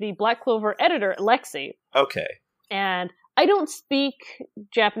with the Black Clover editor, Lexi. Okay. And I don't speak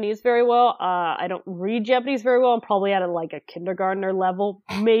Japanese very well. I don't read Japanese very well. I'm probably at a kindergartner level,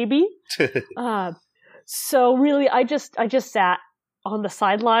 maybe. So really, I just sat on the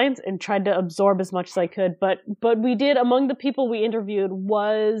sidelines and tried to absorb as much as I could. But we did, among the people we interviewed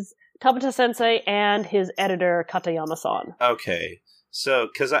was Tabata Sensei and his editor, Katayama-san. Okay. So,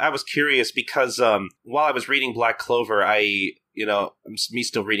 because I was curious, because while I was reading Black Clover, me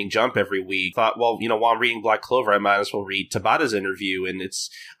still reading Jump every week, thought, well, you know, while I'm reading Black Clover, I might as well read Tabata's interview. And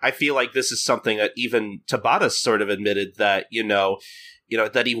I feel like this is something that even Tabata sort of admitted that,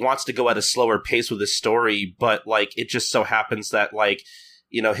 that he wants to go at a slower pace with his story, but, like, it just so happens that, like,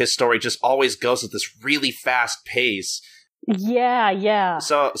 his story just always goes at this really fast pace. Yeah.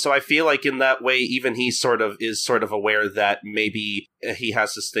 So I feel like in that way, even he is sort of aware that maybe he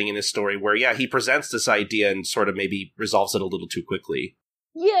has this thing in his story where, he presents this idea and sort of maybe resolves it a little too quickly.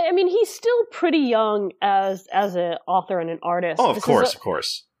 Yeah, I mean, he's still pretty young as an author and an artist. Oh, of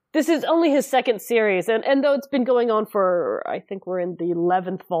course. this is only his second series, and though it's been going on for, I think we're in the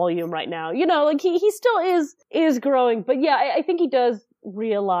 11th volume right now, you know, like he still is growing, but yeah, I think he does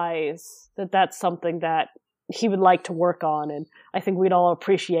realize that that's something that he would like to work on, and I think we'd all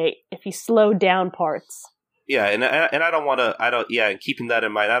appreciate if he slowed down parts. Yeah, and I don't want to. And keeping that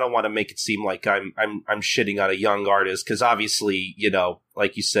in mind, I don't want to make it seem like I'm shitting on a young artist, because obviously, you know,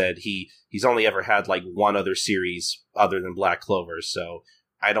 like you said, he's only ever had like one other series other than Black Clover, so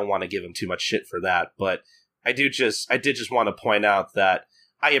I don't want to give him too much shit for that. But I did just want to point out that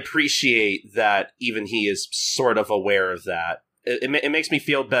I appreciate that even he is sort of aware of that. It makes me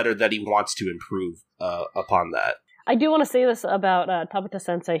feel better that he wants to improve upon that. I do want to say this about Tabata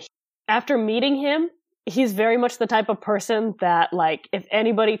Sensei. After meeting him, he's very much the type of person that, like, if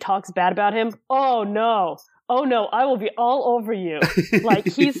anybody talks bad about him, oh no, I will be all over you. Like,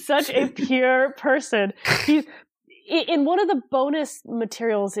 he's such a pure person. He's in one of the bonus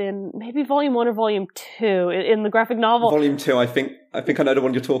materials in maybe volume 1 or volume 2 in the graphic novel. Volume 2, I think I know the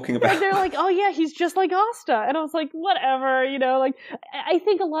one you're talking about. And they're like, oh yeah, he's just like Asta. And I was like, whatever, you know, like, I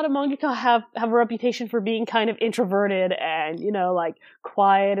think a lot of mangaka have a reputation for being kind of introverted and, you know, like,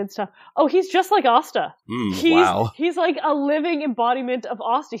 quiet and stuff. Oh, he's just like Asta. Wow. He's like a living embodiment of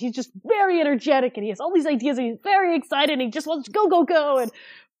Asta. He's just very energetic and he has all these ideas and he's very excited and he just wants to go. And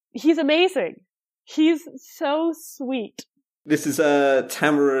he's amazing. He's so sweet. This is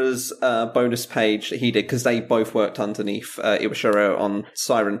Tamara's bonus page that he did, because they both worked underneath Iwashiro on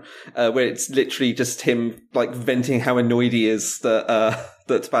Siren, where it's literally just him like venting how annoyed he is that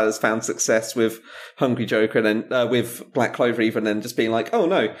that Tabata's found success with Hungry Joker and then with Black Clover even, and just being like, oh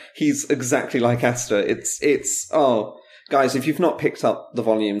no, he's exactly like Asta. It's oh guys, if you've not picked up the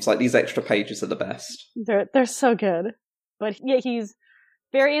volumes, like, these extra pages are the best. They're so good. But yeah, he's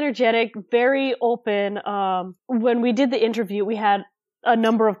very energetic, very open. When we did the interview, we had a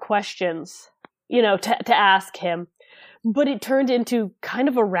number of questions, you know, to ask him, but it turned into kind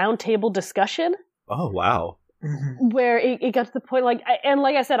of a roundtable discussion. Oh, wow. Where it got to the point, like, and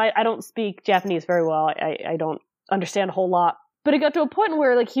like I said, I don't speak Japanese very well. I don't understand a whole lot. But it got to a point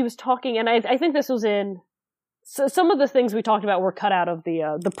where, like, he was talking, and I think this was in, so some of the things we talked about were cut out of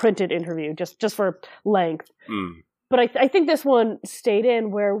the printed interview, just for length. But I think this one stayed in,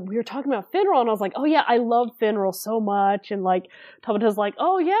 where we were talking about Finral, and I was like, oh yeah, I love Finral so much. And like, Tabata's like,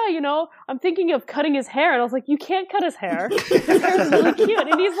 oh yeah, you know, I'm thinking of cutting his hair. And I was like, you can't cut his hair. His hair's really cute.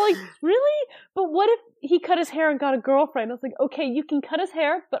 And he's like, really? But what if he cut his hair and got a girlfriend? I was like, okay, you can cut his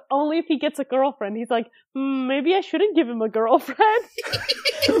hair, but only if he gets a girlfriend. He's like, maybe I shouldn't give him a girlfriend.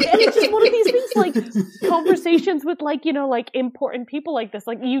 And it's just one of these things, like, conversations with, like, you know, like, important people like this.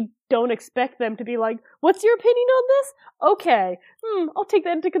 Like, you don't expect them to be like, what's your opinion on this? Okay, I'll take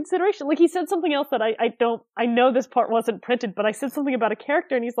that into consideration. Like, he said something else that I know this part wasn't printed, but I said something about a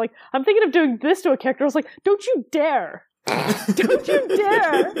character, and he's like, I'm thinking of doing this to a character. I was like, don't you dare. Don't you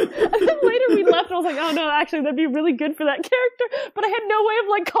dare. And then later we left and I was like, oh no, actually that'd be really good for that character, but I had no way of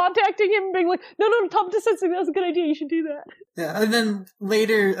like contacting him and being like, no, Tabata Sensei, that's a good idea, you should do that. Yeah, and then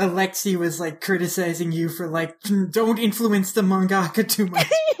later Alexi was like criticizing you for like, don't influence the mangaka too much.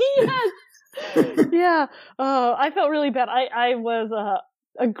 Yes. Yeah. I felt really bad. I was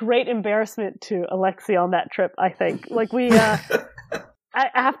a great embarrassment to Alexi on that trip, I think. Like, we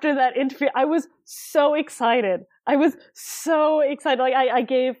after that interview, I was so excited. Like, I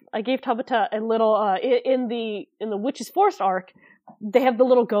gave Tabata a little in the Witch's Forest arc. They have the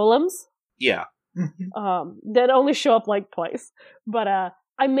little golems. Yeah. That only show up like twice. But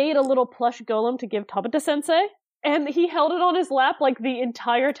I made a little plush golem to give Tabata Sensei, and he held it on his lap like the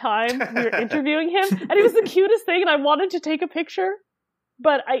entire time we were interviewing him, and it was the cutest thing. And I wanted to take a picture,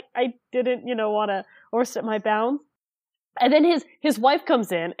 but I didn't, you know, want to overstep my bounds. And then his wife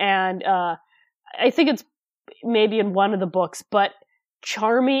comes in, and I think it's maybe in one of the books, but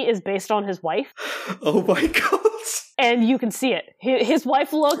Charmy is based on his wife. Oh my god! And you can see it. His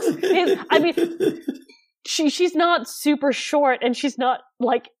wife looks. I mean, she's not super short, and she's not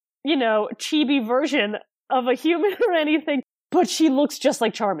like, you know, chibi version of a human or anything. But she looks just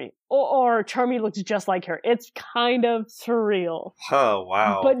like Charmy, or Charmy looks just like her. It's kind of surreal. Oh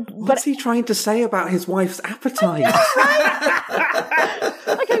wow! But what's he trying to say about his wife's appetite? Like,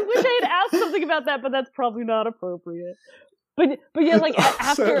 I wish I had asked something about that, but that's probably not appropriate. But yeah, like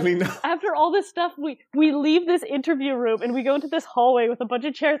after all this stuff, we leave this interview room and we go into this hallway with a bunch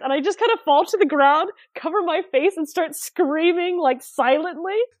of chairs, and I just kind of fall to the ground, cover my face, and start screaming like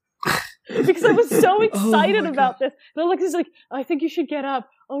silently. Because I was so excited about this. And Alexa's like, I think you should get up.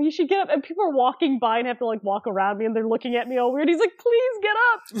 oh, you should get up. And people are walking by and have to like walk around me and they're looking at me all weird. He's like, please get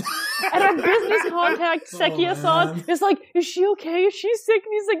up. And our business contact, Sekia-san, is like, is she okay? Is she sick?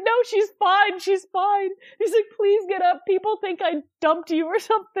 And he's like, no, she's fine. She's fine. He's like, please get up. People think I dumped you or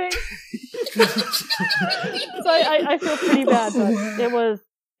something. So I feel pretty bad, but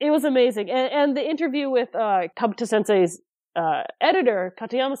it was amazing. And the interview with Kabuto Sensei's editor,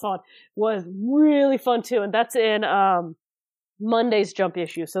 Katayama-san, was really fun too. And that's in Monday's Jump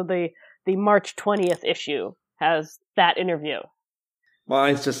issue. So the March 20th issue has that interview. My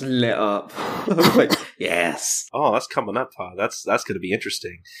eyes just lit up. I was like, yes. Oh, that's coming up, huh? That's going to be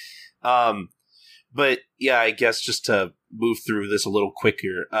interesting. But yeah, I guess just to move through this a little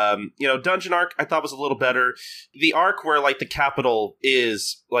quicker. Dungeon arc I thought was a little better. The arc where like the capital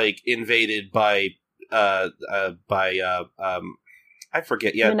is like invaded by I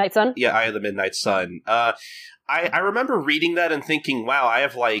forget. Yeah, Midnight Sun. Yeah, Eye of the Midnight Sun. I remember reading that and thinking, wow, I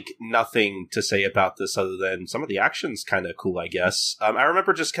have like nothing to say about this other than some of the action's kind of cool, I guess. I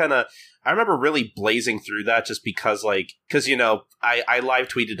remember really blazing through that just because I live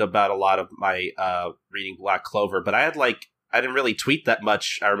tweeted about a lot of my reading Black Clover, but I didn't really tweet that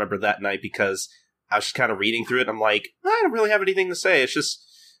much. I remember that night because I was just kind of reading through it. And I'm like, I don't really have anything to say. It's just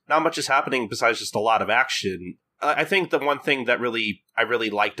not much is happening besides just a lot of action. I think the one thing that I really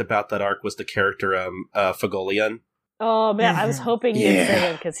liked about that arc was the character Fagolian. Oh man, I was hoping you'd say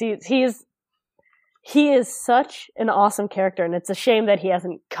him because he is such an awesome character, and it's a shame that he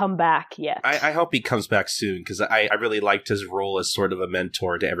hasn't come back yet. I hope he comes back soon because I really liked his role as sort of a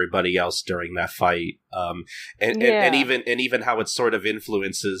mentor to everybody else during that fight, and even how it sort of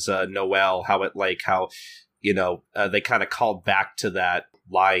influences Noelle, how they kind of called back to that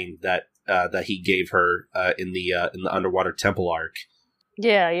line that he gave her in the Underwater Temple arc.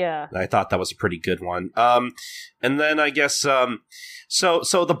 Yeah. I thought that was a pretty good one. And then I guess so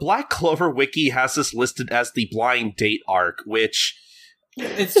the Black Clover wiki has this listed as the Blind Date arc, which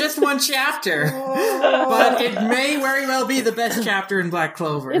it's just one chapter, but it may very well be the best chapter in Black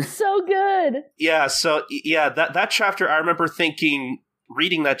Clover. It's so good. Yeah. So yeah, that chapter I remember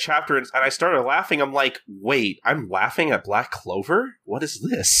reading that chapter and I started laughing. I'm like, wait, I'm laughing at Black Clover? What is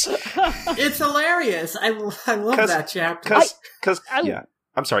this? It's hilarious. I love that chapter. Yeah.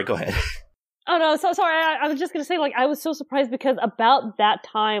 I'm sorry, go ahead. Oh no, so sorry. I was just going to say, I was so surprised because about that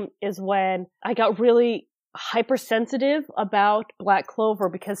time is when I got really hypersensitive about Black Clover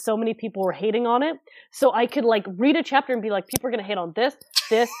because so many people were hating on it. So I could read a chapter and be like, people are going to hate on this.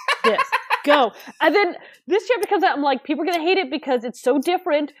 Go. And then this chapter comes out, I'm like, people are gonna hate it because it's so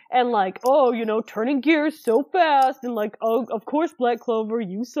different and turning gears so fast and oh, of course, Black Clover,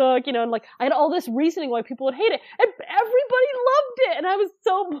 you suck, and I had all this reasoning why people would hate it and everybody loved it and I was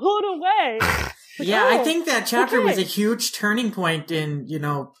so blown away. I think that chapter was a huge turning point in,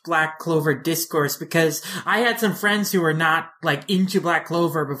 Black Clover discourse because I had some friends who were not into Black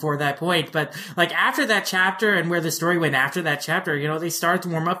Clover before that point, but after that chapter and where the story went after that chapter, they started to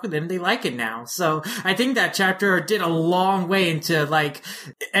warm up with it and they like it now. So I think that chapter did a long way into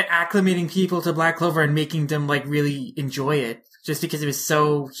acclimating people to Black Clover and making them really enjoy it. Just because it was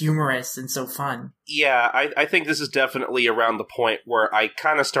so humorous and so fun. Yeah, I think this is definitely around the point where I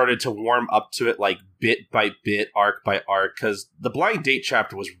kind of started to warm up to it bit by bit, arc by arc, because the Blind Date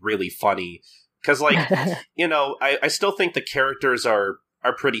chapter was really funny. Because, I still think the characters are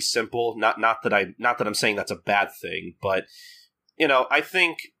pretty simple. Not that I'm saying that's a bad thing, but, I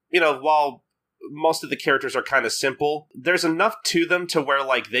think, while most of the characters are kind of simple, there's enough to them to where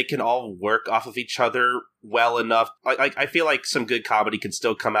they can all work off of each other well enough. I feel like some good comedy can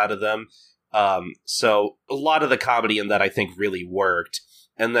still come out of them. So a lot of the comedy in that I think really worked.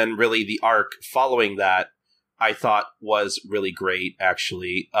 And then really the arc following that I thought was really great,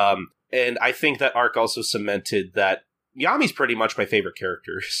 actually. And I think that arc also cemented that Yami's pretty much my favorite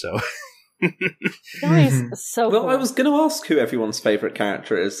character, so... Yami's so cool. Well, I was going to ask who everyone's favorite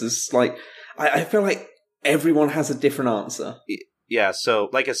character is. It's I feel like everyone has a different answer. Yeah, so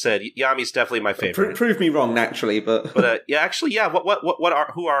like I said, Yami's definitely my favorite. Prove me wrong, naturally, but who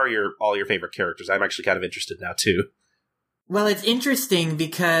are all your favorite characters? I'm actually kind of interested now too. Well, it's interesting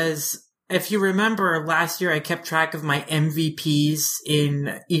because if you remember last year, I kept track of my MVPs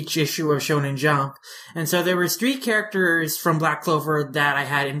in each issue of Shonen Jump, and so there was 3 characters from Black Clover that I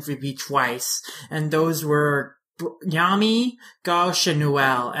had MVP twice, and those were Yami, Gauche, and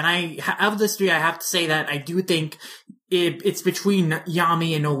Noelle. And of the 3, I have to say that I do think it's between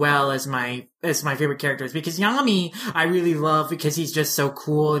Yami and Noelle as my as my favorite characters, because Yami I really love because he's just so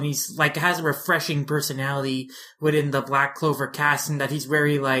cool and he's like has a refreshing personality within the Black Clover cast, and that he's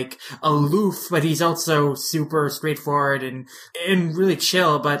very like aloof, but he's also super straightforward and really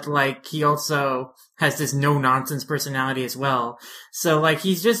chill, but like he also has this no-nonsense personality as well. So, like,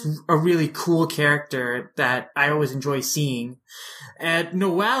 he's just a really cool character that I always enjoy seeing. And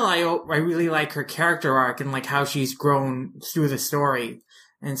Noelle, I really like her character arc and, like, how she's grown through the story.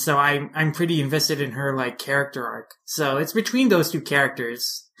 And so I'm pretty invested in her, like, character arc. So it's between those two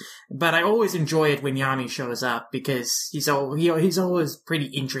characters. But I always enjoy it when Yami shows up because he's always pretty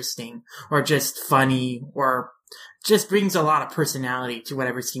interesting or just funny or just brings a lot of personality to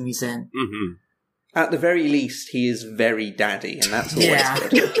whatever scene he's in. Mm-hmm. At the very least, he is very daddy, and that's always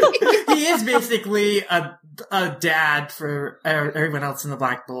good. He is basically a dad for everyone else in the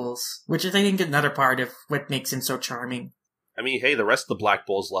Black Bulls, which is, I think, another part of what makes him so charming. I mean, hey, the rest of the Black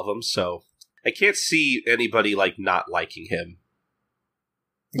Bulls love him, so I can't see anybody, like, not liking him.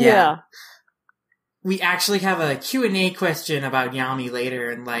 Yeah. We actually have a Q&A question about Yami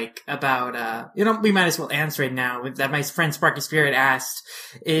later, and like about we might as well answer it now. That my friend Sparky Spirit asked,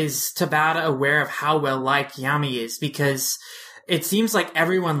 is Tabata aware of how well liked Yami is? Because it seems like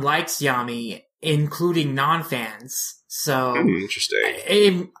everyone likes Yami, including non-fans. So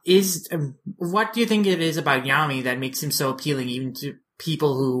interesting. What do you think it is about Yami that makes him so appealing even to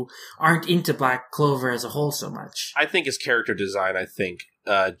people who aren't into Black Clover as a whole so much? I think his character design,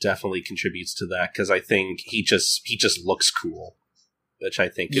 definitely contributes to that, because I think he just looks cool, which I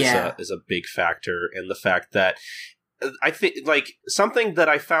think is a big factor. And the fact that I think, like, something that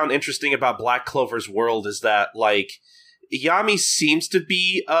I found interesting about Black Clover's world is that, like, Yami seems to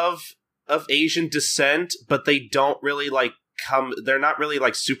be of Asian descent, but they don't really they're not really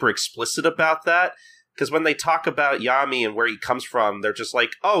like super explicit about that. Because when they talk about Yami and where he comes from, they're just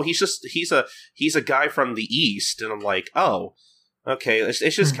like, oh, he's a guy from the East. And I'm like, oh, okay.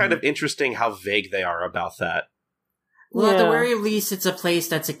 It's just kind of interesting how vague they are about that. Well, at the very least, it's a place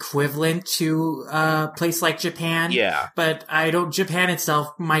that's equivalent to a place like Japan. Yeah. But Japan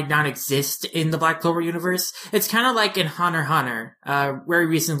itself might not exist in the Black Clover universe. It's kind of like in Hunter x Hunter. Very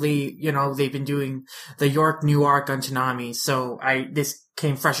recently, they've been doing the York New arc on Toonami, so this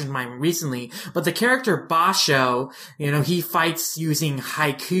came fresh in mind recently. But the character Basho, he fights using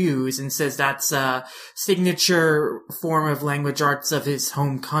haikus and says that's a signature form of language arts of his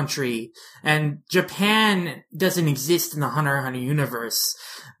home country. And Japan doesn't exist in the Hunter x Hunter universe,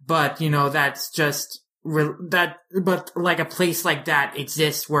 but that's just but like a place like that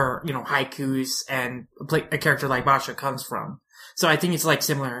exists where haikus and a character like Basho comes from. So I think it's like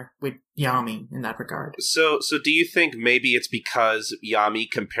similar with Yami in that regard. So do you think maybe it's because Yami,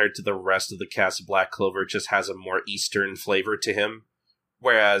 compared to the rest of the cast of Black Clover, just has a more Eastern flavor to him?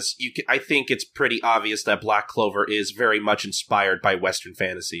 Whereas I think it's pretty obvious that Black Clover is very much inspired by Western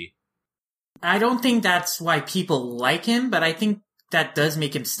fantasy. I don't think that's why people like him, but I think that does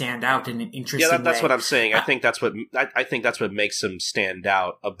make him stand out in an interesting way. Yeah, that's what I'm saying. I think that's what makes him stand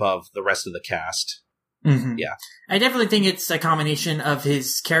out above the rest of the cast. Mm-hmm. Yeah. I definitely think it's a combination of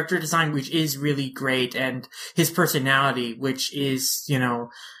his character design, which is really great, and his personality, which is,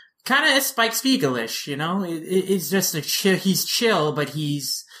 kind of Spike Spiegel-ish, It's just he's chill, but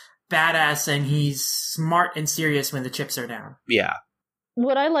he's badass and he's smart and serious when the chips are down. Yeah.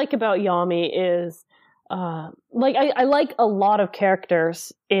 What I like about Yami is, I like a lot of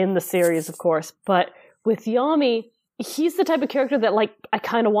characters in the series, of course, but with Yami, he's the type of character that, like, I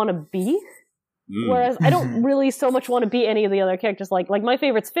kind of want to be. Whereas I don't really so much want to be any of the other characters. Like my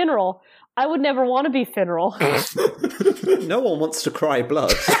favorite's Finral. I would never want to be Finral. No one wants to cry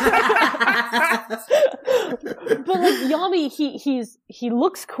blood. But like Yami, he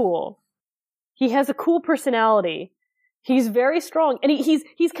looks cool. He has a cool personality. He's very strong, and he's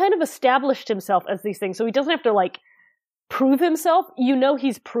kind of established himself as these things, so he doesn't have to like prove himself.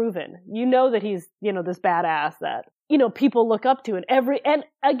 He's proven. That he's this badass that people look up to, and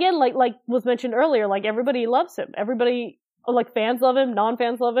again, like was mentioned earlier, like everybody loves him. Everybody, like, fans love him,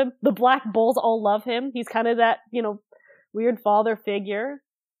 non-fans love him. The Black Bulls all love him. He's kind of that, weird father figure.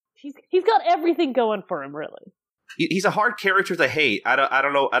 He's got everything going for him, really. He's a hard character to hate. I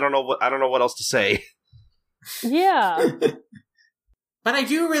don't know what else to say. Yeah. But I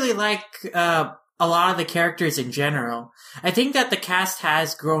do really like a lot of the characters in general. I think that the cast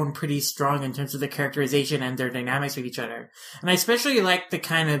has grown pretty strong in terms of the characterization and their dynamics with each other. And I especially like the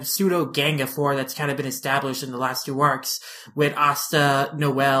kind of pseudo-gang of four that's kind of been established in the last two arcs with Asta,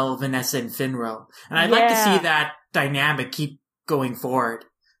 Noelle, Vanessa, and Finral. And I'd like to see that dynamic keep going forward.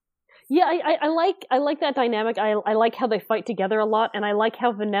 Yeah, I like that dynamic. I like how they fight together a lot, and I like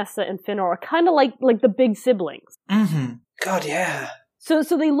how Vanessa and Finral are kind of like the big siblings. Mm-hmm. God, yeah. So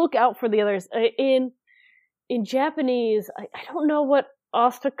they look out for the others. In Japanese, I don't know what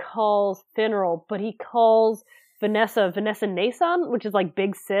Asta calls Finral, but he calls Vanessa Nesan, which is like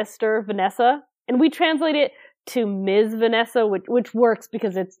big sister Vanessa, and we translate it to Ms. Vanessa, which works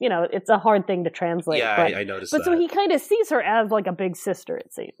because it's it's a hard thing to translate. Yeah, but, I noticed but that. so he kind of sees her as like a big sister,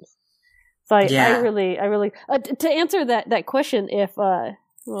 it seems. So I really to answer that question, if what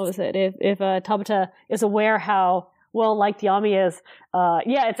was it? If Tabata is aware how well liked Yami is,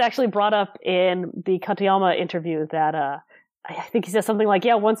 it's actually brought up in the Katayama interview that I think he says something like,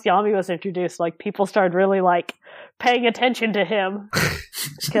 once Yami was introduced, like people started really like paying attention to him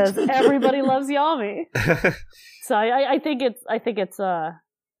because everybody loves Yami. So I think it's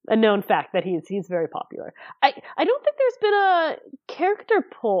a known fact that he's very popular. I don't think there's been a character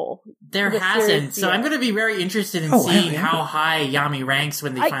poll. There hasn't, so I'm going to be very interested in seeing how high Yami ranks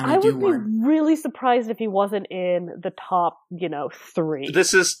when they finally do one. I would be really surprised if he wasn't in the top, 3.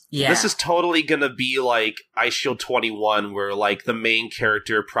 This is totally going to be like Ice Shield 21, where like the main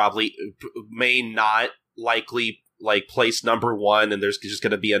character probably may not likely like place number 1, and there's just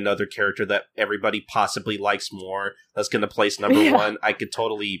going to be another character that everybody possibly likes more that's going to place number 1. I could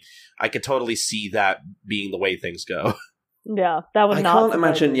totally see that being the way things go. Yeah, that would. I can't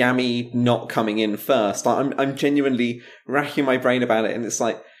imagine Yami not coming in first. Like, I'm genuinely racking my brain about it, and it's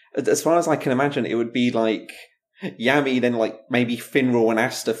like, as far as I can imagine, it would be like Yami, then like maybe Finral and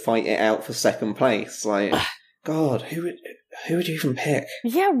Asta fight it out for second place. Like, God, who would you even pick?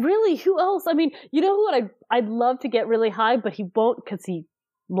 Yeah, really, who else? I mean, you know who I'd love to get really high, but he won't because he,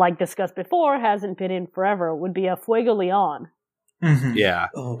 like discussed before, hasn't been in forever, would be a Fuego Leon. Mm-hmm. Yeah.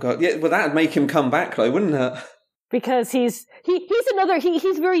 Oh, God. Yeah, well, that'd make him come back, though, wouldn't it? Because he's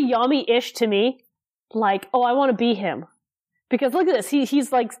very Yami-ish to me. Like, oh, I want to be him. Because look at this,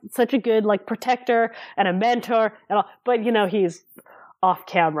 he's like such a good like protector and a mentor and all, but he's off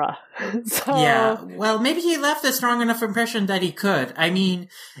camera. So yeah, well, maybe he left a strong enough impression that he could. I mean,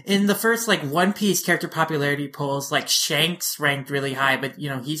 in the first like One Piece character popularity polls, like Shanks ranked really high, but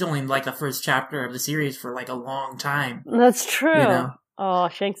he's only in like the first chapter of the series for like a long time. That's true. Oh,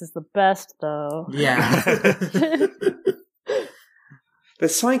 Shanks is the best though. Yeah.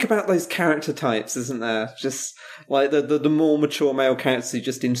 There's something about those character types, isn't there? Just like the more mature male characters who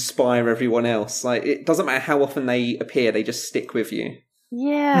just inspire everyone else. Like, it doesn't matter how often they appear, they just stick with you.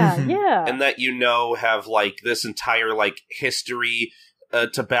 Yeah, yeah. And that have like this entire like history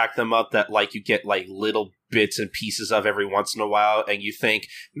to back them up, that like you get like little bits and pieces of every once in a while, and you think,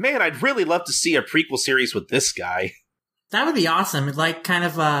 man, I'd really love to see a prequel series with this guy. That would be awesome. Like kind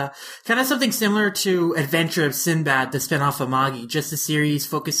of something similar to Adventure of Sinbad, the spinoff of Magi, just a series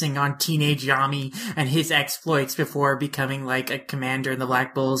focusing on teenage Yami and his exploits before becoming like a commander in the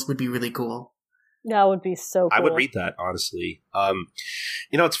Black Bulls would be really cool. That would be so cool. I would read that, honestly.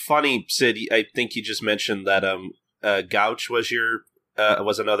 It's funny, Sid, I think you just mentioned that Gouch was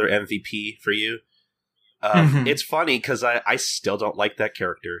was another MVP for you. It's funny because I still don't like that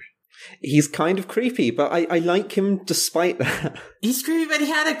character. He's kind of creepy, but I like him despite that. He's creepy, but he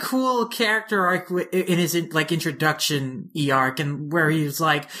had a cool character arc in his like introduction arc, and where he was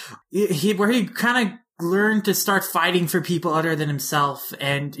like, where he kind of learned to start fighting for people other than himself,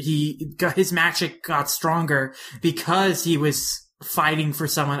 and his magic got stronger because he was fighting for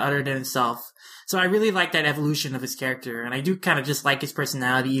someone other than himself. So I really like that evolution of his character, and I do kind of just like his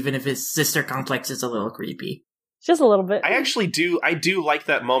personality, even if his sister complex is a little creepy. Just a little bit. I actually do. I do like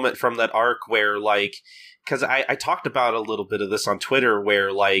that moment from that arc where, like, because I talked about a little bit of this on Twitter,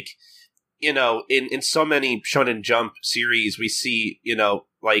 where, like, in so many Shonen Jump series, we see,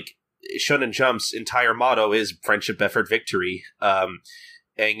 like, Shonen Jump's entire motto is friendship, effort, victory.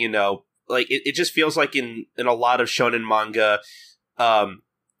 And, like, it just feels like in a lot of Shonen manga, a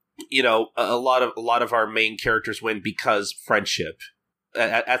lot of our main characters win because friendship.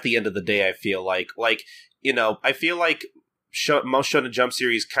 At the end of the day, I feel like, I feel like most Shonen Jump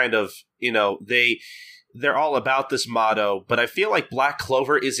series kind of, they're all about this motto, but I feel like Black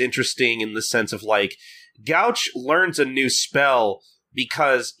Clover is interesting in the sense of, like, Gouch learns a new spell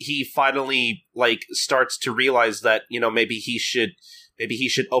because he finally, like, starts to realize that, maybe he should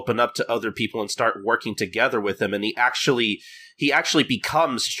open up to other people and start working together with them, and he actually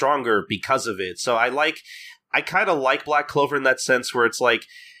becomes stronger because of it. So I kind of like Black Clover in that sense, where it's like,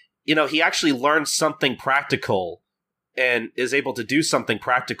 he actually learns something practical and is able to do something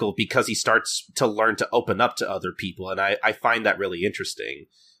practical because he starts to learn to open up to other people. And I find that really interesting.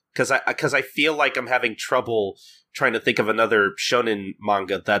 because I feel like I'm having trouble trying to think of another shonen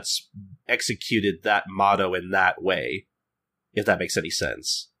manga that's executed that motto in that way, if that makes any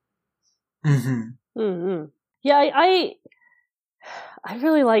sense. Mm-hmm. Mm-hmm. Yeah, I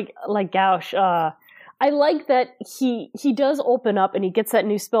really like Gauch. I like that he does open up and he gets that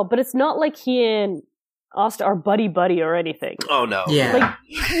new spell, but it's not like he and Asta are buddy or anything. Oh no. Yeah.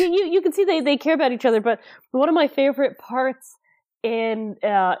 Like you can see they care about each other, but one of my favorite parts in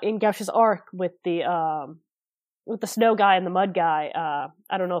Gauch's arc with the snow guy and the mud guy,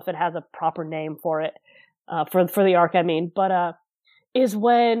 I don't know if it has a proper name for it, for the arc I mean, but is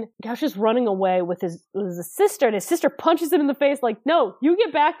when Gauch is running away with his sister, and his sister punches him in the face like, "No, you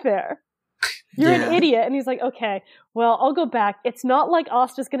get back there. You're an idiot." And he's like, "Okay, well, I'll go back." It's not like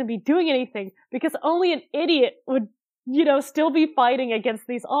Asta's going to be doing anything, because only an idiot would, still be fighting against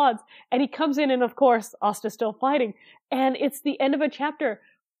these odds. And he comes in, and of course, Asta's still fighting. And it's the end of a chapter.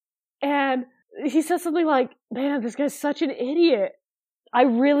 And he says something like, "Man, this guy's such an idiot." I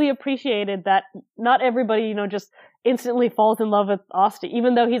really appreciated that not everybody, just instantly falls in love with Asta,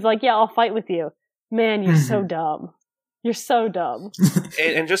 even though he's like, "Yeah, I'll fight with you." Man, you're so dumb. You're so dumb.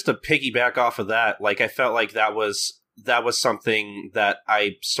 And just to piggyback off of that, like, I felt like that was something that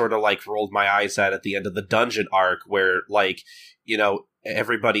I sort of like rolled my eyes at the end of the dungeon arc, where like,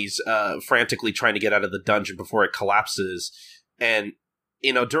 everybody's frantically trying to get out of the dungeon before it collapses. And,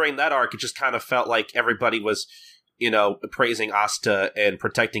 during that arc, it just kind of felt like everybody was, praising Asta and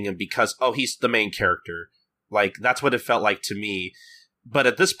protecting him because, oh, he's the main character. Like, that's what it felt like to me. But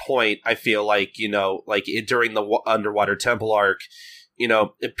at this point, I feel like, during the Underwater Temple arc,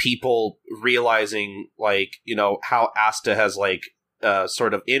 people realizing, like, how Asta has, like,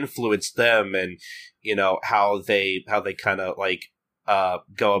 sort of influenced them, and, how they kind of, like,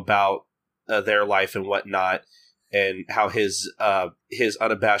 go about their life and whatnot, and how his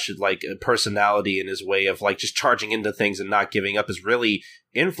unabashed, like, personality and his way of, like, just charging into things and not giving up has really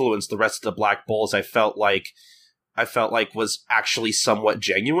influenced the rest of the Black Bulls. I felt like was actually somewhat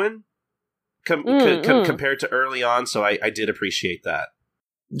genuine compared to early on, so I did appreciate that.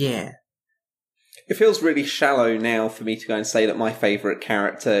 Yeah. It feels really shallow now for me to go and say that my favourite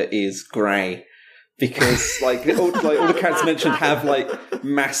character is Grey, because all the characters mentioned have like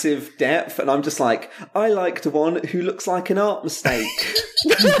massive depth, and I'm just like, I like the one who looks like an art mistake.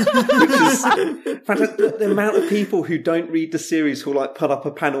 Which is fantastic. The amount of people who don't read the series who like put up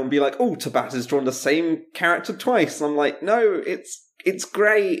a panel and be like, "Oh, Tabata's drawn the same character twice." And I'm like, no, it's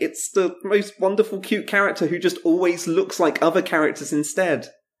Grey. It's the most wonderful, cute character who just always looks like other characters instead.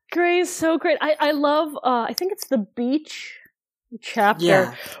 Grey is so great. I love, I think it's the beach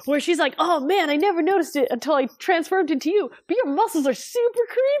chapter where she's like, "Oh man, I never noticed it until I transformed into you, but your muscles are super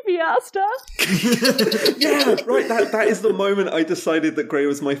creepy, Asta." Yeah, right. That is the moment I decided that Grey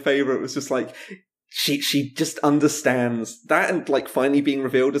was my favorite. It was just like, she just understands that, and like finally being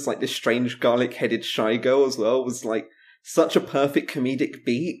revealed as like this strange garlic-headed shy girl as well was like such a perfect comedic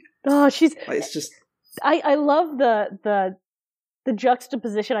beat. Oh, she's like, it's just I love the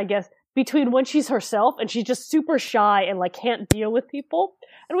juxtaposition, I guess, between when she's herself and she's just super shy and like can't deal with people,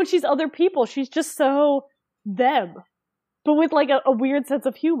 and when she's other people, she's just so them, but with like a weird sense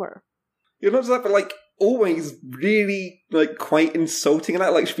of humor. Not just that, but like always really like quite insulting, and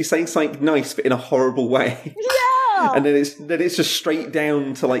that like she'd be saying something nice but in a horrible way. Yeah. And then it's just straight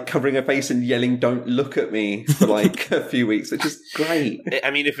down to like covering her face and yelling, "Don't look at me," for like a few weeks, which is great. I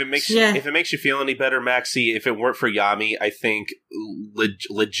mean, if it makes you feel any better, Maxie, if it weren't for Yami, I think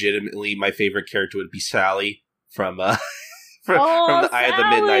legitimately my favorite character would be Sally from from the Eye of the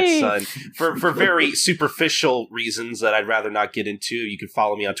Midnight Sun. For very superficial reasons that I'd rather not get into. You can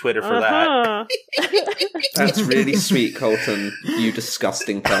follow me on Twitter for that. That's really sweet, Colton. You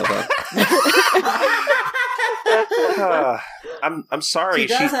disgusting pervert. I'm sorry. She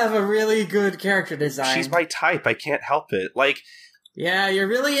does have a really good character design. She's my type. I can't help it. Like, yeah, you're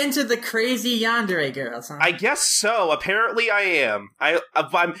really into the crazy yandere girls, huh? I guess so. Apparently, I am.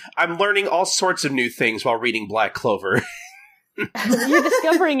 I'm learning all sorts of new things while reading Black Clover. You're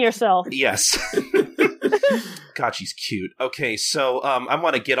discovering yourself. Yes. God, she's cute. Okay, so I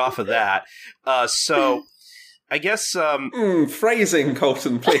want to get off of that. So I guess phrasing,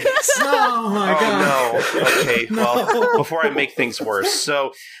 Colton, please. Oh my god. No. Okay. No. Well, before I make things worse.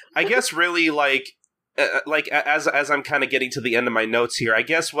 So I guess really like as I'm kind of getting to the end of my notes here, I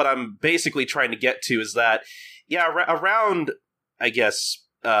guess what I'm basically trying to get to is that around, I guess,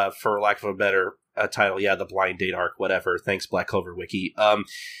 for lack of a better title, the Blind Date arc, whatever. Thanks, Black Clover Wiki.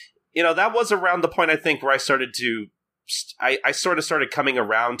 That was around the point I think where I started to I sort of started coming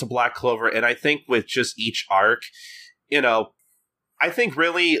around to Black Clover, and I think with just each arc, I think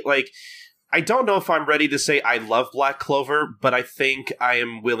really, like, I don't know if I'm ready to say I love Black Clover, but I think I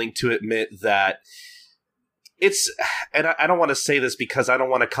am willing to admit that it's, and I don't want to say this because I don't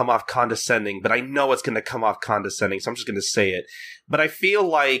want to come off condescending, but I know it's going to come off condescending, so I'm just going to say it. But I feel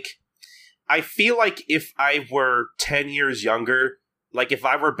like if I were 10 years younger, like if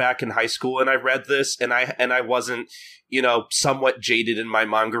I were back in high school and I read this and I wasn't, somewhat jaded in my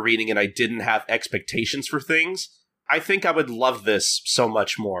manga reading and I didn't have expectations for things, I think I would love this so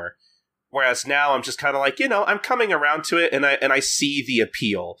much more. Whereas now I'm just kind of like, I'm coming around to it and I see the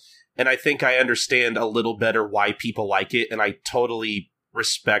appeal. And I think I understand a little better why people like it, and I totally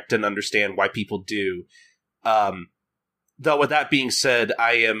respect and understand why people do. Though with that being said,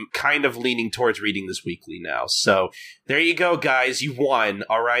 I am kind of leaning towards reading this weekly now. So there you go, guys. You won,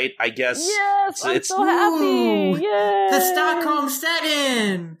 all right? I guess. Yes, I'm so happy. Yay. The Stockholm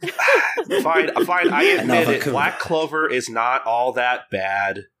set-in. Fine. I admit it. Black Clover is not all that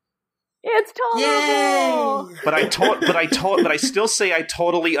bad. It's tolerable. Yay! But I still say I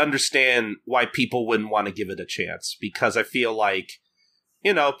totally understand why people wouldn't want to give it a chance, because I feel like,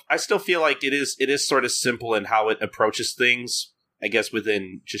 I still feel like it is sort of simple in how it approaches things, I guess,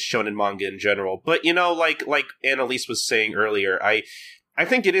 within just shonen manga in general. But, like Annalise was saying earlier, I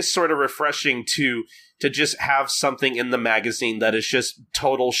think it is sort of refreshing to just have something in the magazine that is just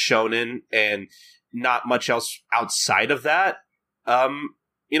total shonen and not much else outside of that.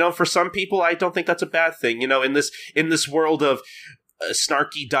 For some people, I don't think that's a bad thing. In this world of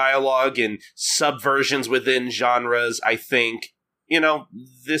snarky dialogue and subversions within genres, I think,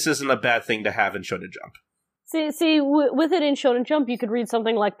 this isn't a bad thing to have in Shonen Jump. See, with it in Shonen Jump, you could read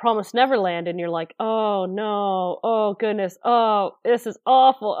something like Promised Neverland, and you're like, oh no, oh goodness, oh, this is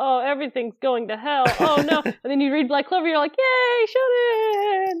awful, oh, everything's going to hell, oh no. And then you read Black Clover, you're like, yay,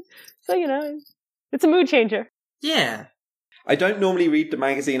 Shonen! So, it's a mood changer. Yeah. I don't normally read the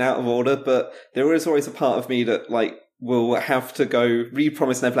magazine out of order, but there is always a part of me that, will have to go read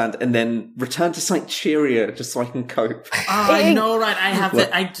Promised Neverland and then return to something cheerier just so I can cope. I know, right? I have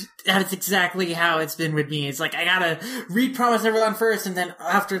to. That's exactly how it's been with me. It's like I gotta read Promised Neverland first, and then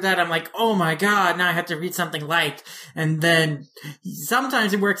after that, I'm like, oh my god, now I have to read something light. And then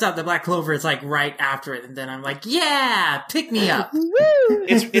sometimes it works out. The Black Clover is like right after it, and then I'm like, yeah, pick me up. Woo!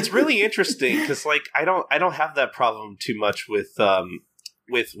 It's really interesting because I don't have that problem too much with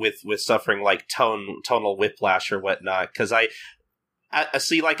suffering like tonal whiplash or whatnot, because I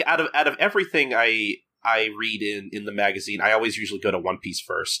see, like, out of everything I read in the magazine, I always usually go to One Piece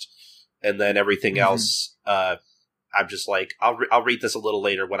first, and then everything else I'm just like, I'll read this a little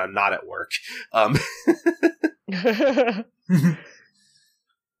later when I'm not at work.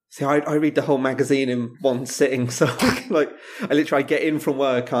 See, I read the whole magazine in one sitting, so I get in from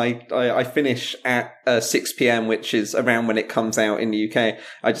work, I finish at 6 p.m, which is around when it comes out in the UK.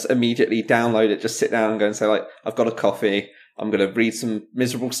 I just immediately download it, just sit down and go and say, I've got a coffee, I'm going to read some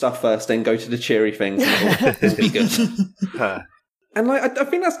miserable stuff first, then go to the cheery things, and it'll be good. And I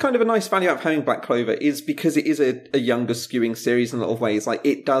think that's kind of a nice value out of having Black Clover, is because it is a younger skewing series in a lot of ways.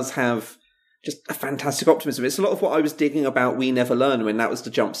 It does have just a fantastic optimism. It's a lot of what I was digging about We Never Learn when that was the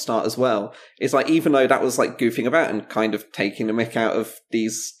jump start as well. It's even though that was goofing about and kind of taking the mick out of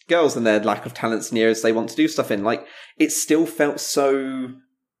these girls and their lack of talents and areas they want to do stuff in, it still felt so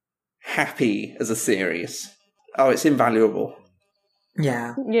happy as a series. Oh, it's invaluable.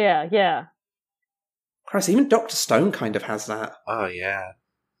 Yeah. Yeah. Christ, even Dr. Stone kind of has that. Oh, yeah.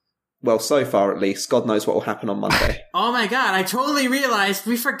 Well, so far at least. God knows what will happen on Monday. Oh my god, I totally realized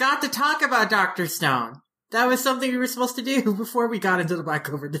we forgot to talk about Dr. Stone. That was something we were supposed to do before we got into the Black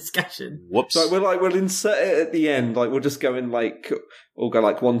Clover discussion. Whoops. So we'll insert it at the end. We'll just go in we'll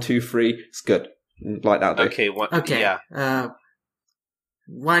go 1, 2, 3. It's good. That'll do. Okay. Okay. Yeah.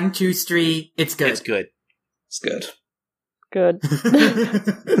 1, 2, 3. It's good. It's good. It's good. Good.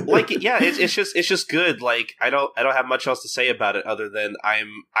 It's just good. I don't have much else to say about it other than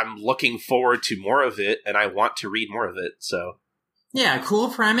I'm looking forward to more of it, and I want to read more of it. So yeah, cool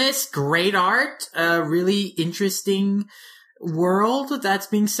premise, great art, really interesting world that's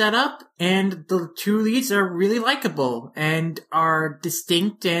being set up, and the two leads are really likable and are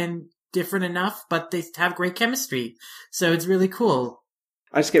distinct and different enough, but they have great chemistry. So it's really cool.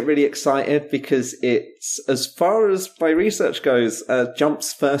 I just get really excited because it's, as far as my research goes,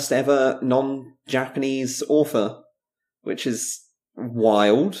 Jump's first ever non-Japanese author, which is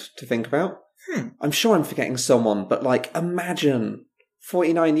wild to think about. I'm sure I'm forgetting someone, but imagine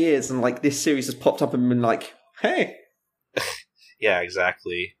 49 years and this series has popped up and been hey. Yeah,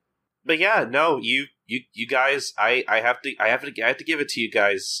 exactly. But yeah, no, you guys, I have to give it to you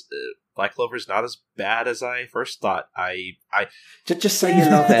guys. Black Clover's not as bad as I first thought. I just say you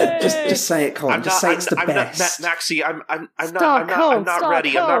love it. Just say it, Colin. Just say it's the best. Maxie, I'm not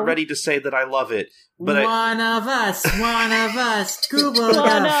ready. I'm not ready to say that I love it. But one of us, Google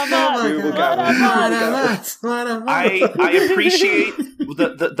One of us. I appreciate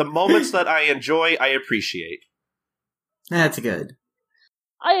the moments that I enjoy. I appreciate. That's good.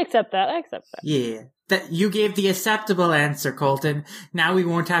 I accept that. Yeah. That you gave the acceptable answer, Colton. Now we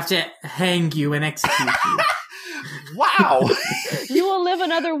won't have to hang you and execute you. Wow. You will live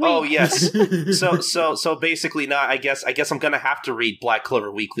another week. Oh yes. So basically now I guess I'm gonna have to read Black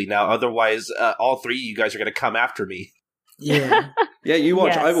Clover weekly now. Otherwise, all three of you guys are gonna come after me. Yeah. Yeah, you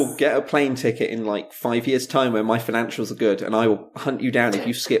watch. Yes. I will get a plane ticket in like 5 years' time when my financials are good, and I will hunt you down if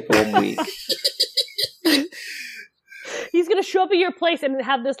you skip 1 week. He's gonna show up at your place and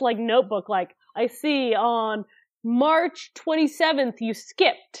have this like notebook. Like, I see on March 27th you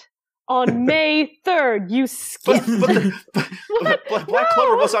skipped. On May 3rd you skipped. But Black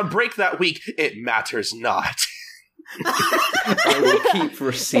Clover was on break that week. It matters not. I will keep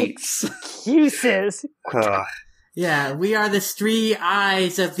receipts. Excuses. Yeah, we are the three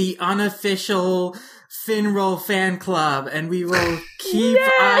eyes of the unofficial Finro fan club, and we will keep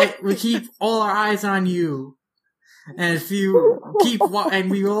we keep all our eyes on you. And if you keep and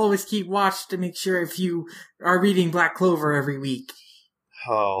we will always keep watch to make sure if you are reading Black Clover every week.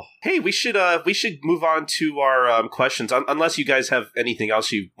 Oh, hey, we should move on to our questions. Unless you guys have anything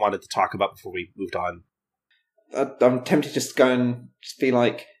else you wanted to talk about before we moved on. I'm tempted just to go and just be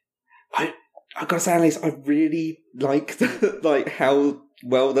like, I've got to say, Annalise, I really like how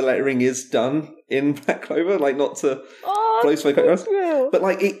well the lettering is done in Black Clover. Like, not to blow smoke up your ass, but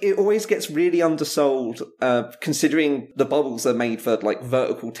like it always gets really undersold. Considering the bubbles are made for like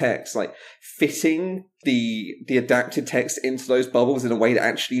vertical text, like fitting the adapted text into those bubbles in a way that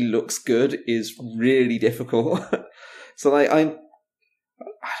actually looks good is really difficult. So like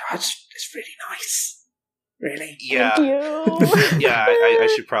it's really nice. Really? Yeah. Thank you. Yeah, I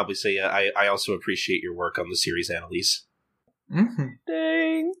should probably say I also appreciate your work on the series, Annalise.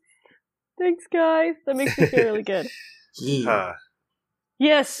 Mm-hmm. Thanks, guys. That makes me feel really good. Yeah.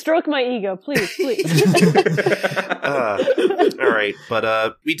 Yes, stroke my ego, please. All right,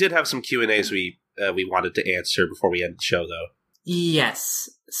 but we did have some Q&As we wanted to answer before we end the show, though. Yes.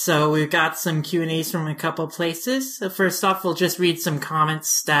 So we've got some Q&As from a couple places. So first off, we'll just read some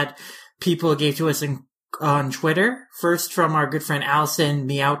comments that people gave to us on Twitter. First, from our good friend Allison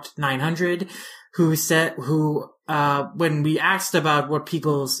Meout900, who said, when we asked about what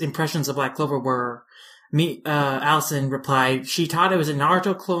people's impressions of Black Clover were, Allison replied, she thought it was a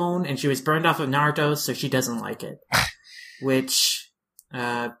Naruto clone and she was burned off of Naruto, so she doesn't like it. Which,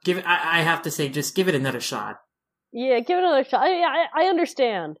 I have to say, just give it another shot. Yeah, give it another shot. I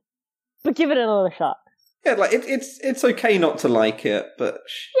understand, but give it another shot. Yeah, like it's okay not to like it, but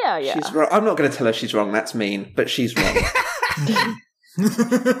yeah. She's wrong. I'm not going to tell her she's wrong. That's mean, but she's wrong.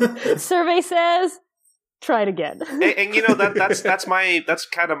 Survey says, try it again. and you know that's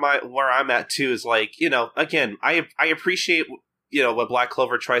kind of where I'm at too. Is like, you know, again, I appreciate, you know, what Black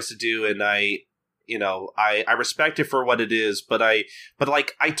Clover tries to do, and I respect it for what it is, but I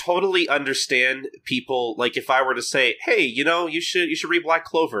totally understand people. Like, if I were to say, hey, you know, you should read Black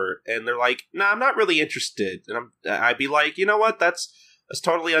Clover, and they're like, no, I'm not really interested, and I'd be like, you know what, that's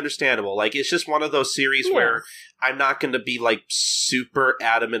totally understandable. Like, it's just one of those series where I'm not going to be like super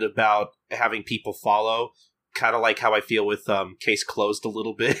adamant about having people follow. Kind of like how I feel with Case Closed a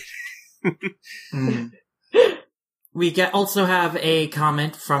little bit. We also have a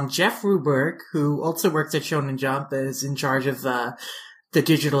comment from Jeff Ruberg, who also works at Shonen Jump, is in charge of the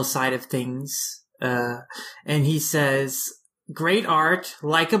digital side of things. And he says, great art,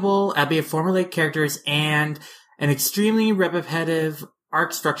 likable, albeit formulaic characters, and an extremely repetitive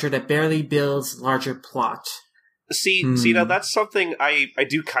arc structure that barely builds larger plot. See, now that's something I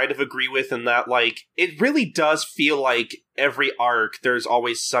do kind of agree with, in that, like, it really does feel like every arc there's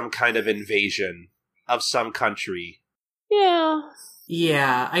always some kind of invasion of some country.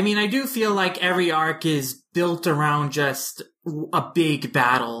 Yeah, I mean, I do feel like every arc is built around just a big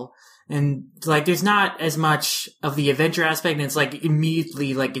battle. And, like, there's not as much of the adventure aspect, and it's, like,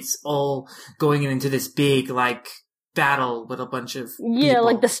 immediately, like, it's all going into this big, like, battle with a bunch of people.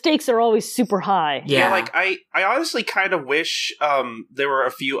 Like, the stakes are always super high. Yeah, like, I honestly kind of wish there were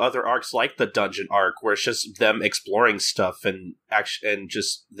a few other arcs like the dungeon arc, where it's just them exploring stuff and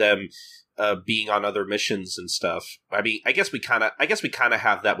just them being on other missions and stuff. I mean, I guess we kind of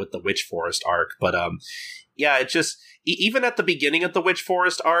have that with the Witch Forest arc, but yeah, it just even at the beginning of the Witch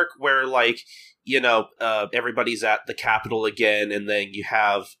Forest arc, where, like, you know, everybody's at the capital again, and then you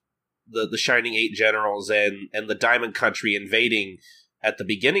have the Shining Eight generals and the Diamond Country invading at the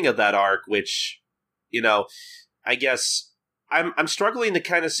beginning of that arc, which, I guess I'm struggling to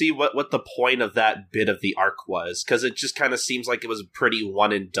kind of see what the point of that bit of the arc was, because it just kind of seems like it was pretty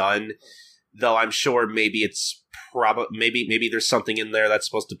one and done. Though I'm sure maybe it's maybe there's something in there that's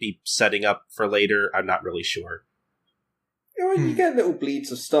supposed to be setting up for later. I'm not really sure. You get little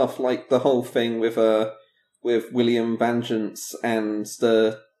bleeds of stuff, like the whole thing with William Vengeance and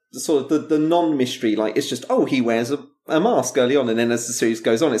the sort of the non-mystery. Like, it's just, he wears a mask early on, and then as the series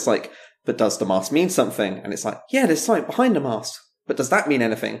goes on, it's like, but does the mask mean something? And it's like, yeah, there's something behind the mask, but does that mean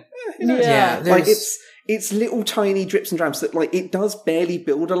anything? Who knows? Yeah, like it's little tiny drips and drabs that, like, it does barely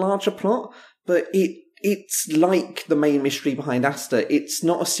build a larger plot, but it's like the main mystery behind Asta. It's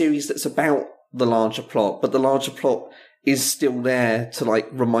not a series that's about the larger plot, but the larger plot is still there to, like,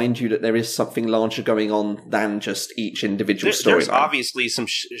 remind you that there is something larger going on than just each individual story. There's obviously some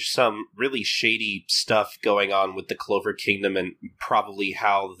really shady stuff going on with the Clover Kingdom and probably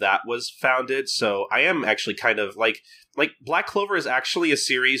how that was founded. So I am actually kind of like Black Clover is actually a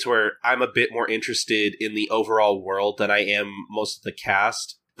series where I'm a bit more interested in the overall world than I am most of the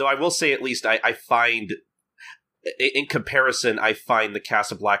cast. Though I will say, at least I find, in comparison, I find the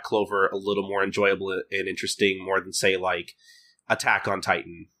cast of Black Clover a little more enjoyable and interesting, more than, say, like, Attack on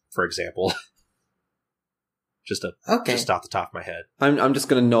Titan, for example. just off the top of my head. I'm just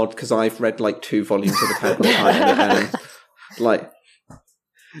going to nod because I've read, like, 2 volumes of Attack on Titan, and, like,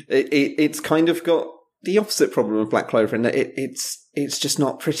 it's kind of got the opposite problem of Black Clover in that it's just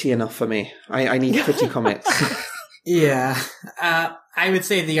not pretty enough for me. I need pretty comics. Yeah. I would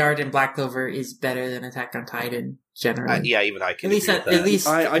say the art in Black Clover is better than Attack on Titan, generally. Yeah, even I can at least agree with that. At least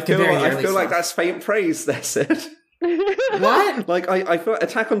I feel like that's faint praise there, Sid. What? Like, I feel like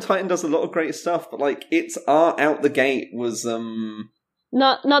Attack on Titan does a lot of great stuff, but, like, its art out the gate was,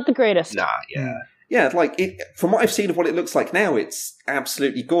 Not the greatest. Nah, yeah. Yeah, like, from what I've seen of what it looks like now, it's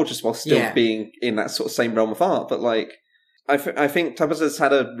absolutely gorgeous while still being in that sort of same realm of art, but, like, I think Tabasa's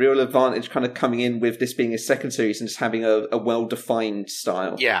had a real advantage kind of coming in with this being his second series and just having a well-defined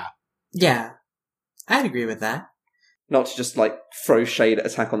style. Yeah. Yeah. I'd agree with that. Not to just, like, throw shade at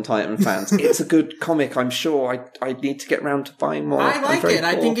Attack on Titan fans. It's a good comic, I'm sure. I need to get around to buying more. I like it.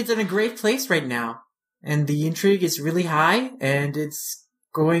 I think it's in a great place right now. And the intrigue is really high, and it's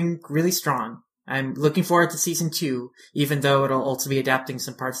going really strong. I'm looking forward to season 2, even though it'll also be adapting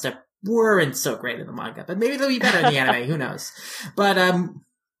some parts that weren't so great in the manga, but maybe they'll be better in the anime. Who knows? But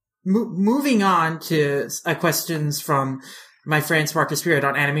moving on to questions from my friend Spark of Spirit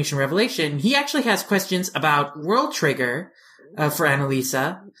on Animation Revelation, he actually has questions about World Trigger for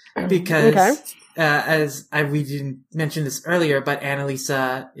Annalisa, because we didn't mention this earlier, but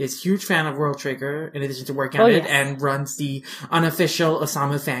Annalisa is a huge fan of World Trigger in addition to working on it, and runs the unofficial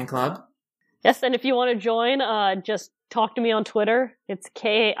Osamu fan club. Yes, and if you want to join, just talk to me on Twitter. It's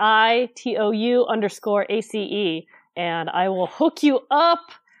KAITOU_ACE, and I will hook you up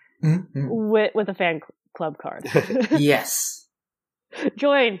with a fan club card. Yes.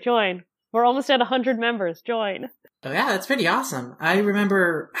 Join. We're almost at 100 members. Join. Oh yeah, that's pretty awesome. I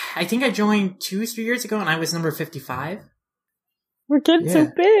think I joined 2-3 years ago, and I was number 55. We're getting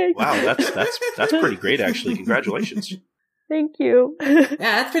so big. Wow, that's pretty great, actually. Congratulations. Thank you. Yeah,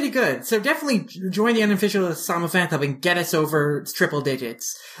 that's pretty good. So definitely join the unofficial Osamu fan club and get us over triple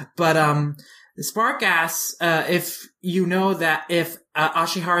digits. But Spark asks if you know that if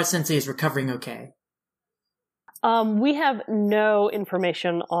Ashihara Sensei is recovering okay. We have no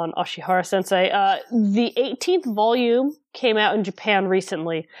information on Ashihara Sensei. The 18th volume came out in Japan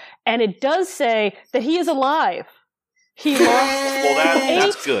recently, and it does say that he is alive. He lost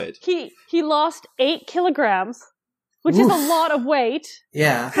that's good. He lost 8 kilograms. Which is a lot of weight.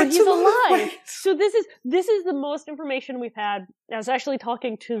 Yeah. But he's alive. So this is the most information we've had. I was actually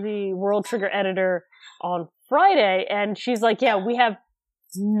talking to the World Trigger editor on Friday, and she's like, yeah, we have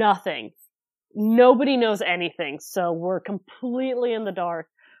nothing. Nobody knows anything, so we're completely in the dark.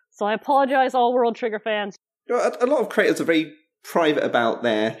 So I apologize, all World Trigger fans. A lot of creators are very private about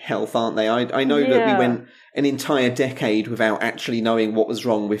their health, aren't they? I know that we went an entire decade without actually knowing what was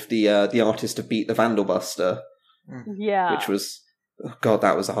wrong with the artist of Beat the Vandal Buster. Yeah. Which was, oh God,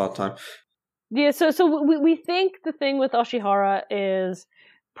 that was a hard time. Yeah, so we think the thing with Ashihara is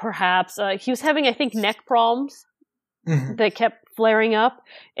perhaps he was having, I think, neck problems that kept flaring up,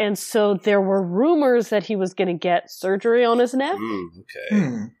 and so there were rumors that he was going to get surgery on his neck,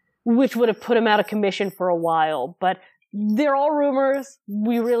 which would have put him out of commission for a while. But they're all rumors.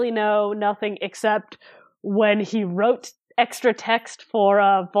 We really know nothing except when he wrote extra text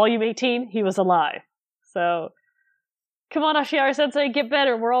for Volume 18, he was alive. So Come on, Ashihara-sensei, get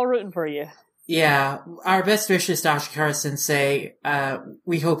better. We're all rooting for you. Yeah, our best wishes to Ashihara-sensei.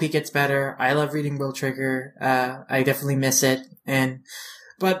 We hope he gets better. I love reading World Trigger. I definitely miss it.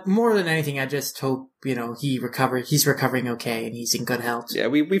 But more than anything, I just hope, he's recovering okay and he's in good health. Yeah,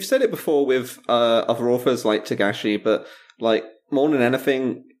 we've said it before with other authors like Togashi, but like more than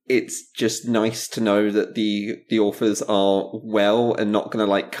anything, it's just nice to know that the authors are well and not going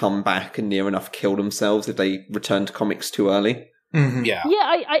to like come back and near enough kill themselves if they return to comics too early. Mm-hmm. Yeah.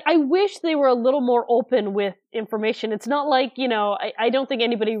 Yeah, I wish they were a little more open with information. It's not like, I don't think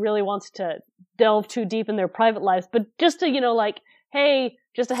anybody really wants to delve too deep in their private lives, but just to, hey,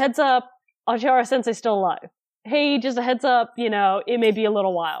 just a heads up, Ashihara-sensei's still alive. Hey, just a heads up, it may be a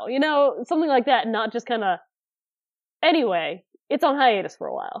little while. Something like that, not just kind of, anyway, it's on hiatus for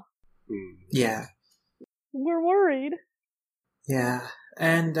a while. Yeah. We're worried. Yeah.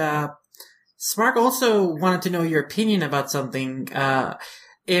 And, Spark also wanted to know your opinion about something.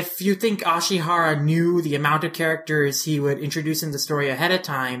 If you think Ashihara knew the amount of characters he would introduce in the story ahead of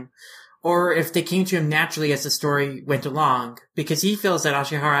time, or if they came to him naturally as the story went along, because he feels that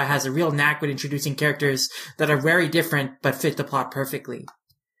Ashihara has a real knack with introducing characters that are very different but fit the plot perfectly.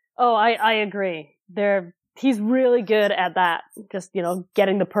 Oh, I agree. He's really good at that. Just,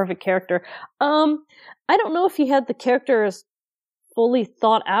 getting the perfect character. I don't know if he had the characters fully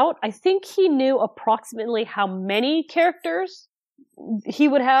thought out. I think he knew approximately how many characters he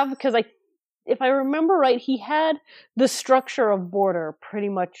would have, because if I remember right, he had the structure of Border pretty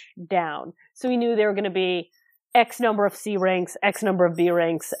much down. So he knew there were going to be X number of C ranks, X number of B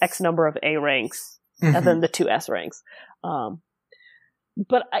ranks, X number of A ranks, and then the 2 S ranks.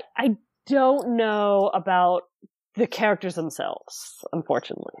 But I don't know about the characters themselves,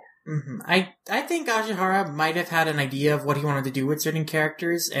 unfortunately. Mm-hmm. I think Ashihara might have had an idea of what he wanted to do with certain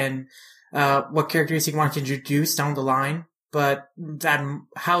characters and what characters he wanted to introduce down the line, but that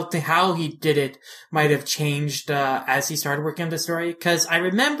how he did it might have changed as he started working on the story. Because I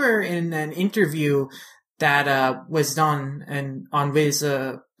remember in an interview that was done on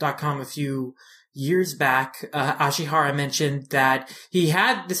Viz.com a few years back, Ashihara mentioned that he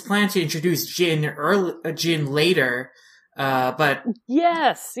had this plan to introduce Jin later. But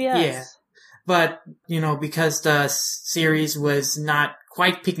yes. Yeah. But, because the series was not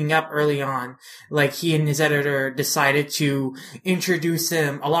quite picking up early on, like he and his editor decided to introduce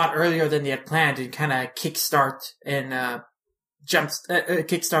him a lot earlier than they had planned and kind of kickstart the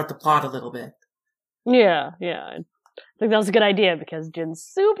plot a little bit. Yeah. I think that was a good idea because Jin's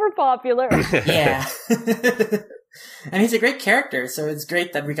super popular. Yeah. And he's a great character, so it's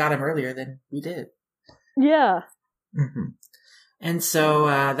great that we got him earlier than we did. Yeah. Mm-hmm. And so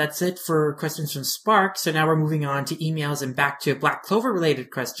that's it for questions from Spark. So now we're moving on to emails and back to Black Clover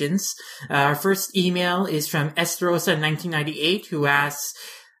related questions. Our first email is from Esterosa1998, who asks,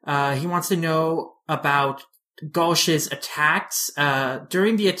 he wants to know about Gulsh's attacks.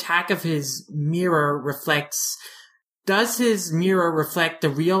 During the attack of his mirror does his mirror reflect the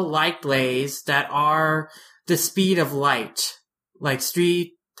real light blaze that are the speed of light, like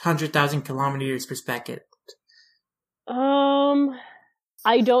 300,000 kilometers per second?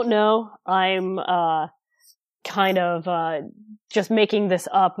 I don't know. I'm, kind of, just making this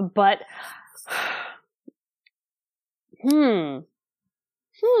up, but,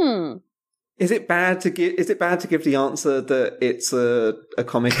 Is it bad to give the answer that it's a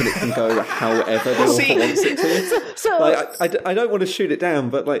comic and it can go however the author wants it to? So like, I don't want to shoot it down,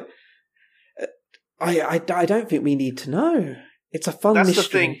 but like, I don't think we need to know. It's a fun mystery. That's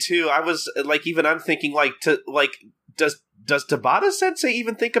the thing too. I was like, even I'm thinking does Tabata Sensei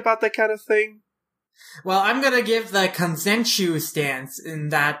even think about that kind of thing? Well, I'm gonna give the Konsenshu stance in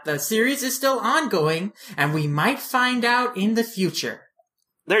that the series is still ongoing, and we might find out in the future.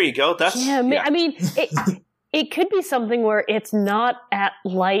 There you go. That's I mean, it could be something where it's not at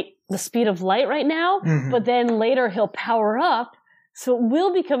the speed of light right now, but then later he'll power up, so it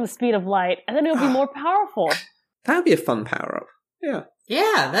will become the speed of light, and then it'll be more powerful. That'd be a fun power up. Yeah.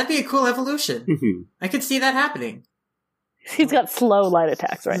 Yeah, that'd be a cool evolution. I could see that happening. He's got slow light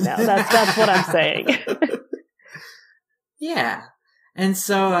attacks right now. That's what I'm saying. Yeah. And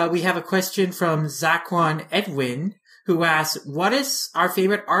so we have a question from Zaquan Edwin, who asks, what is our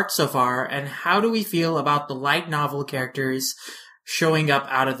favorite arc so far, and how do we feel about the light novel characters showing up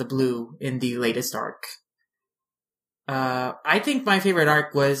out of the blue in the latest arc? I think my favorite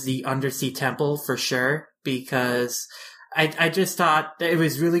arc was the Undersea Temple for sure, because I just thought that it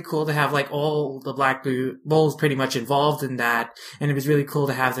was really cool to have like all the Black Bulls pretty much involved in that, and it was really cool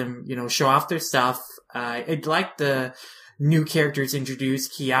to have them, show off their stuff. I liked the new characters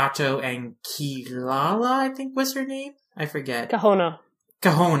introduced, Kiyato and Kilala, I think was her name. I forget. Kahona.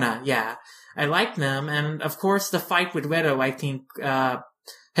 Kahona, yeah. I like them, and of course the fight with Redo, I think,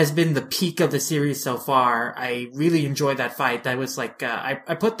 has been the peak of the series so far. I really enjoyed that fight. That was like, I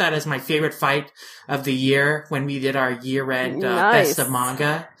put that as my favorite fight of the year when we did our year-end Best of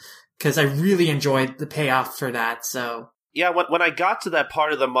Manga, because I really enjoyed the payoff for that, so... Yeah, when I got to that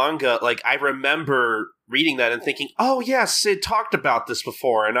part of the manga, like, I remember reading that and thinking, oh yeah, Sid talked about this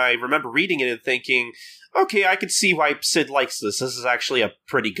before, and I remember reading it and thinking, okay, I could see why Sid likes this. This is actually a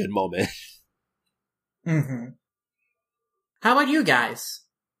pretty good moment. Mm-hmm. How about you guys?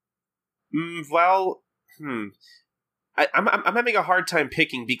 I'm having a hard time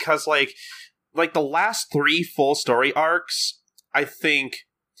picking because like the last 3 full story arcs, I feel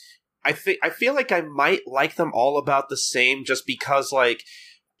like I might like them all about the same, just because like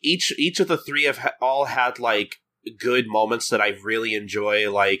each of the 3 have all had like good moments that I really enjoy.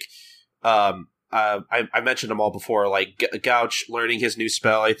 Like I mentioned them all before. Like Gouch learning his new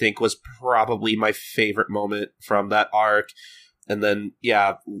spell, I think, was probably my favorite moment from that arc. And then,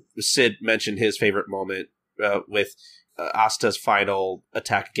 yeah, Sid mentioned his favorite moment with Asta's final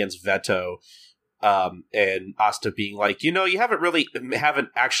attack against Veto, and Asta being like, you haven't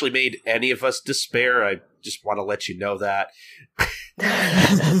actually made any of us despair. I just want to let you know that.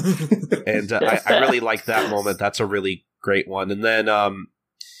 And I really like that moment. That's a really great one. And then,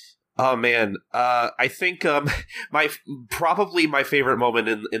 I think my favorite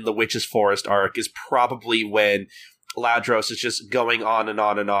moment in the Witch's Forest arc is probably when Ladros is just going on and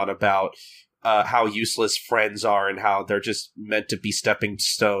on and on about how useless friends are and how they're just meant to be stepping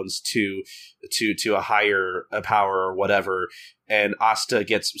stones to a higher power or whatever. And Asta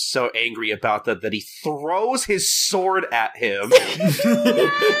gets so angry about that he throws his sword at him.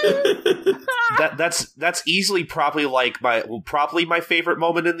 That's easily probably my favorite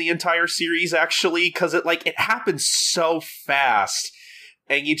moment in the entire series, actually, because it happens so fast,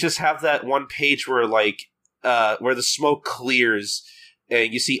 and you just have that one page where where the smoke clears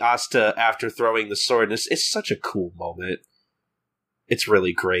and you see Asta after throwing the sword, and it's such a cool moment. It's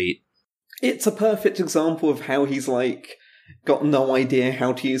really great. It's a perfect example of how he's got no idea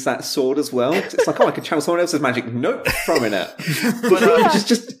how to use that sword as well. It's like, I could channel someone else's magic. Nope, throwing it. But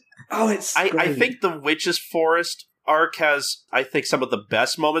it's great. I think the Witch's Forest arc has, I think, some of the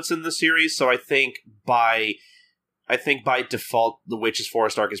best moments in the series. So I think by default, the Witch's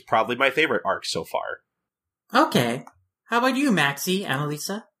Forest arc is probably my favorite arc so far. Okay. How about you, Maxie,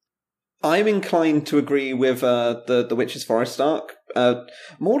 Annalisa? I'm inclined to agree with the Witch's Forest arc.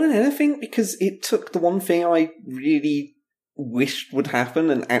 More than anything, because it took the one thing I really wished would happen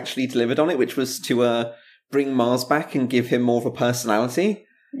and actually delivered on it, which was to bring Mars back and give him more of a personality.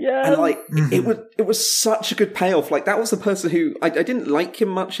 Yeah. And it was such a good payoff. That was the person who I didn't like him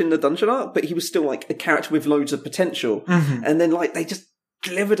much in the dungeon arc, but he was still a character with loads of potential. Mm-hmm. And then they just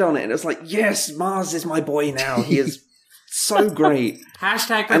delivered on it, and it's yes, Mars is my boy now. He is so great.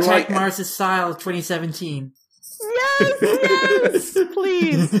 Hashtag protect Mars' style 2017. Yes,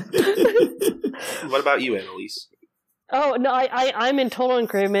 please. What about you, Annalise? Oh no, I'm in total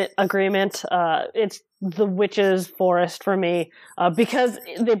agreement. It's the Witch's Forest for me because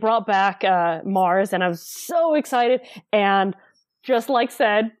they brought back Mars, and I was so excited. And just like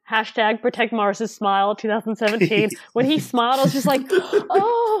said, hashtag protect Mars' smile 2017. When he smiled, I was just like,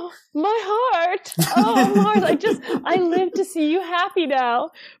 oh, my heart. Oh, Mars, I live to see you happy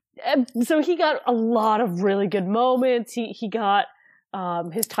now. And so he got a lot of really good moments. He got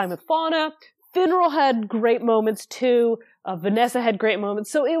his time with Fauna. Finral had great moments too. Vanessa had great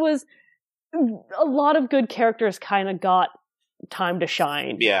moments. So it was a lot of good characters kind of got time to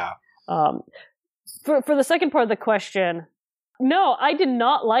shine. Yeah. For the second part of the question, no, I did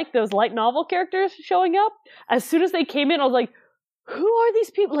not like those light novel characters showing up. As soon as they came in, I was like, who are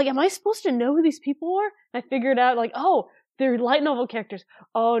these people? Am I supposed to know who these people are? I figured out, oh, they're light novel characters.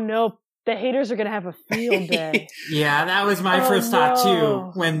 Oh no, the haters are going to have a field day. Yeah, that was my first thought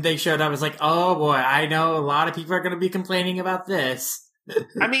too. When they showed up, I was like, oh boy, I know a lot of people are going to be complaining about this.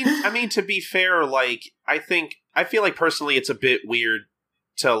 I mean, to be fair, I feel like personally it's a bit weird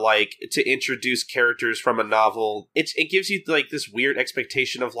to introduce characters from a novel. It gives you this weird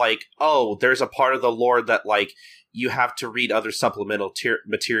expectation of oh, there's a part of the lore that you have to read other supplemental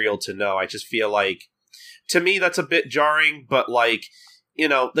material to know. I just feel to me that's a bit jarring, but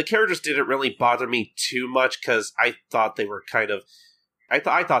the characters didn't really bother me too much because I thought they were kind of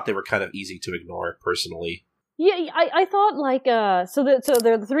easy to ignore personally. Yeah, I thought so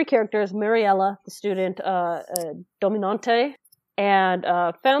there are the 3 characters: Mariella, the student, Dominante, and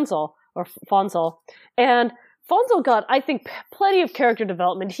Fanzel. And Fanzel got, I think, plenty of character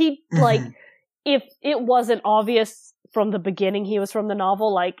development. He if it wasn't obvious from the beginning he was from the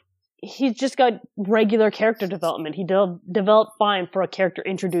novel, like, he's just got regular character development. He developed fine for a character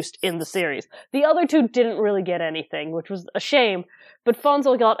introduced in the series. The other two didn't really get anything, which was a shame, but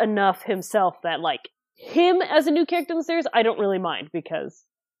Fonzel got enough himself that, like, him as a new character in the series, I don't really mind, because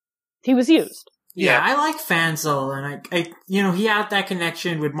he was used. Yeah, I like Fanzel, and I he had that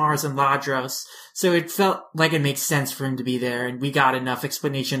connection with Mars and Ladros, so it felt like it makes sense for him to be there, and we got enough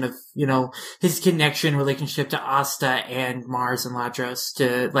explanation of, his connection, relationship to Asta and Mars and Ladros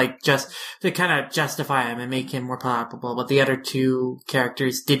to kind of justify him and make him more palpable, but the other two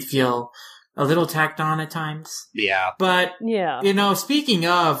characters did feel a little tacked on at times. Yeah. But, yeah. Speaking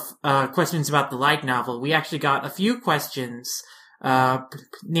of questions about the light novel, we actually got a few questions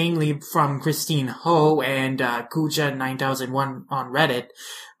namely from Christine Ho and Kuja9001 on Reddit,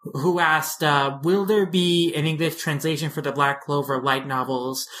 who asked, will there be an English translation for the Black Clover light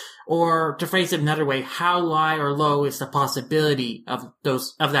novels? Or, to phrase it another way, how high or low is the possibility of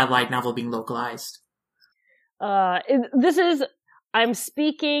that light novel being localized? I'm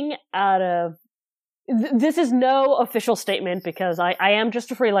speaking out of, this is no official statement, because I am just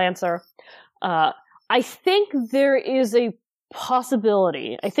a freelancer. I think there is a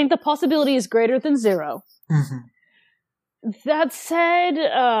possibility. I think the possibility is greater than 0. Mm-hmm. That said,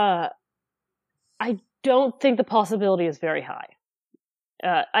 I don't think the possibility is very high.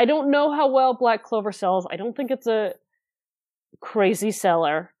 I don't know how well Black Clover sells. I don't think it's a crazy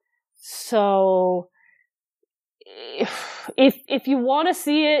seller. So, if you want to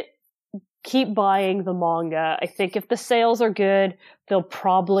see it, keep buying the manga. I think if the sales are good, they'll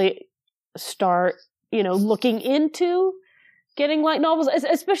probably start, looking into getting light novels,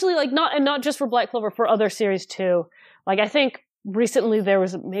 especially like not just for Black Clover, for other series too. Like, I think recently there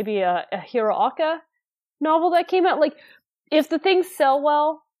was maybe a Hiroaka novel that came out. Like, if the things sell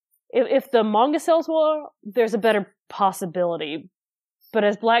well, if the manga sells well, there's a better possibility. But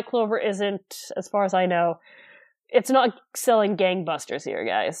as Black Clover isn't, as far as I know, it's not selling gangbusters here,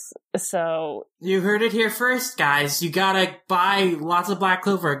 guys. So you heard it here first, guys. You gotta buy lots of Black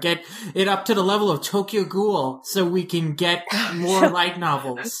Clover. Get it up to the level of Tokyo Ghoul so we can get more light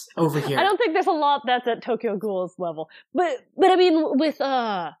novels over here. I don't think there's a lot that's at Tokyo Ghoul's level. But I mean, with,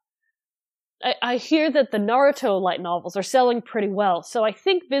 I hear that the Naruto light novels are selling pretty well. So I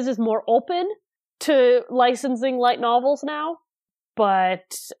think Viz is more open to licensing light novels now.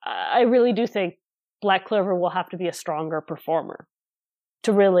 But I really do think Black Clover will have to be a stronger performer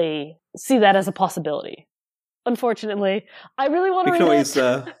to really see that as a possibility. Unfortunately, I really want to read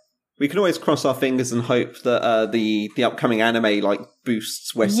it. We can always cross our fingers and hope that the upcoming anime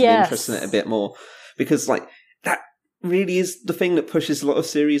boosts Western interest in it a bit more, because that really is the thing that pushes a lot of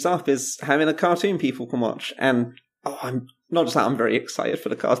series up, is having a cartoon people can watch. And I'm not just that, I'm very excited for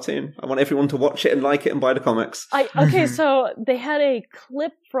the cartoon. I want everyone to watch it and like it and buy the comics. So they had a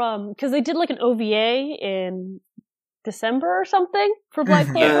clip because they did an OVA in December or something for Black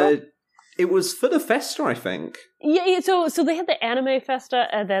Clover. It was for the Festa, I think. Yeah. So they had the anime Festa,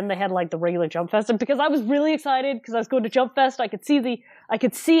 and then they had the regular Jump Festa. Because I was really excited because I was going to Jump Fest. I could see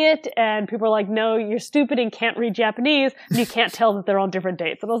it, and people were like, "No, you're stupid and can't read Japanese, and you can't tell that they're on different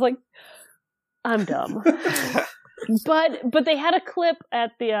dates." And I was like, "I'm dumb." But they had a clip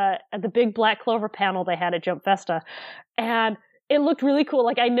at the big Black Clover panel they had at Jump Festa, and it looked really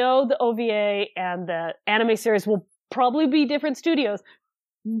cool. I know the OVA and the anime series will probably be different studios,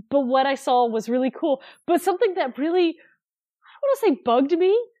 but what I saw was really cool. But something that really, I don't want to say bugged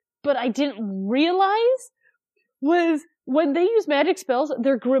me, but I didn't realize, was when they use magic spells,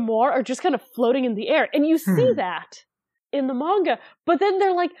 their grimoire are just kind of floating in the air, and you see that in the manga, but then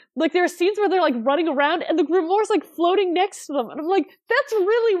they're there are scenes where they're running around and the grimoire's floating next to them, and I'm like, that's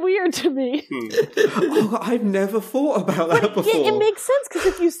really weird to me. Oh, I've never thought about that before. It makes sense, because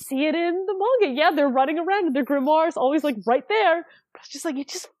if you see it in the manga, they're running around and their grimoire's always right there, but it's just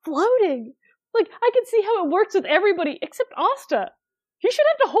it's just floating. I can see how it works with everybody except Asta. He should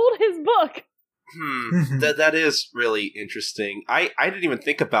have to hold his book. That is really interesting. I didn't even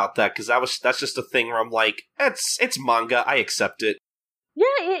think about that, because that's just a thing where I'm like, it's manga, I accept it. Yeah,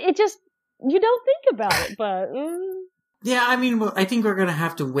 it just, you don't think about it, but yeah, I mean, I think we're gonna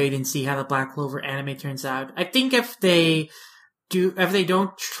have to wait and see how the Black Clover anime turns out. I think if they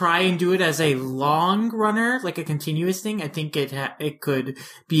don't try and do it as a long runner, a continuous thing, I think it could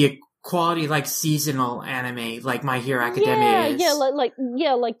be a quality seasonal anime, like My Hero Academia is.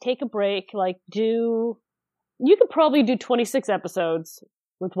 Take a break, you could probably do 26 episodes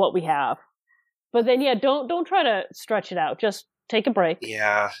with what we have. But then don't try to stretch it out. Just take a break.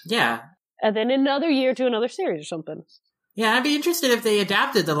 Yeah. Yeah. And then another year to another series or something. Yeah, I'd be interested if they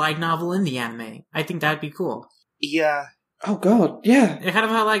adapted the light novel in the anime. I think that'd be cool. Yeah. Oh god, yeah. Kind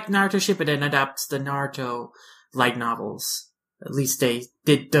of how like Naruto Shippuden adapts the Naruto light novels. At least they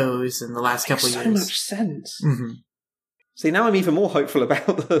did those in the last couple of so years. Much sense. Mm-hmm. See, now I'm even more hopeful about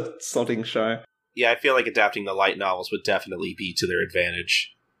the sodding show. Yeah, I feel like adapting the light novels would definitely be to their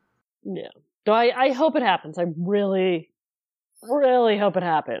advantage. Yeah. So I hope it happens. I really, really hope it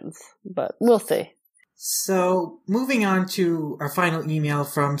happens. But we'll see. So, moving on to our final email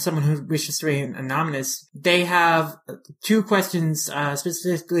from someone who wishes to remain anonymous. They have 2 questions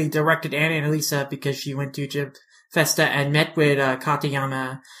specifically directed at Annalisa because she went to Festa and met with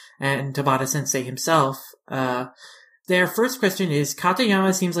Katayama and Tabata-sensei himself. Their first question is,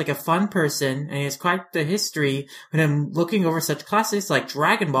 Katayama seems like a fun person, and he has quite the history when I'm looking over such classics like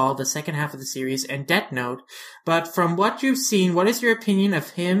Dragon Ball, the second half of the series, and Death Note. But from what you've seen, what is your opinion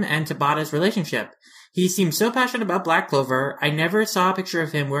of him and Tabata's relationship? He seems so passionate about Black Clover. I never saw a picture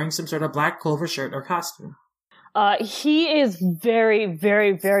of him wearing some sort of Black Clover shirt or costume. He is very,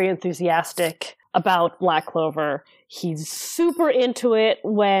 very, very enthusiastic about Black Clover. He's super into it.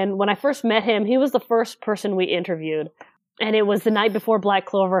 When I first met him, he was the first person we interviewed. And it was the night before Black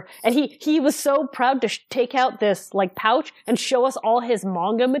Clover. And he was so proud to take out this, like, pouch and show us all his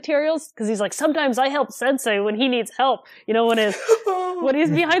manga materials. Cause he's like, sometimes I help Sensei when he needs help. You know, when he's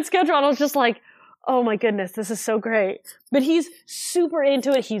behind schedule. And I was just like, oh my goodness, this is so great. But he's super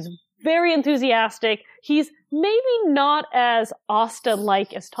into it. He's very enthusiastic. He's maybe not as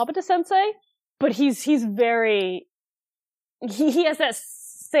Asta-like as Tabata-sensei, but he's very, he has that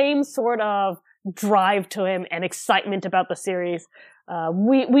same sort of drive to him and excitement about the series.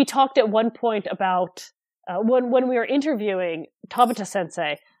 We talked at one point about, when we were interviewing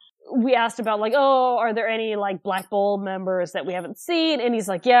Tabata-sensei, we asked about, like, oh, are there any, like, Black Bull members that we haven't seen? And he's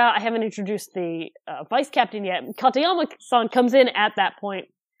like, yeah, I haven't introduced the vice captain yet. And Katayama-san comes in at that point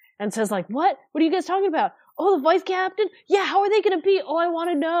and says, like, what? What are you guys talking about? Oh, the vice captain? Yeah, how are they going to be? Oh, I want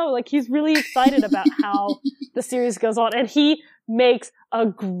to know. Like, he's really excited about how the series goes on. And he makes a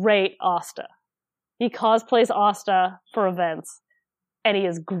great Asta. He cosplays Asta for events, and he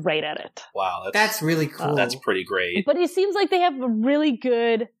is great at it. Wow, that's really cool. That's pretty great. But it seems like they have a really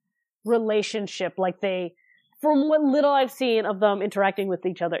good relationship. Like, from what little I've seen of them interacting with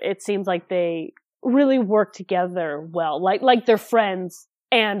each other, it seems like they really work together well. Like they're friends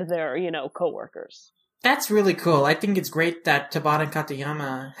and they're, co-workers. That's really cool. I think it's great that Tabata and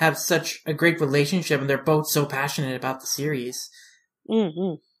Katayama have such a great relationship and they're both so passionate about the series.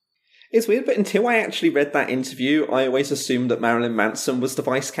 Mm-hmm. It's weird, but until I actually read that interview, I always assumed that Marilyn Manson was the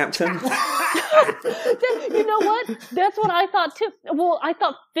vice captain. You know what? That's what I thought too. Well, I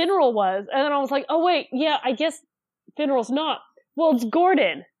thought Finral was, and then I was like, oh wait, yeah, I guess Finral's not. Well, it's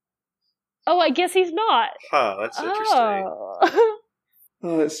Gordon. Oh, I guess he's not. Huh, that's interesting.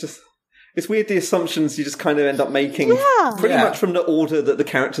 Oh, it's weird the assumptions you just kind of end up making pretty much from the order that the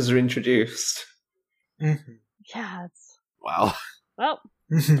characters are introduced. Mm-hmm. Yeah, Wow. Well,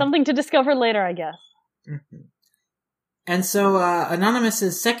 something to discover later, I guess. Mm-hmm. And so,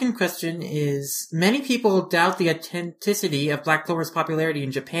 Anonymous's second question is, many people doubt the authenticity of Black Clover's popularity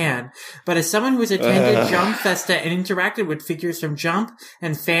in Japan, but as someone who's attended Jump Festa and interacted with figures from Jump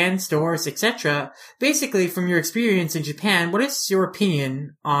and fan stores, etc., basically from your experience in Japan, what is your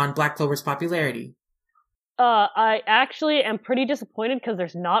opinion on Black Clover's popularity? I actually am pretty disappointed because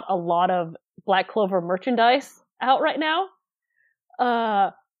there's not a lot of Black Clover merchandise out right now.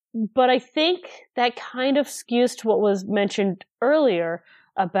 But I think that kind of skews to what was mentioned earlier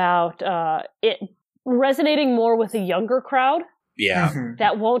about it resonating more with a younger crowd. Yeah. Mm-hmm.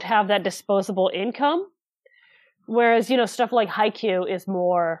 That won't have that disposable income. Whereas, stuff like Haikyuu is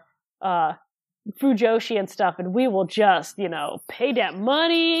more Fujoshi and stuff, and we will just, pay that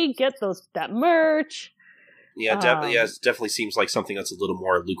money, get that merch. Yeah, it definitely seems like something that's a little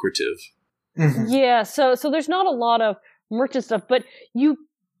more lucrative. Mm-hmm. Yeah, so there's not a lot of merch and stuff, but you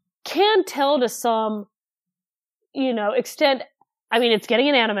can tell to some, extent. I mean, it's getting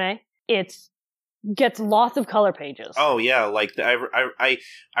an anime. Gets lots of color pages. Oh yeah, like I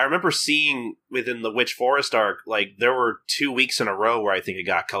remember seeing within the Witch Forest arc, like there were 2 weeks in a row where I think it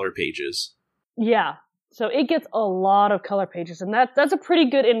got color pages. Yeah, so it gets a lot of color pages, and that's a pretty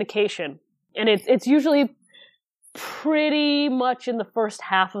good indication. And it's usually pretty much in the first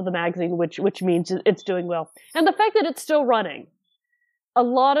half of the magazine, which means it's doing well. And the fact that it's still running.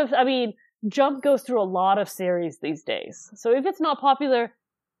 Jump goes through a lot of series these days. So if it's not popular,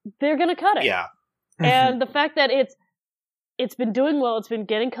 they're going to cut it. Yeah. Mm-hmm. And the fact that it's been doing well, it's been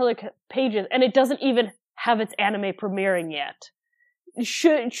getting color pages, and it doesn't even have its anime premiering yet,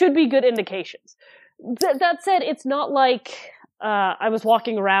 should be good indications. That said, it's not like I was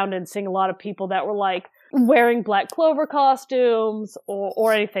walking around and seeing a lot of people that were like wearing Black Clover costumes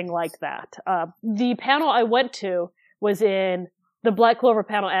or anything like that. The panel I went to was in the Black Clover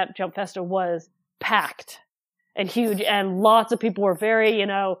panel at Jump Festa was packed and huge, and lots of people were very, you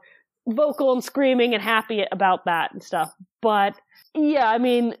know, vocal and screaming and happy about that and stuff. But yeah, I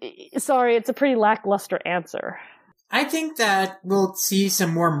mean, sorry, it's a pretty lackluster answer. I think that we'll see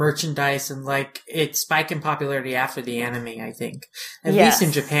some more merchandise and, like, it spike in popularity after the anime, I think. At least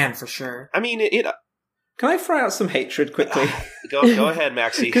in Japan, for sure. I mean, Can I throw out some hatred quickly? Go ahead,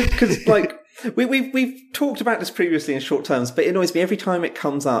 Maxie. Because, like, we've talked about this previously in short terms, but it annoys me every time it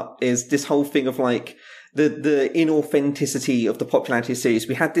comes up is this whole thing of, like, the inauthenticity of the popularity of the series.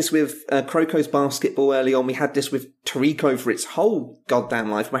 We had this with Croco's Basketball early on. We had this with Toriko for its whole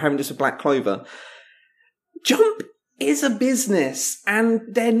goddamn life. We're having this with Black Clover. Jump is a business, and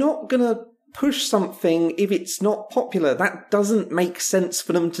they're not gonna push something if it's not popular. That doesn't make sense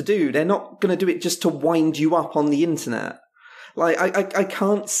for them to do. They're not gonna do it just to wind you up on the internet. Like, I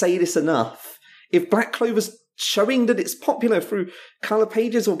can't say this enough. If Black Clover's showing that it's popular through color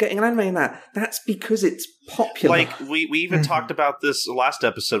pages or getting an anime in that's because it's popular. Like, we even talked about this last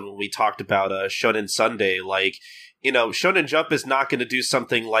episode when we talked about Shonen Sunday. Like, you know, Shonen Jump is not going to do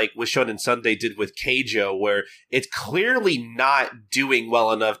something like what Shonen Sunday did with Keijo, where it's clearly not doing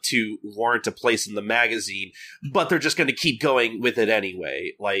well enough to warrant a place in the magazine, but they're just going to keep going with it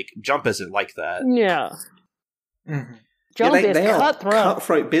anyway. Like, Jump isn't like that. Yeah. Mm-hmm. Jump is they are cutthroat.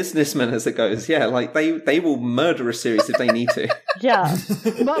 Cutthroat businessmen as it goes. Yeah, like they will murder a series if they need to. Yeah.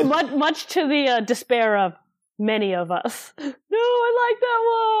 But much to the despair of many of us. No, I like that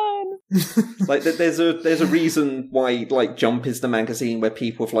one. Like, there's a reason why, like, Jump is the magazine where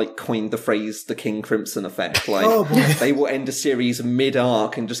people have, like, coined the phrase the King Crimson effect. Like, they will end a series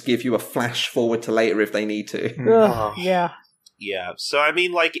mid-arc and just give you a flash forward to later if they need to. Ugh, yeah. Yeah, so I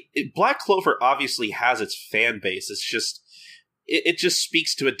mean, like, Black Clover obviously has its fan base. It's just, it just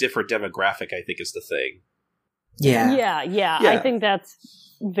speaks to a different demographic, I think, is the thing. Yeah. I think that's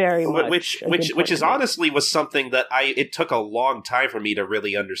very much which is honestly was something that it took a long time for me to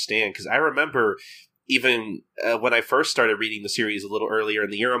really understand, because I remember even when I first started reading the series a little earlier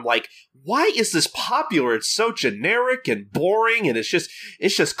in the year, I'm like, why is this popular? It's so generic and boring, and it's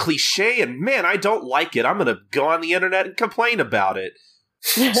just cliche, and man, I don't like it. I'm gonna go on the internet and complain about it.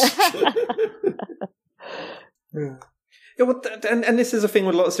 Yeah, well, and this is a thing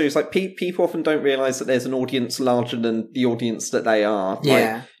with a lot of series. Like, people often don't realize that there's an audience larger than the audience that they are.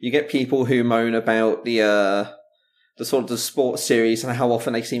 Yeah, like, you get people who moan about the sort of the sports series and how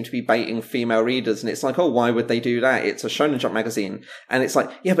often they seem to be baiting female readers, and it's like, oh, why would they do that? It's a Shonen Jump magazine, and it's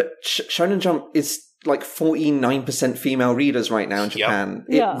like, yeah, but Shonen Jump is like 49% female readers right now in Japan.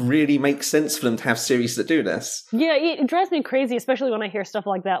 Yep. It really makes sense for them to have series that do this. Yeah, it drives me crazy, especially when I hear stuff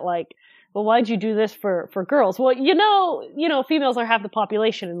like that, like, well, why'd you do this for girls? Well, you know, females are half the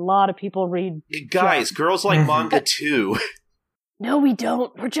population, and a lot of people read. Guys, girls like manga too. No, we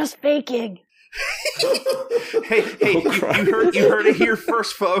don't. We're just faking. Hey, you heard it here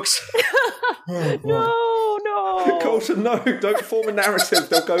first, folks. No. Colton, no, don't form a narrative.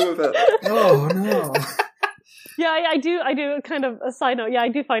 They'll go with it. Oh, no. Yeah, I do. Kind of a side note. Yeah, I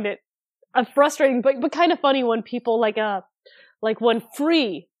do find it frustrating, but kind of funny when people like when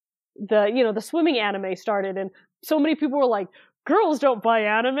Free, the swimming anime started, and so many people were like, girls don't buy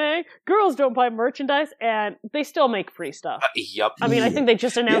anime, girls don't buy merchandise, and they still make Free stuff. Yep. I mean, I think they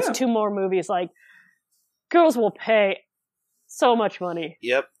just announced 2 more movies. Like, girls will pay so much money.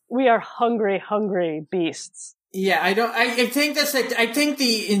 Yep. We are hungry beasts. Yeah, I think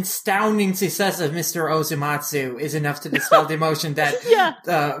the astounding success of Mr. Ozumatsu is enough to dispel the emotion that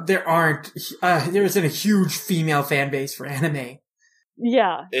there isn't a huge female fan base for anime.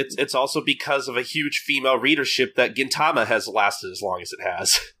 Yeah. It's also because of a huge female readership that Gintama has lasted as long as it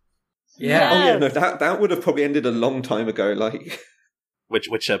has. Yeah. Yes. Oh yeah, no, that would have probably ended a long time ago, like. Which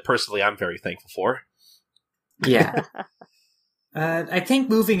personally I'm very thankful for. Yeah. I think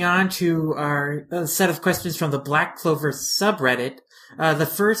moving on to our set of questions from the Black Clover subreddit, the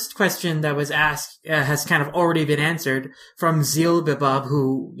first question that was asked has kind of already been answered from Zilbibub,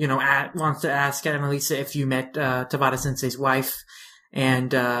 who, wants to ask Annalisa if you met Tabata Sensei's wife,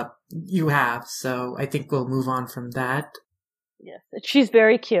 and you have, so I think we'll move on from that. Yes, she's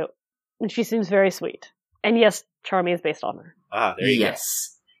very cute, and she seems very sweet. And yes, Charmy is based on her. Ah, there you go.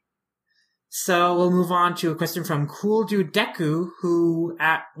 Yes. So we'll move on to a question from Cool Dude Deku, who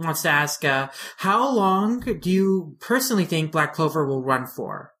wants to ask, how long do you personally think Black Clover will run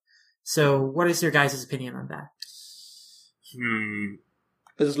for? So what is your guys' opinion on that?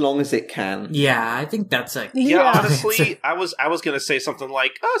 As long as it can. Yeah, I think that's a... Yeah, honestly, I was going to say something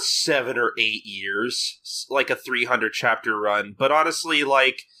like 7 or 8 years, like a 300 chapter run. But honestly,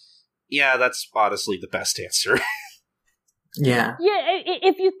 like, yeah, that's honestly the best answer. Yeah. Yeah,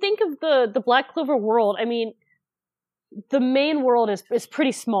 if you think of the Black Clover world, I mean, the main world is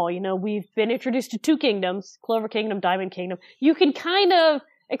pretty small. You know, we've been introduced to 2 kingdoms, Clover Kingdom, Diamond Kingdom. You can kind of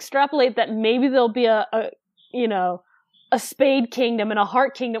extrapolate that maybe there'll be a Spade Kingdom and a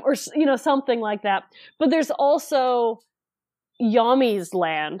Heart Kingdom, or, you know, something like that. But there's also Yami's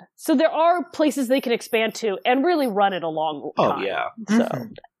land. So there are places they can expand to and really run it a long time. Oh, yeah. So,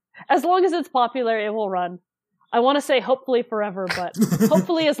 as long as it's popular, it will run. I want to say hopefully forever, but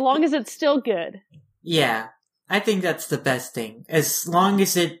hopefully as long as it's still good. Yeah, I think that's the best thing. As long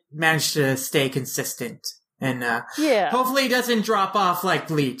as it managed to stay consistent. And hopefully it doesn't drop off like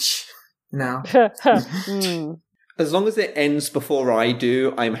Bleach. No. As long as it ends before I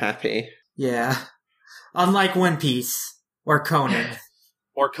do, I'm happy. Yeah. Unlike One Piece. Or Conan.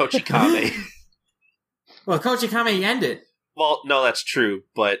 Or Kochikame. Well, Kochikame ended. Well, no, that's true,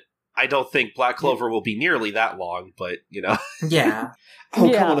 but I don't think Black Clover will be nearly that long, but, you know. Yeah.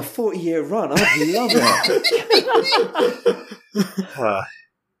 Oh, come on, a 40-year run. I'd love it.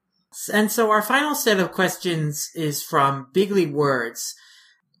 And so our final set of questions is from Bigly Words.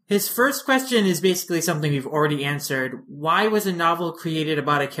 His first question is basically something we've already answered. Why was a novel created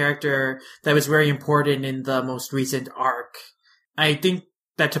about a character that was very important in the most recent arc? I think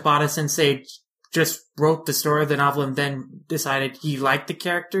that Tabata-sensei just wrote the story of the novel and then decided he liked the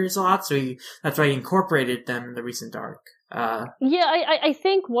characters a lot, so that's why he incorporated them in the recent arc. Yeah, I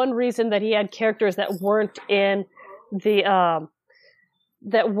think one reason that he had characters that weren't in the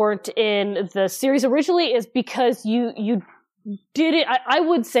series originally is because you did it. I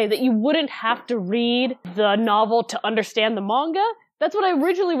would say that you wouldn't have to read the novel to understand the manga. That's what I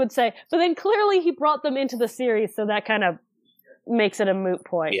originally would say. But then clearly he brought them into the series, so that kind of makes it a moot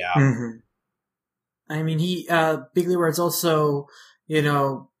point. Yeah. Mm-hmm. I mean, Bigly Words also,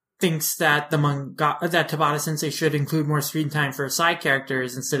 thinks that that Tabata-sensei should include more screen time for side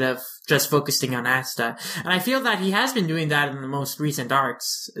characters instead of just focusing on Asta. And I feel that he has been doing that in the most recent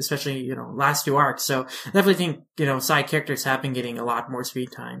arcs, especially, last 2 arcs. So I definitely think, side characters have been getting a lot more screen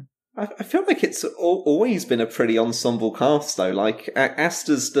time. I feel like it's always been a pretty ensemble cast, though. Like,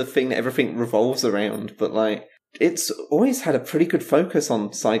 Asta's the thing that everything revolves around, but, like, it's always had a pretty good focus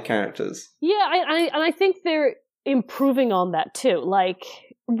on side characters. Yeah, I think they're improving on that, too. Like,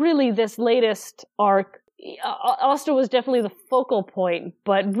 really, this latest arc, Asta was definitely the focal point,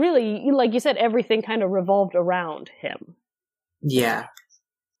 but really, like you said, everything kind of revolved around him. Yeah.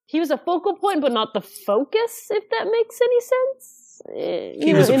 He was a focal point, but not the focus, if that makes any sense.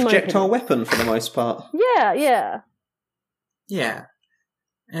 He was a projectile weapon for the most part. Yeah.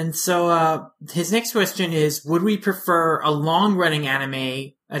 And so, his next question is, would we prefer a long-running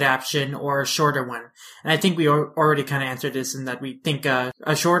anime adaptation or a shorter one? And I think we already kind of answered this in that we think a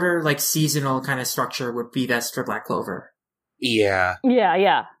shorter, like, seasonal kind of structure would be best for Black Clover. Yeah.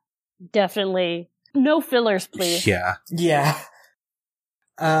 Yeah. Definitely. No fillers, please. Yeah. Yeah.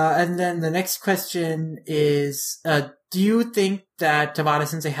 And then the next question is, do you think that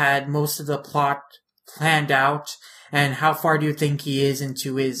Tabata-sensei had most of the plot planned out? And how far do you think he is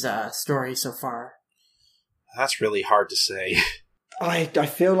into his story so far? That's really hard to say. I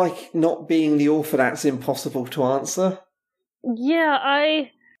feel like not being the author, that's impossible to answer. Yeah,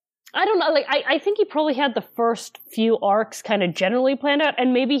 I don't know. Like, I think he probably had the first few arcs kind of generally planned out,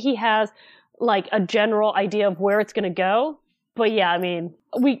 and maybe he has, like, a general idea of where it's going to go. But yeah, I mean,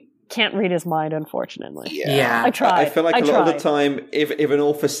 we can't read his mind, unfortunately. Yeah. I tried. I feel like a lot of the time, if an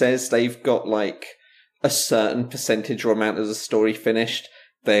author says they've got, like, a certain percentage or amount of the story finished,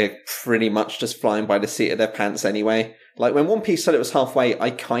 they're pretty much just flying by the seat of their pants anyway. Like, when One Piece said it was halfway,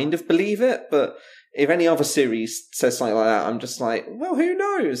 I kind of believe it, but if any other series says something like that, I'm just like, well, who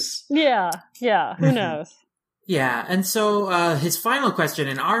knows? Yeah, who knows? Yeah, and so his final question,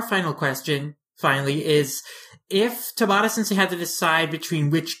 and our final question, finally, is if Tabata-sensei had to decide between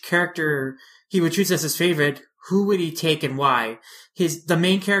which character he would choose as his favorite, who would he take and why? The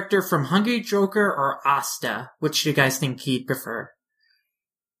main character from Hungry Joker or Asta? Which do you guys think he'd prefer?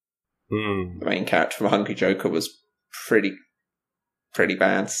 The main character from Hungry Joker was pretty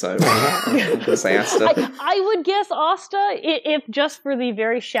bad, so I'm going to say Asta. I would guess Asta, if just for the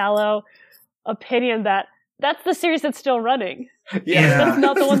very shallow opinion that's the series that's still running. Yeah. That's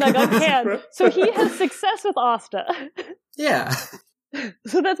not the one that got canned. So he has success with Asta. Yeah.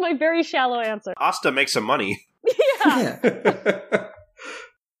 So that's my very shallow answer. Asta makes some money. Yeah.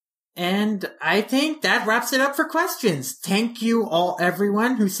 And I think that wraps it up for questions. Thank you all,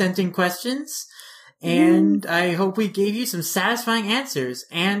 everyone who sent in questions. And I hope we gave you some satisfying answers.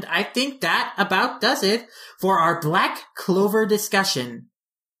 And I think that about does it for our Black Clover discussion.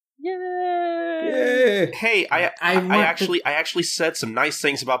 Yay! Hey, I actually said some nice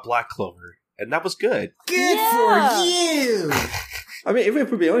things about Black Clover, and that was good. Good for you! I mean, if we're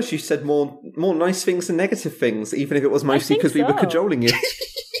be honest, you said more nice things than negative things, even if it was mostly because we were cajoling you.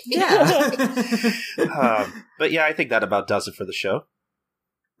 Yeah. But yeah, I think that about does it for the show.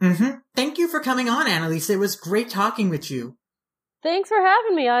 Mm-hmm. Thank you for coming on, Annalise. It was great talking with you. Thanks for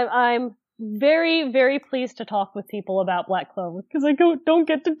having me. I'm very, very pleased to talk with people about Black Clover because I don't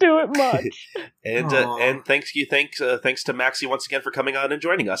get to do it much. And thanks to Maxie once again for coming on and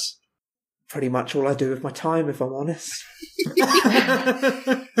joining us. Pretty much all I do with my time, if I'm honest.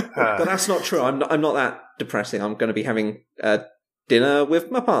 But that's not true. I'm not that depressing. I'm going to be having dinner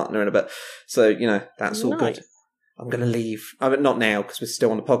with my partner in a bit, so that's all good. I'm going to leave. Not now because we're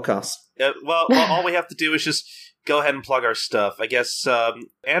still on the podcast. Well, all we have to do is just go ahead and plug our stuff. I guess,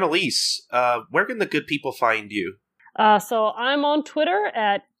 Annalise, where can the good people find you? So I'm on Twitter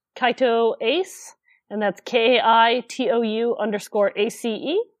at KaitoAce, and that's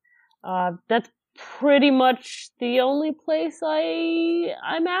KAITOU_ACE. That's pretty much the only place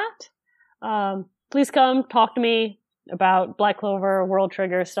I'm at. Please come talk to me about Black Clover, World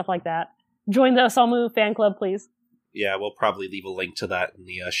Trigger, stuff like that. Join the Osamu fan club, please. Yeah, we'll probably leave a link to that in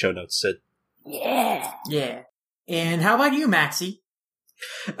the show notes, Sid. Yeah. Yeah. And how about you, Maxie?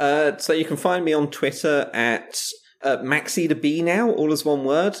 So you can find me on Twitter at Maxie the B now, all as one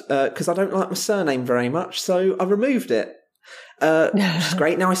word, because I don't like my surname very much, so I removed it. Which is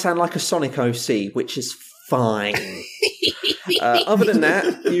great. Now I sound like a Sonic OC, which is fine. Other than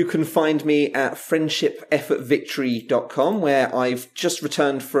that, you can find me at friendshipeffortvictory.com, where I've just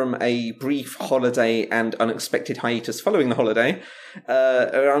returned from a brief holiday and unexpected hiatus following the holiday.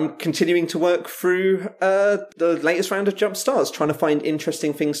 I'm continuing to work through the latest round of Jump Stars, trying to find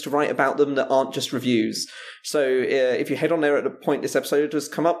interesting things to write about them that aren't just reviews. So if you head on there at the point this episode has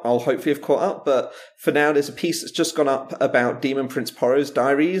come up, I'll hopefully have caught up. But for now, there's a piece that's just gone up about Demon Prince Poro's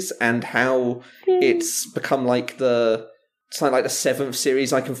diaries and how it's become like the seventh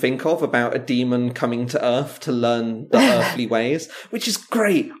series I can think of about a demon coming to Earth to learn the earthly ways, which is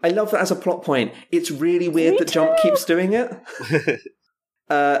great. I love that as a plot point. It's really weird that Jump keeps doing it.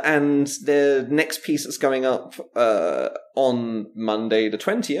 And the next piece that's going up on Monday the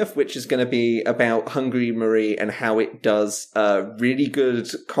 20th, which is going to be about Hungry Marie and how it does really good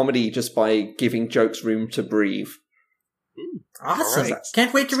comedy just by giving jokes room to breathe. Awesome. Right.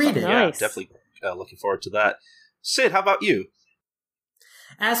 Can't wait to read it. Yeah, Nice. definitely looking forward to that. Sid, how about you?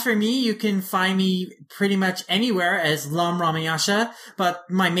 As for me, you can find me pretty much anywhere as Lum Ramayasha, but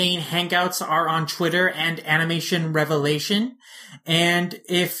my main hangouts are on Twitter and Animation Revelation. And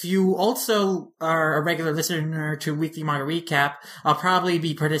if you also are a regular listener to Weekly Manga Recap, I'll probably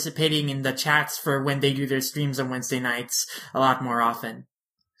be participating in the chats for when they do their streams on Wednesday nights a lot more often.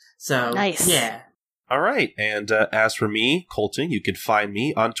 So, Nice. yeah. All right, and as for me, Colton, you can find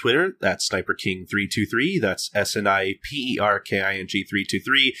me on Twitter. That's SniperKing323. That's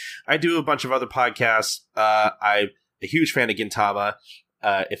SNIPERKING323. I do a bunch of other podcasts. I'm a huge fan of Gintama.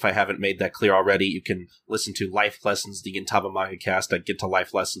 If I haven't made that clear already, you can listen to Life Lessons, the Gintama Manga Cast at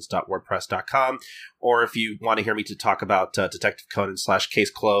gintalifelessons.wordpress.com. Or if you want to hear me to talk about Detective Conan / Case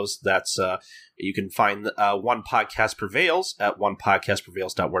Closed, that's you can find One Podcast Prevails at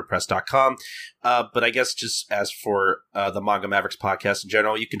onepodcastprevails.wordpress.com. But I guess just as for the Manga Mavericks podcast in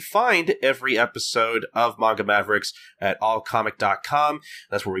general, you can find every episode of Manga Mavericks at allcomic.com.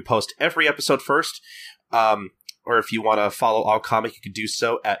 That's where we post every episode first. Or if you want to follow All Comic, you can do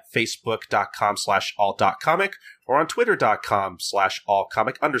so at facebook.com/all.comic or on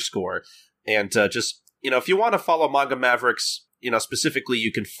twitter.com/allcomic_. And just, if you want to follow Manga Mavericks, specifically,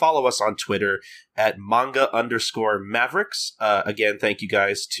 you can follow us on Twitter at manga_Mavericks. Again, thank you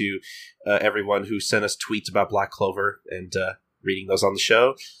guys to everyone who sent us tweets about Black Clover and reading those on the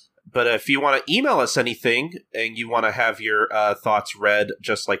show. But if you want to email us anything and you want to have your thoughts read,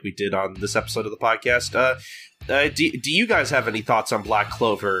 just like we did on this episode of the podcast, do you guys have any thoughts on Black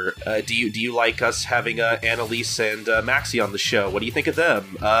Clover? Do you like us having Annalise and Maxie on the show? What do you think of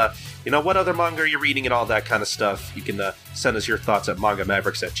them? What other manga are you reading and all that kind of stuff? You can send us your thoughts at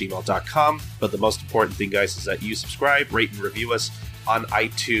mangamavericks@gmail.com. But the most important thing, guys, is that you subscribe, rate, and review us on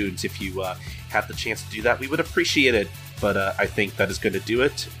iTunes. If you have the chance to do that, we would appreciate it. But I think that is going to do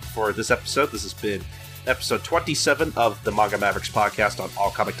it for this episode. This has been episode 27 of the Manga Mavericks podcast on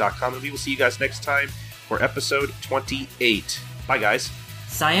allcomic.com, and we will see you guys next time for episode 28. Bye, guys.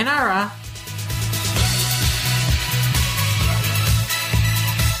 Sayonara!